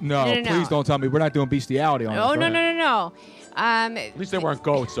cows. No, No. please don't tell me. We're not doing bestiality on Oh, this. no. At least they weren't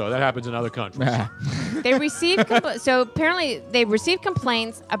goats, though. That happens in other countries. They received so apparently they received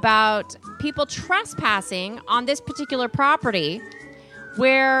complaints about people trespassing on this particular property,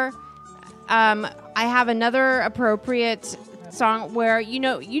 where I have another appropriate song where you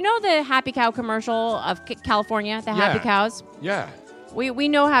know the Happy Cow commercial of California, the Happy Cows. Yeah. We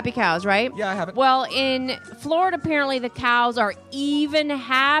know Happy Cows, right? Yeah, I have it. Well, in Florida, apparently the cows are even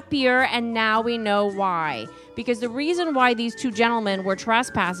happier, and now we know why. Because the reason why these two gentlemen were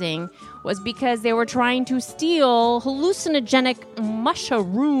trespassing was because they were trying to steal hallucinogenic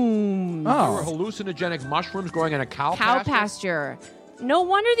mushrooms. There were hallucinogenic mushrooms growing in a cow pasture. No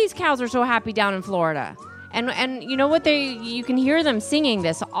wonder these cows are so happy down in Florida. And you know what? You can hear them singing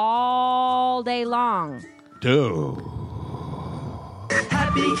this all day long. Dude.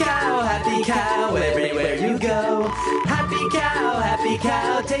 Happy cow, everywhere you go. Happy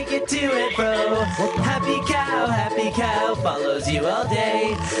cow, take it to it, bro. Happy cow, follows you all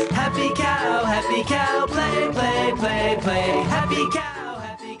day. Happy cow, play. Happy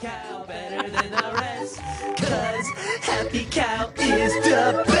cow, better than the rest. 'cause Happy Cow is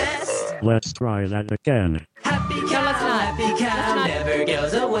the best. Let's try that again. Happy cow, happy cow, never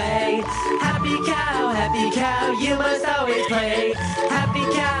goes away. Happy cow, you must always play. Happy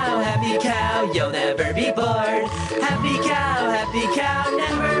cow, you'll never be bored. Happy cow,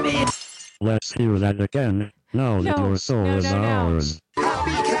 never be. Let's hear that again. Now that your soul is ours.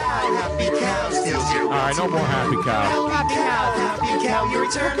 Happy cow, steals your. All right, no more Happy Cow. Happy cow, your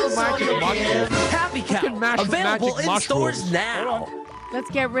eternal Magic Happy cow, available in stores now. Let's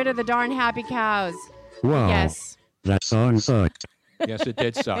get rid of the darn happy cows. Wow. Yes. That song sucked. Yes, it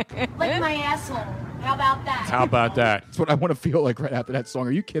did suck. Lick my asshole. How about that? How about that? That's what I want to feel like right after that song.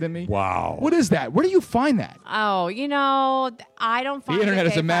 Are you kidding me? Wow. What is that? Where do you find that? Oh, I don't find The internet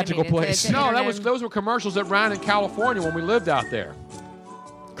is a find magical me. place. No, those were commercials that ran in California when we lived out there.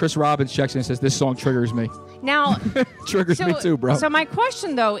 Chris Robbins checks in and says, this song triggers me. Now, Triggers me too, bro. So my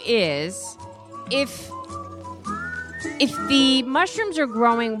question, though, is if the mushrooms are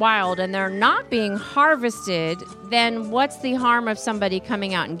growing wild and they're not being harvested, then what's the harm of somebody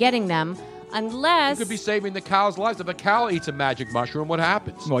coming out and getting them? Unless You could be saving the cow's lives. If a cow eats a magic mushroom, what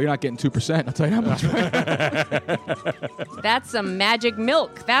happens? Well, you're not getting 2%. I'll tell you how much. that's some magic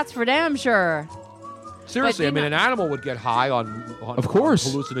milk. That's for damn sure. Seriously, But, an animal would get high on Of course.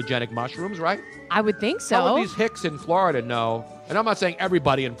 hallucinogenic mushrooms, right? I would think so. All of these hicks in Florida know, and I'm not saying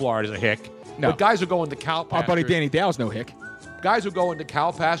everybody in Florida is a hick, No. but guys who go into cow pastures. Our buddy Danny Dow's no hick. Guys who go into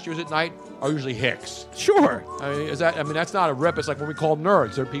cow pastures at night are usually hicks. Sure. That's not a rip. It's like when we call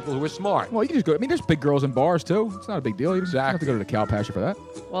nerds. They're people who are smart. Well, you just go. I mean, there's big girls in bars, too. It's not a big deal. You don't have to go to the cow pasture for that.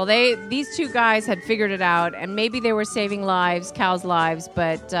 Well, these two guys had figured it out, and maybe they were saving lives, cows' lives,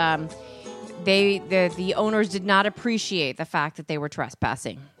 but the owners did not appreciate the fact that they were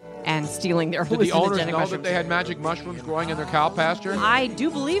trespassing and stealing their Did the owners hallucinogenic know mushrooms. that they had magic mushrooms growing in their cow pasture? I do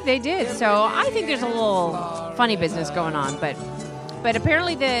believe they did. So I think there's a little funny business going on, but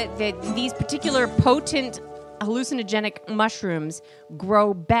apparently these particular potent hallucinogenic mushrooms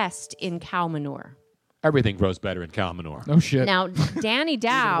grow best in cow manure. Everything grows better in cow manure. No shit. Now, Danny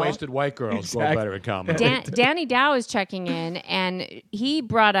Dow. Even wasted white girls grow better in cow manure. Danny Dow is checking in, and he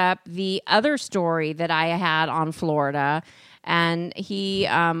brought up the other story that I had on Florida, and he,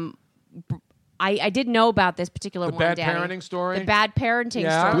 I did know about this particular The one. bad Danny. parenting story? The bad parenting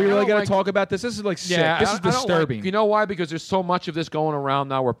Yeah, story. Do we really don't got to like- talk about this? This is like sick. Yeah, This I is don't like- disturbing. you know why? Because there's so much of this going around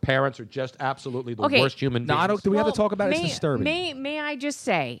now where parents are just absolutely the worst human beings. No, I don't. Do we have to talk about it? It's disturbing. May I just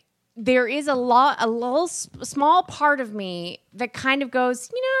say, there is a little small part of me that kind of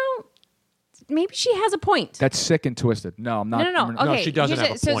goes, maybe she has a point. That's sick and twisted. No, I'm not. No. Okay, she doesn't here's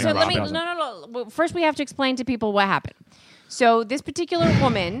have a So point, let me. Robin. No. Well, first, we have to explain to people what happened. So this particular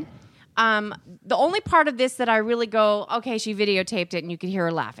woman, the only part of this that I really go, okay, she videotaped it, and you could hear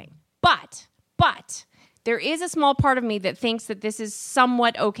her laughing. But there is a small part of me that thinks that this is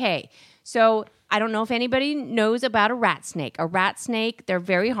somewhat okay. So I don't know if anybody knows about a rat snake. A rat snake, they're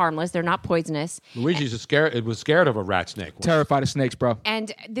very harmless. They're not poisonous. Luigi's scared of a rat snake. Terrified of snakes, bro.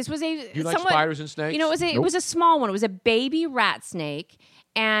 And this was a You like somewhat, spiders and snakes? It was a small one. It was a baby rat snake,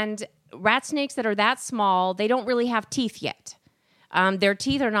 and rat snakes that are that small, they don't really have teeth yet. Their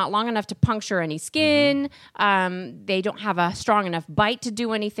teeth are not long enough to puncture any skin. They don't have a strong enough bite to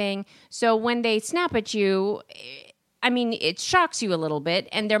do anything. So when they snap at you, it shocks you a little bit,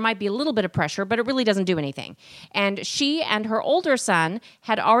 and there might be a little bit of pressure, but it really doesn't do anything. And she and her older son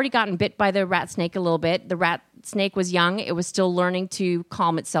had already gotten bit by the rat snake a little bit. The rat snake was young. It was still learning to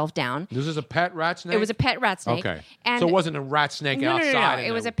calm itself down. This is a pet rat snake? It was a pet rat snake. Okay. And So it wasn't a rat snake outside. No.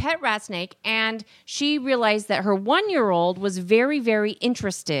 It was a pet rat snake, and she realized that her 1-year-old was very, very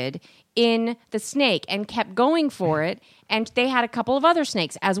interested in the snake and kept going for it, and they had a couple of other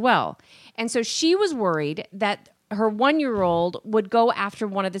snakes as well. And so she was worried that her 1-year-old would go after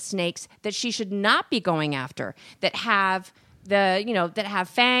one of the snakes that she should not be going after, that have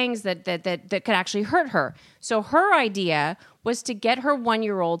fangs that could actually hurt her. So her idea was to get her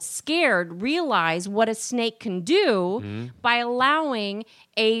 1-year-old scared, realize what a snake can do by allowing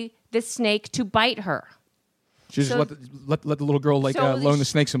the snake to bite her. She just So- let the little girl loan the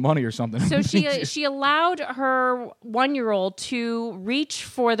snake some money or something. So she allowed her 1-year-old to reach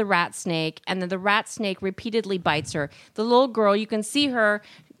for the rat snake, and then the rat snake repeatedly bites her. The little girl, you can see her.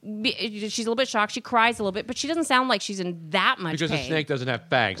 She's a little bit shocked. She cries a little bit, but she doesn't sound like she's in that much Because pain. the snake doesn't have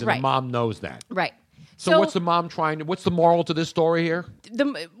fangs, and Right. the mom knows that. Right. So what's the mom what's the moral to this story here?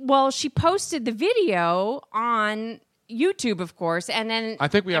 She posted the video on YouTube, of course, and then I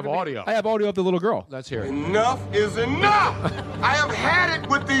think we have audio. I have audio of the little girl. Let's hear it. Enough is enough! I have had it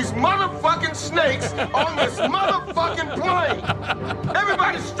with these motherfucking snakes on this motherfucking plane!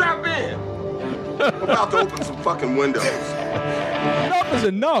 Everybody strap in! I'm about to open some fucking windows. Enough is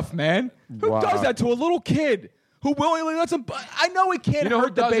enough, man. Who does that to a little kid who willingly lets him? I know it can't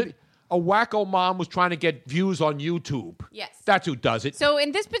hurt the baby. A wacko mom was trying to get views on YouTube. Yes. That's who does it. So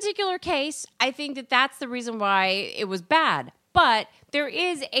in this particular case, I think that that's the reason why it was bad. But there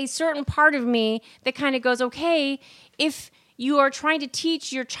is a certain part of me that kind of goes, okay, if you are trying to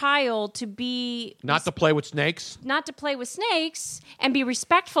teach your child to be Not to play with snakes. not to play with snakes and be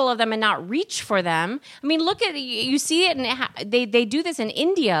respectful of them and not reach for them. I mean, look at you see it, and they do this in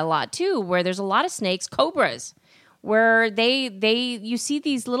India a lot too, where there's a lot of snakes, cobras, where you see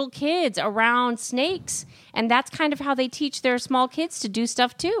these little kids around snakes, and that's kind of how they teach their small kids to do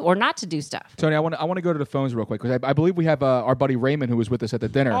stuff too, or not to do stuff. Tony, I want to go to the phones real quick because I believe we have our buddy Raymond who was with us at the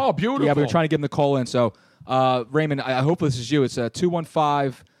dinner. Oh, beautiful! Yeah, we were trying to get him to call in. So, Raymond, I hope this is you. It's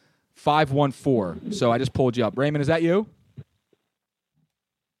 215-514. So I just pulled you up. Raymond, is that you?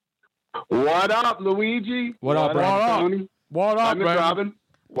 What up, Luigi? What up, Tony? What up, Miss Robin?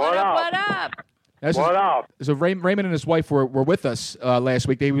 What up? What up? So Raymond and his wife were with us last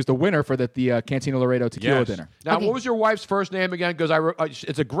week. He was the winner for the Cantina Laredo Tequila dinner. Now, what was your wife's first name again? Because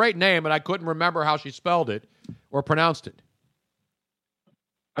it's a great name, and I couldn't remember how she spelled it or pronounced it.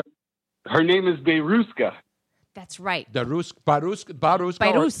 Her name is Beiruska. That's right.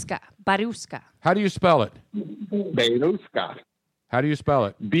 Baruska. How do you spell it? Beiruska. How do you spell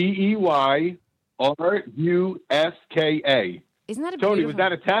it? Beyruska. Isn't that a Tony, beautiful... was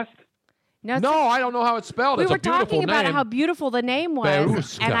that a test? No, I don't know how it's spelled. We It's were a beautiful talking about name. how beautiful the name was,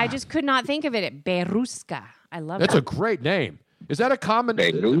 Beiruska. and I just could not think of it. Beiruska. I love That's it. a great name. Is that a common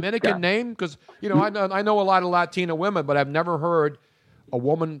Dominican name? Because I know a lot of Latina women, but I've never heard a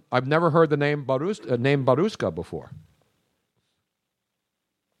woman. I've never heard the name Baruska before.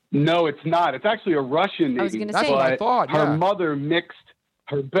 No, it's not. It's actually a Russian name. I was going to That's say. what I thought. Her Yeah. mother mixed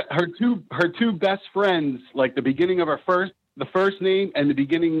her two best friends, like the beginning of the first name and the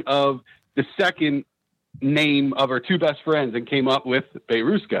beginning of the second name of her two best friends, and came up with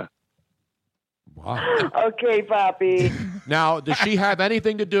Beiruska. Wow. Okay, Poppy. Now, does she have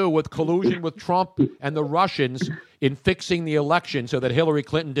anything to do with collusion with Trump and the Russians in fixing the election so that Hillary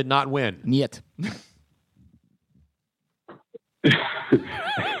Clinton did not win? Niet.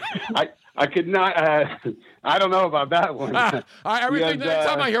 I could not. I don't know about that one. Everything. Every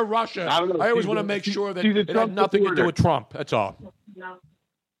time I hear Russia, I always want to make sure that it had nothing to do with Trump. That's all. No.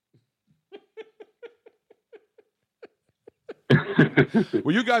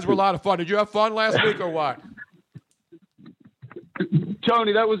 Well, you guys were a lot of fun. Did you have fun last week or what?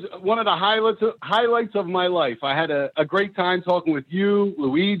 Tony, that was one of the highlights of my life. I had a great time talking with you,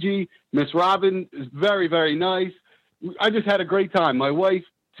 Luigi, Miss Robin. Is very, very nice. I just had a great time. My wife,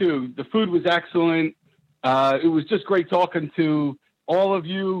 too. The food was excellent. It was just great talking to all of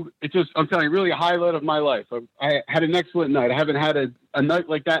you. I'm telling you, really a highlight of my life. I had an excellent night. I haven't had a night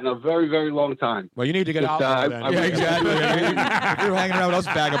like that in a very, very long time. Well, you need to get out there then. Yeah, exactly. If you're hanging around with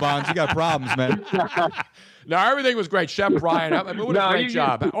us vagabonds, you got problems, man. No, everything was great. Chef Brian, what a great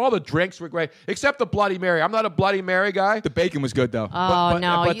job. All the drinks were great, except the Bloody Mary. I'm not a Bloody Mary guy. The bacon was good, though. Oh,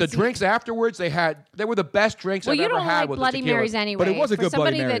 no. But the drinks afterwards, they were the best drinks I've ever had. Well, you don't like with Bloody tequila. Marys anyway. But it was a good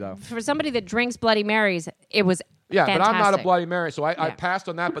Bloody Mary, though. For somebody that drinks Bloody Marys, it was Yeah, fantastic. but I'm not a Bloody Mary, so I passed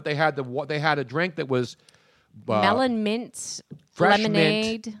on that. But they had a drink that was melon mint, fresh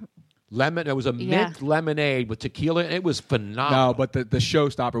lemonade. Mint, lemon. It was a mint lemonade with tequila. It was phenomenal. No, but the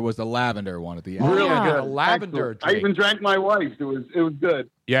showstopper was the lavender one at the end. Really good. good. A lavender Excellent. I even drank my wife's. It was good.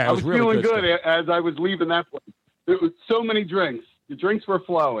 Yeah, I was really feeling good good as I was leaving that place. It was so many drinks. The drinks were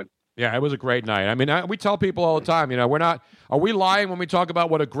flowing. Yeah, it was a great night. I mean, we tell people all the time, we're not. Are we lying when we talk about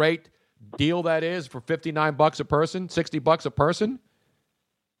what a great deal that is for $59 a person, $60 a person?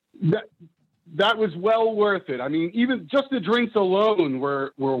 That was well worth it. I mean, even just the drinks alone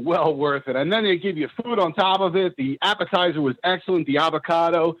were well worth it. And then they give you food on top of it. The appetizer was excellent. The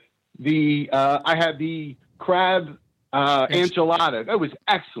avocado. I had the crab enchilada. That was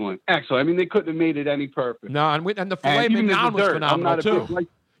excellent. Excellent. I mean, they couldn't have made it any perfect. No, and the filet mignon was phenomenal too.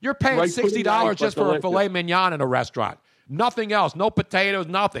 You're paying $60 just for a filet mignon in a restaurant. Nothing else. No potatoes.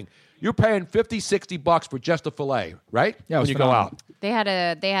 Nothing. You're paying $50, $60 for just a filet, right? Yeah, when you go out. They had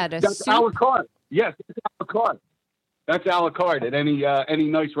a That's soup. a la carte. Yes, that's a la carte. That's a la carte at any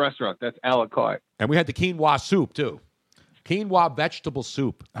nice restaurant. That's a la carte. And we had the quinoa soup too. Quinoa vegetable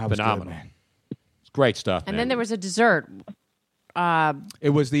soup. Phenomenal. Good, man. It's great stuff. And then there was a dessert. It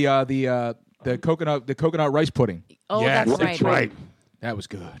was the coconut rice pudding. Oh, that's right. That was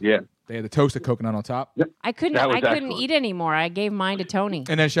good. Yeah. They had the toasted coconut on top. I couldn't eat anymore. I gave mine to Tony.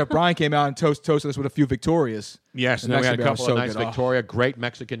 And then Chef Brian came out and toasted us with a few Victorias. Yes, and then we had a couple of nice Victoria, great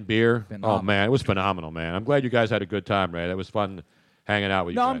Mexican beer. Oh, man, it was phenomenal, man. I'm glad you guys had a good time, Ray. That was fun hanging out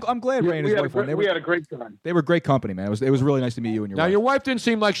with you guys. I'm glad Ray and his wife went. We had a great time. They were great company, man. It was really nice to meet you and your wife. Now, your wife didn't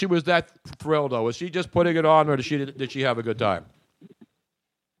seem like she was that thrilled, though. Was she just putting it on, or did she have a good time?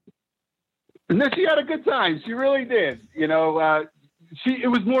 No, she had a good time. She really did. You know,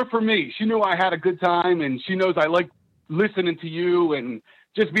 it was more for me. She knew I had a good time, and she knows I like listening to you, and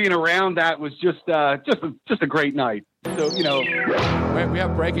just being around that was just a great night. So, you know, wait, we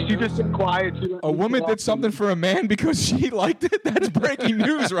have breaking news. She just been quiet. A woman did something for a man because she liked it? That's breaking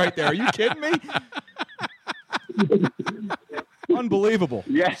news right there. Are you kidding me? Unbelievable.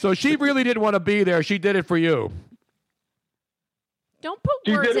 Yeah. So she really didn't want to be there. She did it for you. Don't put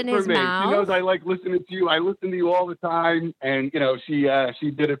She words did in it for his me. mouth. She knows I like listening to you. I listen to you all the time, and you know she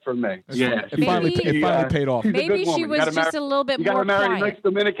did it for me. Yeah, It finally paid off. She's a Maybe good she woman. was Gotta just marry- a little bit you gotta more marry quiet. a nice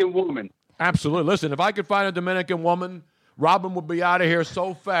Dominican woman. Absolutely. Listen, if I could find a Dominican woman, Robin would be out of here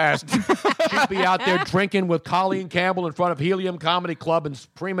so fast. She'd be out there drinking with Colleen Campbell in front of Helium Comedy Club and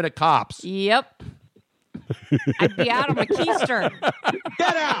screaming at cops. Yep. I'd be out on my keister.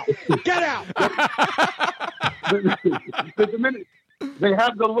 Get out! Get out! They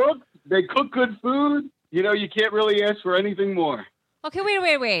have the look. They cook good food. You know, you can't really ask for anything more. Okay,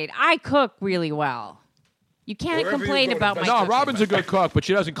 wait. I cook really well. You can't complain about my No, cooking. Robin's a good cook, but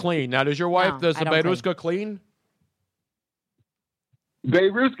she doesn't clean. Now, does your wife, does I the don't Beiruska clean?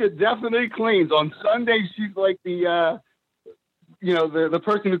 Beiruska definitely cleans. On Sunday, she's like the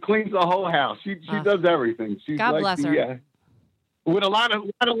person who cleans the whole house. She does everything. She's God like bless the, her. With a lot of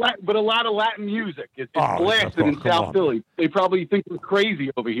Latin music. It's Oh, blasted in come South on. Philly. They probably think we're crazy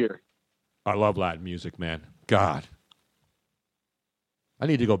over here. I love Latin music, man. God. I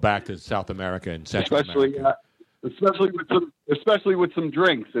need to go back to South America and Central America. Especially with some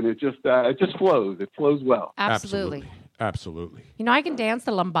drinks, and it just flows. It flows well. Absolutely. Absolutely. You know, I can dance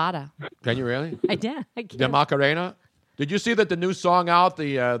the lambada. Can you really? I can. The Macarena? Did you see that the new song out, the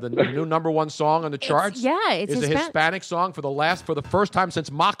new #1 song on the charts? It's is a Hispanic song for the first time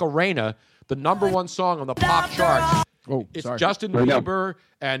since Macarena, the #1 song on the pop charts. Oh, it's sorry. Justin I know. Bieber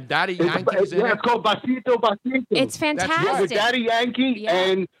and Daddy Yankee's in it. It's called Basito Basito. It's fantastic. With Daddy Yankee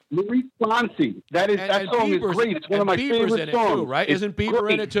and Luis Fonsi. That song is great. It's one of my Bieber's favorite in songs. it too, right? It's Isn't Bieber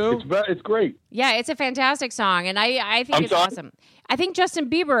great. in it too? It's great. Yeah, it's a fantastic song, and I think I'm it's sorry? awesome. I think Justin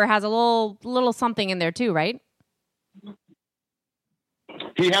Bieber has a little something in there too, right?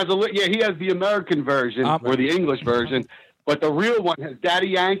 He has the American version or the English version, but the real one has Daddy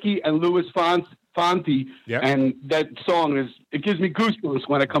Yankee and Luis Fonsi, and that song it gives me goosebumps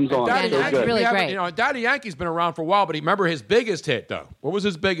when it comes on. Daddy It's so Yankee, good. we haven't- You know, Daddy Yankee's been around for a while, but remember his biggest hit though. What was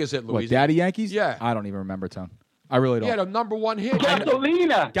his biggest hit, What, Louise? Daddy Yankees? Yeah. I don't even remember, Tone. I really He don't. had a #1 hit.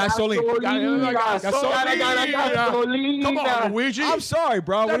 Gasolina. Gasolina. Come on, Luigi. I'm sorry,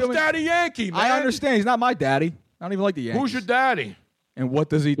 bro. That's Daddy Yankee, man. I understand. He's not my daddy. I don't even like the Yankees. Who's your daddy? And what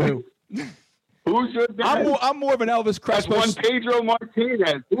does he do? Who's your daddy? I'm more of an Elvis Crespo. That's one Pedro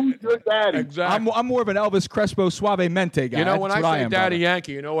Martinez. Who's your daddy? Exactly. I'm more of an Elvis Crespo Suavemente guy. You know, when That's I what say am, Daddy brother.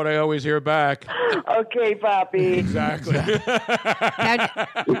 Yankee, you know what I always hear back? Okay, Poppy. Exactly. Now,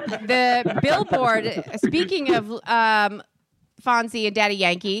 the Billboard. Speaking of Fonzie and Daddy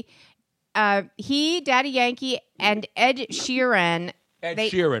Yankee, Daddy Yankee, and Ed Sheeran.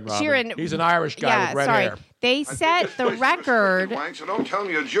 Sheeran, Robin. He's an Irish guy with red hair. They set the record. So don't tell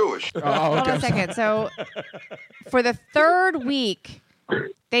me you're Jewish. Hold on a second. So, for the third week,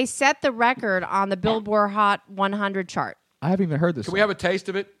 they set the record on the Billboard Hot 100 chart. I haven't even heard this. Can we have a taste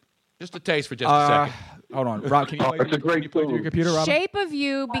of it? Just a taste for just a second. Hold on, Rob. Can you play? It's a great Can you play to your computer, Rob? Shape of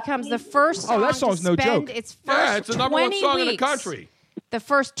You becomes the first song that song's to no spend joke. its first It's the 20 #1 song in the weeks. country. The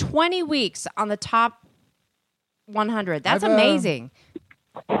first 20 weeks on the top 100. That's I've, amazing.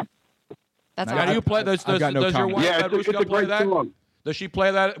 That's Now, do awesome. you play? Does I've got no your comment. wife Yeah, it's a Petrushka play great that? song. Does she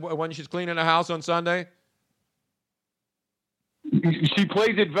play that when she's cleaning the house on Sunday? She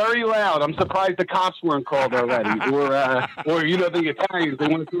plays it very loud. I'm surprised the cops weren't called already. Or the Italians, they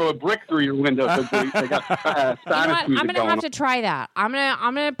want to throw a brick through your window because they got Spanish You know what? music I'm gonna going have on. to try that. I'm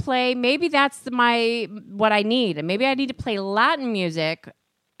gonna play. Maybe that's what I need, and maybe I need to play Latin music,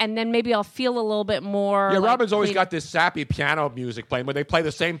 and then maybe I'll feel a little bit more. Yeah, like, Robin's always clean- got this sappy piano music playing, where they play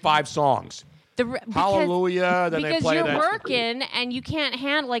the same 5 songs. because- Hallelujah. Then they because play you're that. working and you can't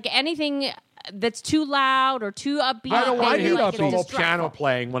handle like anything that's too loud or too upbeat. I don't want to hear like solo piano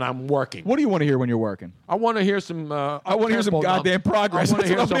playing when I'm working. What do you want to hear when you're working? I want to hear some. I want to hear some goddamn progress. I want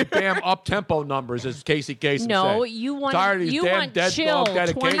to hear some damn up tempo numbers, as Casey Kasem No, said. you want Tired of these you damn want dead chill dog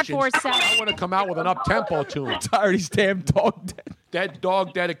dedications. 24/7. I want to come out with an up tempo tune. Tired of these damn dead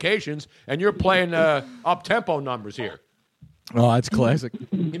dog dedications, and you're playing up tempo numbers here. Oh, that's classic.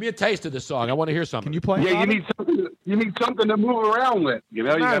 Give me a taste of this song. I want to hear something. Can you play? Yeah, you need something to move around with. You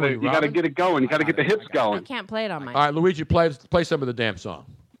know, you gotta get it going. You gotta get the hips I going. can't play it on my. All right, Luigi, play some of the damn song.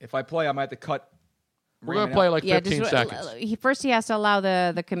 If I play, I might have to cut. We're gonna play like 15 seconds. First, he has to allow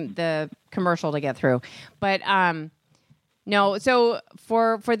the commercial to get through, but no. So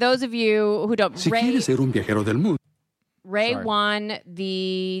for those of you who don't, Ray won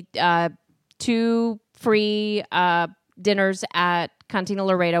the 2 free dinners at Cantina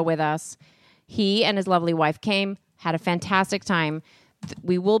Laredo with us. He and his lovely wife came, had a fantastic time.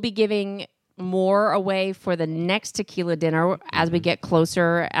 We will be giving more away for the next tequila dinner as we get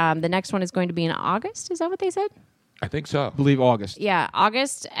closer. The next one is going to be in August. Is that what they said? I think so. I believe August. Yeah,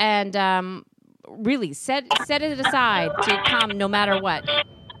 August. And really, set it aside to come no matter what.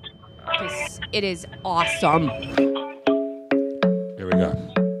 Because it is awesome. Here we go.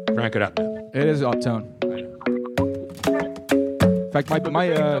 Crank it up now. It is uptone. In fact, oh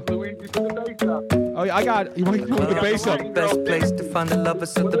yeah, I got. You want to put the bass up? Best place to find the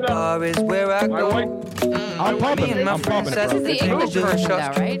lovers at the bar is where I go. I'm pumping. I'm pumping. This is the English version, though,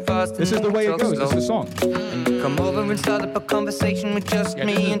 right? This is the way it goes. This is the song. Come over and start up a conversation with just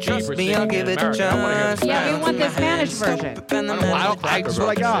me, and trust me, I'll give it a chance. Yeah, we want the Spanish version. That's what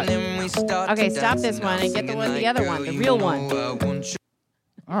I got. Okay, stop this one and get the other one, the real one.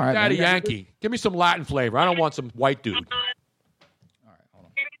 All right, Daddy Yankee. Give me some Latin flavor. I don't want some white dude.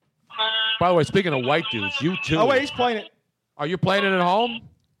 By the way, speaking of white dudes, you too. Oh, wait, he's playing it. Are you playing it at home?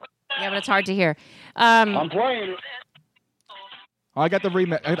 Yeah, but it's hard to hear. I'm playing it. I got the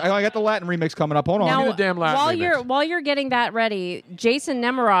remix. I got the Latin remix coming up. Hold on. Now, Give me the damn Latin remix. while you're getting that ready, Jason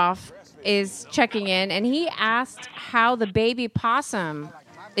Nemiroff is checking in, and he asked how the baby possum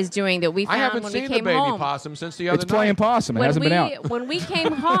is doing that we I found haven't when seen we the came baby home. possum since the other night. It's playing possum. It hasn't been out. When we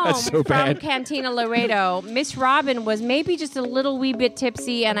came home so from bad. Cantina Laredo, Miss Robin was maybe just a little wee bit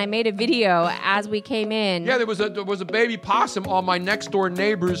tipsy, and I made a video as we came in. Yeah, there was a baby possum on my next door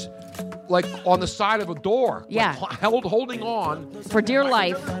neighbor's, like on the side of a door. Yeah. Like, holding on for dear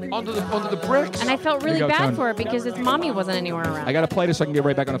life under the bricks. And I felt really bad for it because its mommy wasn't anywhere around. I got to play this so I can get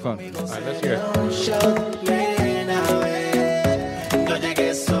right back on the phone. All right, let's hear it.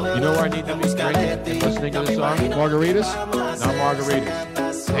 You know where I need to be drinking and listening to this song? Margaritas? Not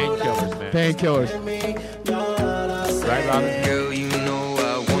margaritas. Painkillers, man. Painkillers. Right, Robin? Girl, you know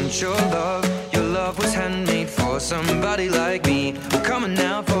I want your love. Your love was handmade for somebody like me. Come on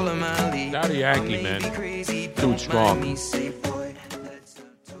now, follow my lead. Daddy Yankee, man. Dude's strong. The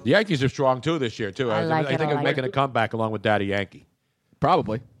Yankees are strong, too, this year, too. I think they're making a comeback along with Daddy Yankee.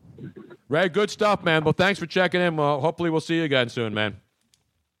 Probably. Ray, good stuff, man. Well, thanks for checking in. Well, hopefully we'll see you again soon, man.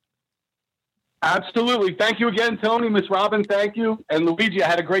 Absolutely. Thank you again, Tony, Miss Robin. Thank you. And Luigi, I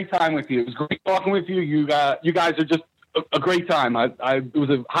had a great time with you. It was great talking with you. You guys are just a great time. It was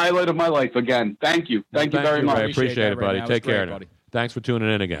a highlight of my life again. Thank you. Thank you very much. Ray. Appreciate it, buddy. Take care now. Thanks for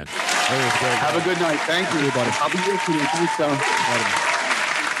tuning in again. Have a good night. Thank you, buddy. I'll be listening.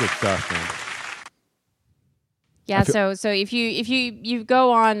 Good stuff, man. Yeah, so if you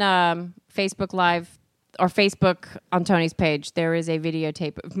go on Facebook Live or Facebook on Tony's page, there is a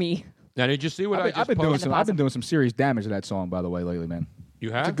videotape of me. Now, did you see what I've been doing some serious damage to that song, by the way, lately, man.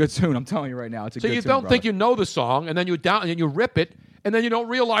 You have? It's a good tune. I'm telling you right now. It's a good tune. So you don't think you know the song, and then you rip it, and then you don't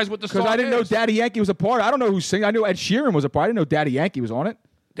realize what the song is. Because I didn't know Daddy Yankee was a part. I don't know who's singing. I knew Ed Sheeran was a part. I didn't know Daddy Yankee was on it.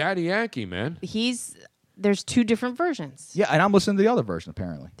 Daddy Yankee, man. There's 2 different versions. Yeah, and I'm listening to the other version,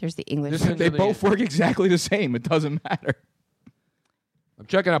 apparently. There's the English version. They both work exactly the same. It doesn't matter. I'm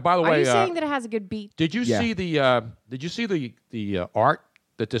checking out. By the way, are you saying that it has a good beat? Did you see the art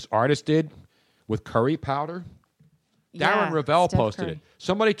that this artist did with curry powder? Yeah, Darren Ravel Steph posted Curry. it.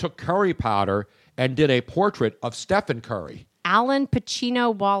 Somebody took curry powder and did a portrait of Stephen Curry. Alan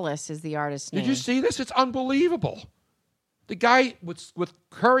Pacino Wallace is the artist's name. Did you see this? It's unbelievable. The guy with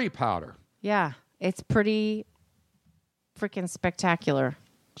curry powder. Yeah, it's pretty freaking spectacular.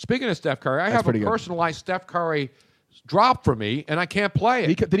 Speaking of Steph Curry, I have a personalized Steph Curry drop for me, and I can't play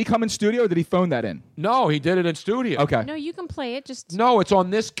it. Did he come in studio, or did he phone that in? No, he did it in studio. Okay. No, you can play it. Just no, it's on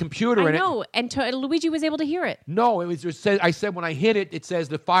this computer. I know, and Luigi was able to hear it. No, it was just I said when I hit it, it says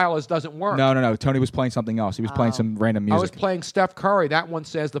the file doesn't work. No. Tony was playing something else. He was playing some random music. I was playing Steph Curry. That one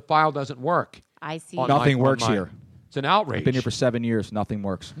says the file doesn't work. I see. Nothing works here. It's an outrage. I've been here for 7 years. Nothing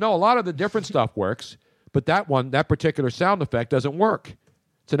works. No, a lot of the different stuff works, but that particular sound effect doesn't work.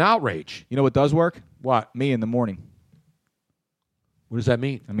 It's an outrage. You know what does work? What? Me in the morning. What does that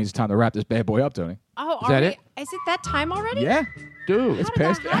mean? That means it's time to wrap this bad boy up, Tony. Oh, Is that it? Is it that time already? Yeah. Dude. It's How did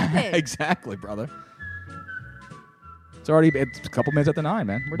past that happen? Exactly, brother. It's a couple minutes after 9,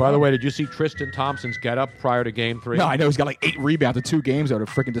 man. By the way, did you see Tristan Thompson's get-up prior to Game 3? No, I know he's got like 8 rebounds in 2 games. What a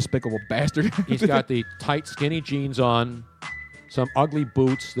freaking despicable bastard. He's got the tight, skinny jeans on, some ugly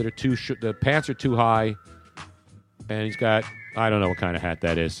boots that are the pants are too high, and he's got, I don't know what kind of hat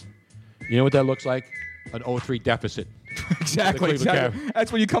that is. You know what that looks like? An 0-3 deficit. Exactly.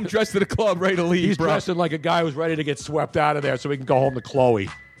 That's when you come dressed to the club, ready to leave, He's bro. dressing like a guy who's ready to get swept out of there so he can go home to Chloe.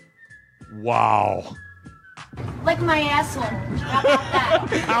 Wow. Like my asshole. How about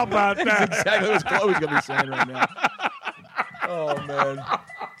that? How about that? That's exactly what Chloe's going to be saying right now. Oh, man.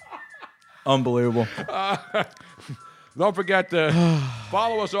 Unbelievable. Don't forget to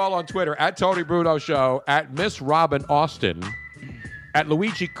follow us all on Twitter, at Tony Bruno Show, at Miss Robin Austin, at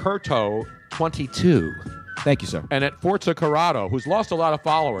Luigi Curto 22. Thank you, sir. And at Forza Corrado, who's lost a lot of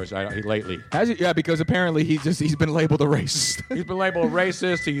followers lately. Has he? Yeah, because apparently he's been labeled a racist. He's been labeled a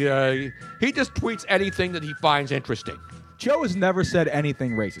racist. He just tweets anything that he finds interesting. Joe has never said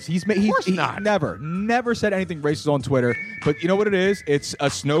anything racist. He's not. Never said anything racist on Twitter. But you know what it is? It's a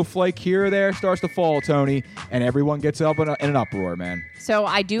snowflake here or there starts to fall, Tony, and everyone gets up in an uproar, man. So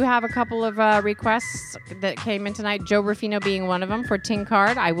I do have a couple of requests that came in tonight. Joe Ruffino being one of them for Ting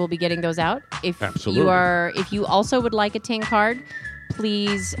Card. I will be getting those out. Absolutely. If you also would like a Ting Card,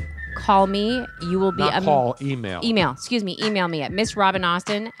 please call me. You will be email. Email me at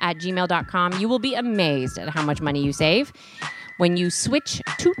missrobinaustin@gmail.com. You will be amazed at how much money you save when you switch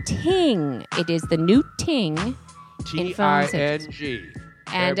to Ting. It is the new Ting. Ting.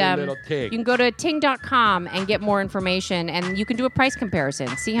 And every little Ting. You can go to ting.com and get more information, and you can do a price comparison.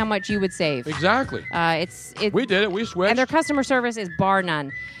 See how much you would save. Exactly. We did it. We switched. And their customer service is bar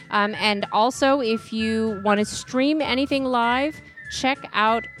none. And also, if you want to stream anything live, check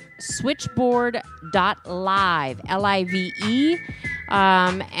out switchboard.live, Live,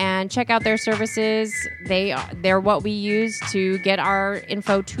 and check out their services. They're what we use to get our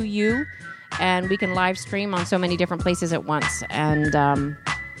info to you, and we can live stream on so many different places at once. And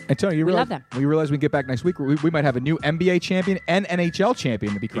Tony, we love them. We realize we get back next week. We might have a new NBA champion and NHL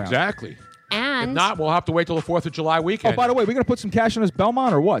champion to be crowned. Exactly. And if not, we'll have to wait till the 4th of July weekend. Oh, by the way, we're going to put some cash on this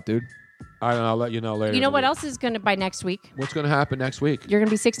Belmont or what, dude? I don't know. I'll let you know later. You know what else is going to by next week? What's going to happen next week? You're going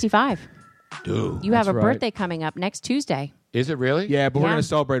to be 65. Dude. You have a birthday coming up next Tuesday. Is it really? Yeah, but we're going to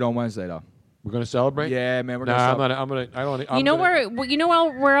celebrate on Wednesday, though. We're going to celebrate? Yeah, man. We're going to celebrate. You know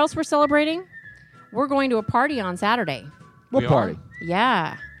where else we're celebrating? We're going to a party on Saturday. What party?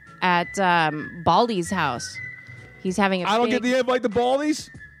 Yeah, at Baldy's house. He's having a I don't get the invite to Baldy's?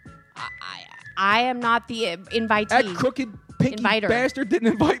 I am not the invitee. That crooked pinky bastard didn't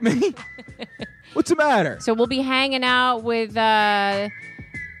invite me. What's the matter? So we'll be hanging out with Baldy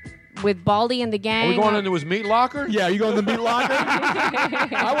and the gang. Are we going into his meat locker? Yeah, you going to the meat locker?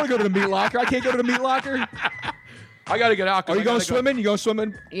 I want to go to the meat locker. I can't go to the meat locker. I got to get out. Are you going swimming? You going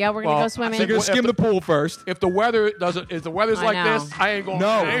swimming? Yeah, we're going to go swimming. So you're going to skim the pool first. If the weather's like this, I ain't going to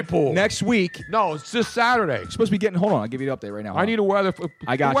any pool. Next week. No, it's this Saturday. You're supposed to be getting, hold on, I'll give you the update right now. I need a weather.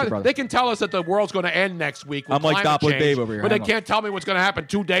 I got you, brother. They can tell us that the world's going to end next week with I'm like climate Doppler change, Dave over here. but they can't tell me what's going to happen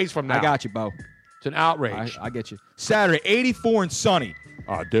 2 days from now. I got you, Bo. It's an outrage. I get you. Saturday, 84 and sunny.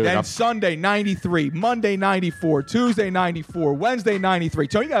 Oh, dude. Then Sunday, 93. Monday, 94. Tuesday, 94. Wednesday, 93.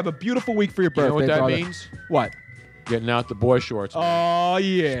 Tony, you got to have a beautiful week for your birthday, You know what that brother. means? What? Getting out the boy shorts. Oh,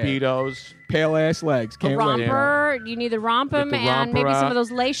 yeah. Speedos. Pale ass legs. A Can't wait. romper. You need the romper and maybe some of those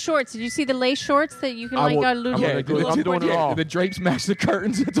lace shorts. Did you see the lace shorts that you can I'm doing it all. The drapes match the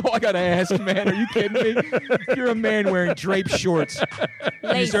curtains. That's all I got to ask, man. Are you kidding me? You're a man wearing drape shorts.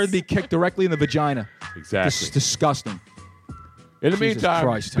 You deserve to be kicked directly in the vagina. Exactly. It's disgusting. In the Jesus meantime,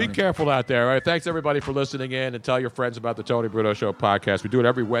 Christ, be Tony. careful out there. All right? Thanks, everybody, for listening in, and tell your friends about the Tony Bruno Show podcast. We do it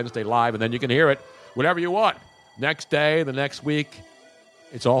every Wednesday live, and then you can hear it whenever you want. Next day, the next week,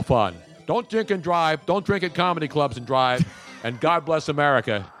 it's all fun. Don't drink and drive. Don't drink at comedy clubs and drive. And God bless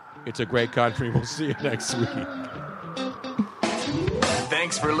America. It's a great country. We'll see you next week.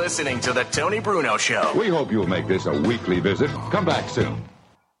 Thanks for listening to the Tony Bruno Show. We hope you'll make this a weekly visit. Come back soon.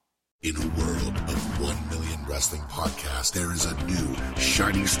 In a world of 1 million wrestling podcasts, there is a new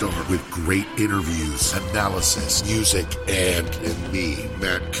shining star with great interviews, analysis, music, and me,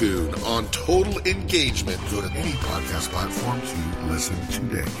 Matt Coon, on total engagement. Go to any podcast platform to listen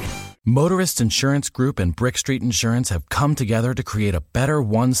today. Motorist Insurance Group and Brick Street Insurance have come together to create a better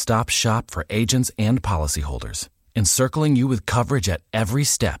one-stop shop for agents and policyholders. encircling you with coverage at every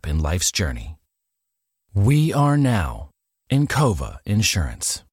step in life's journey. We are now Encova Insurance.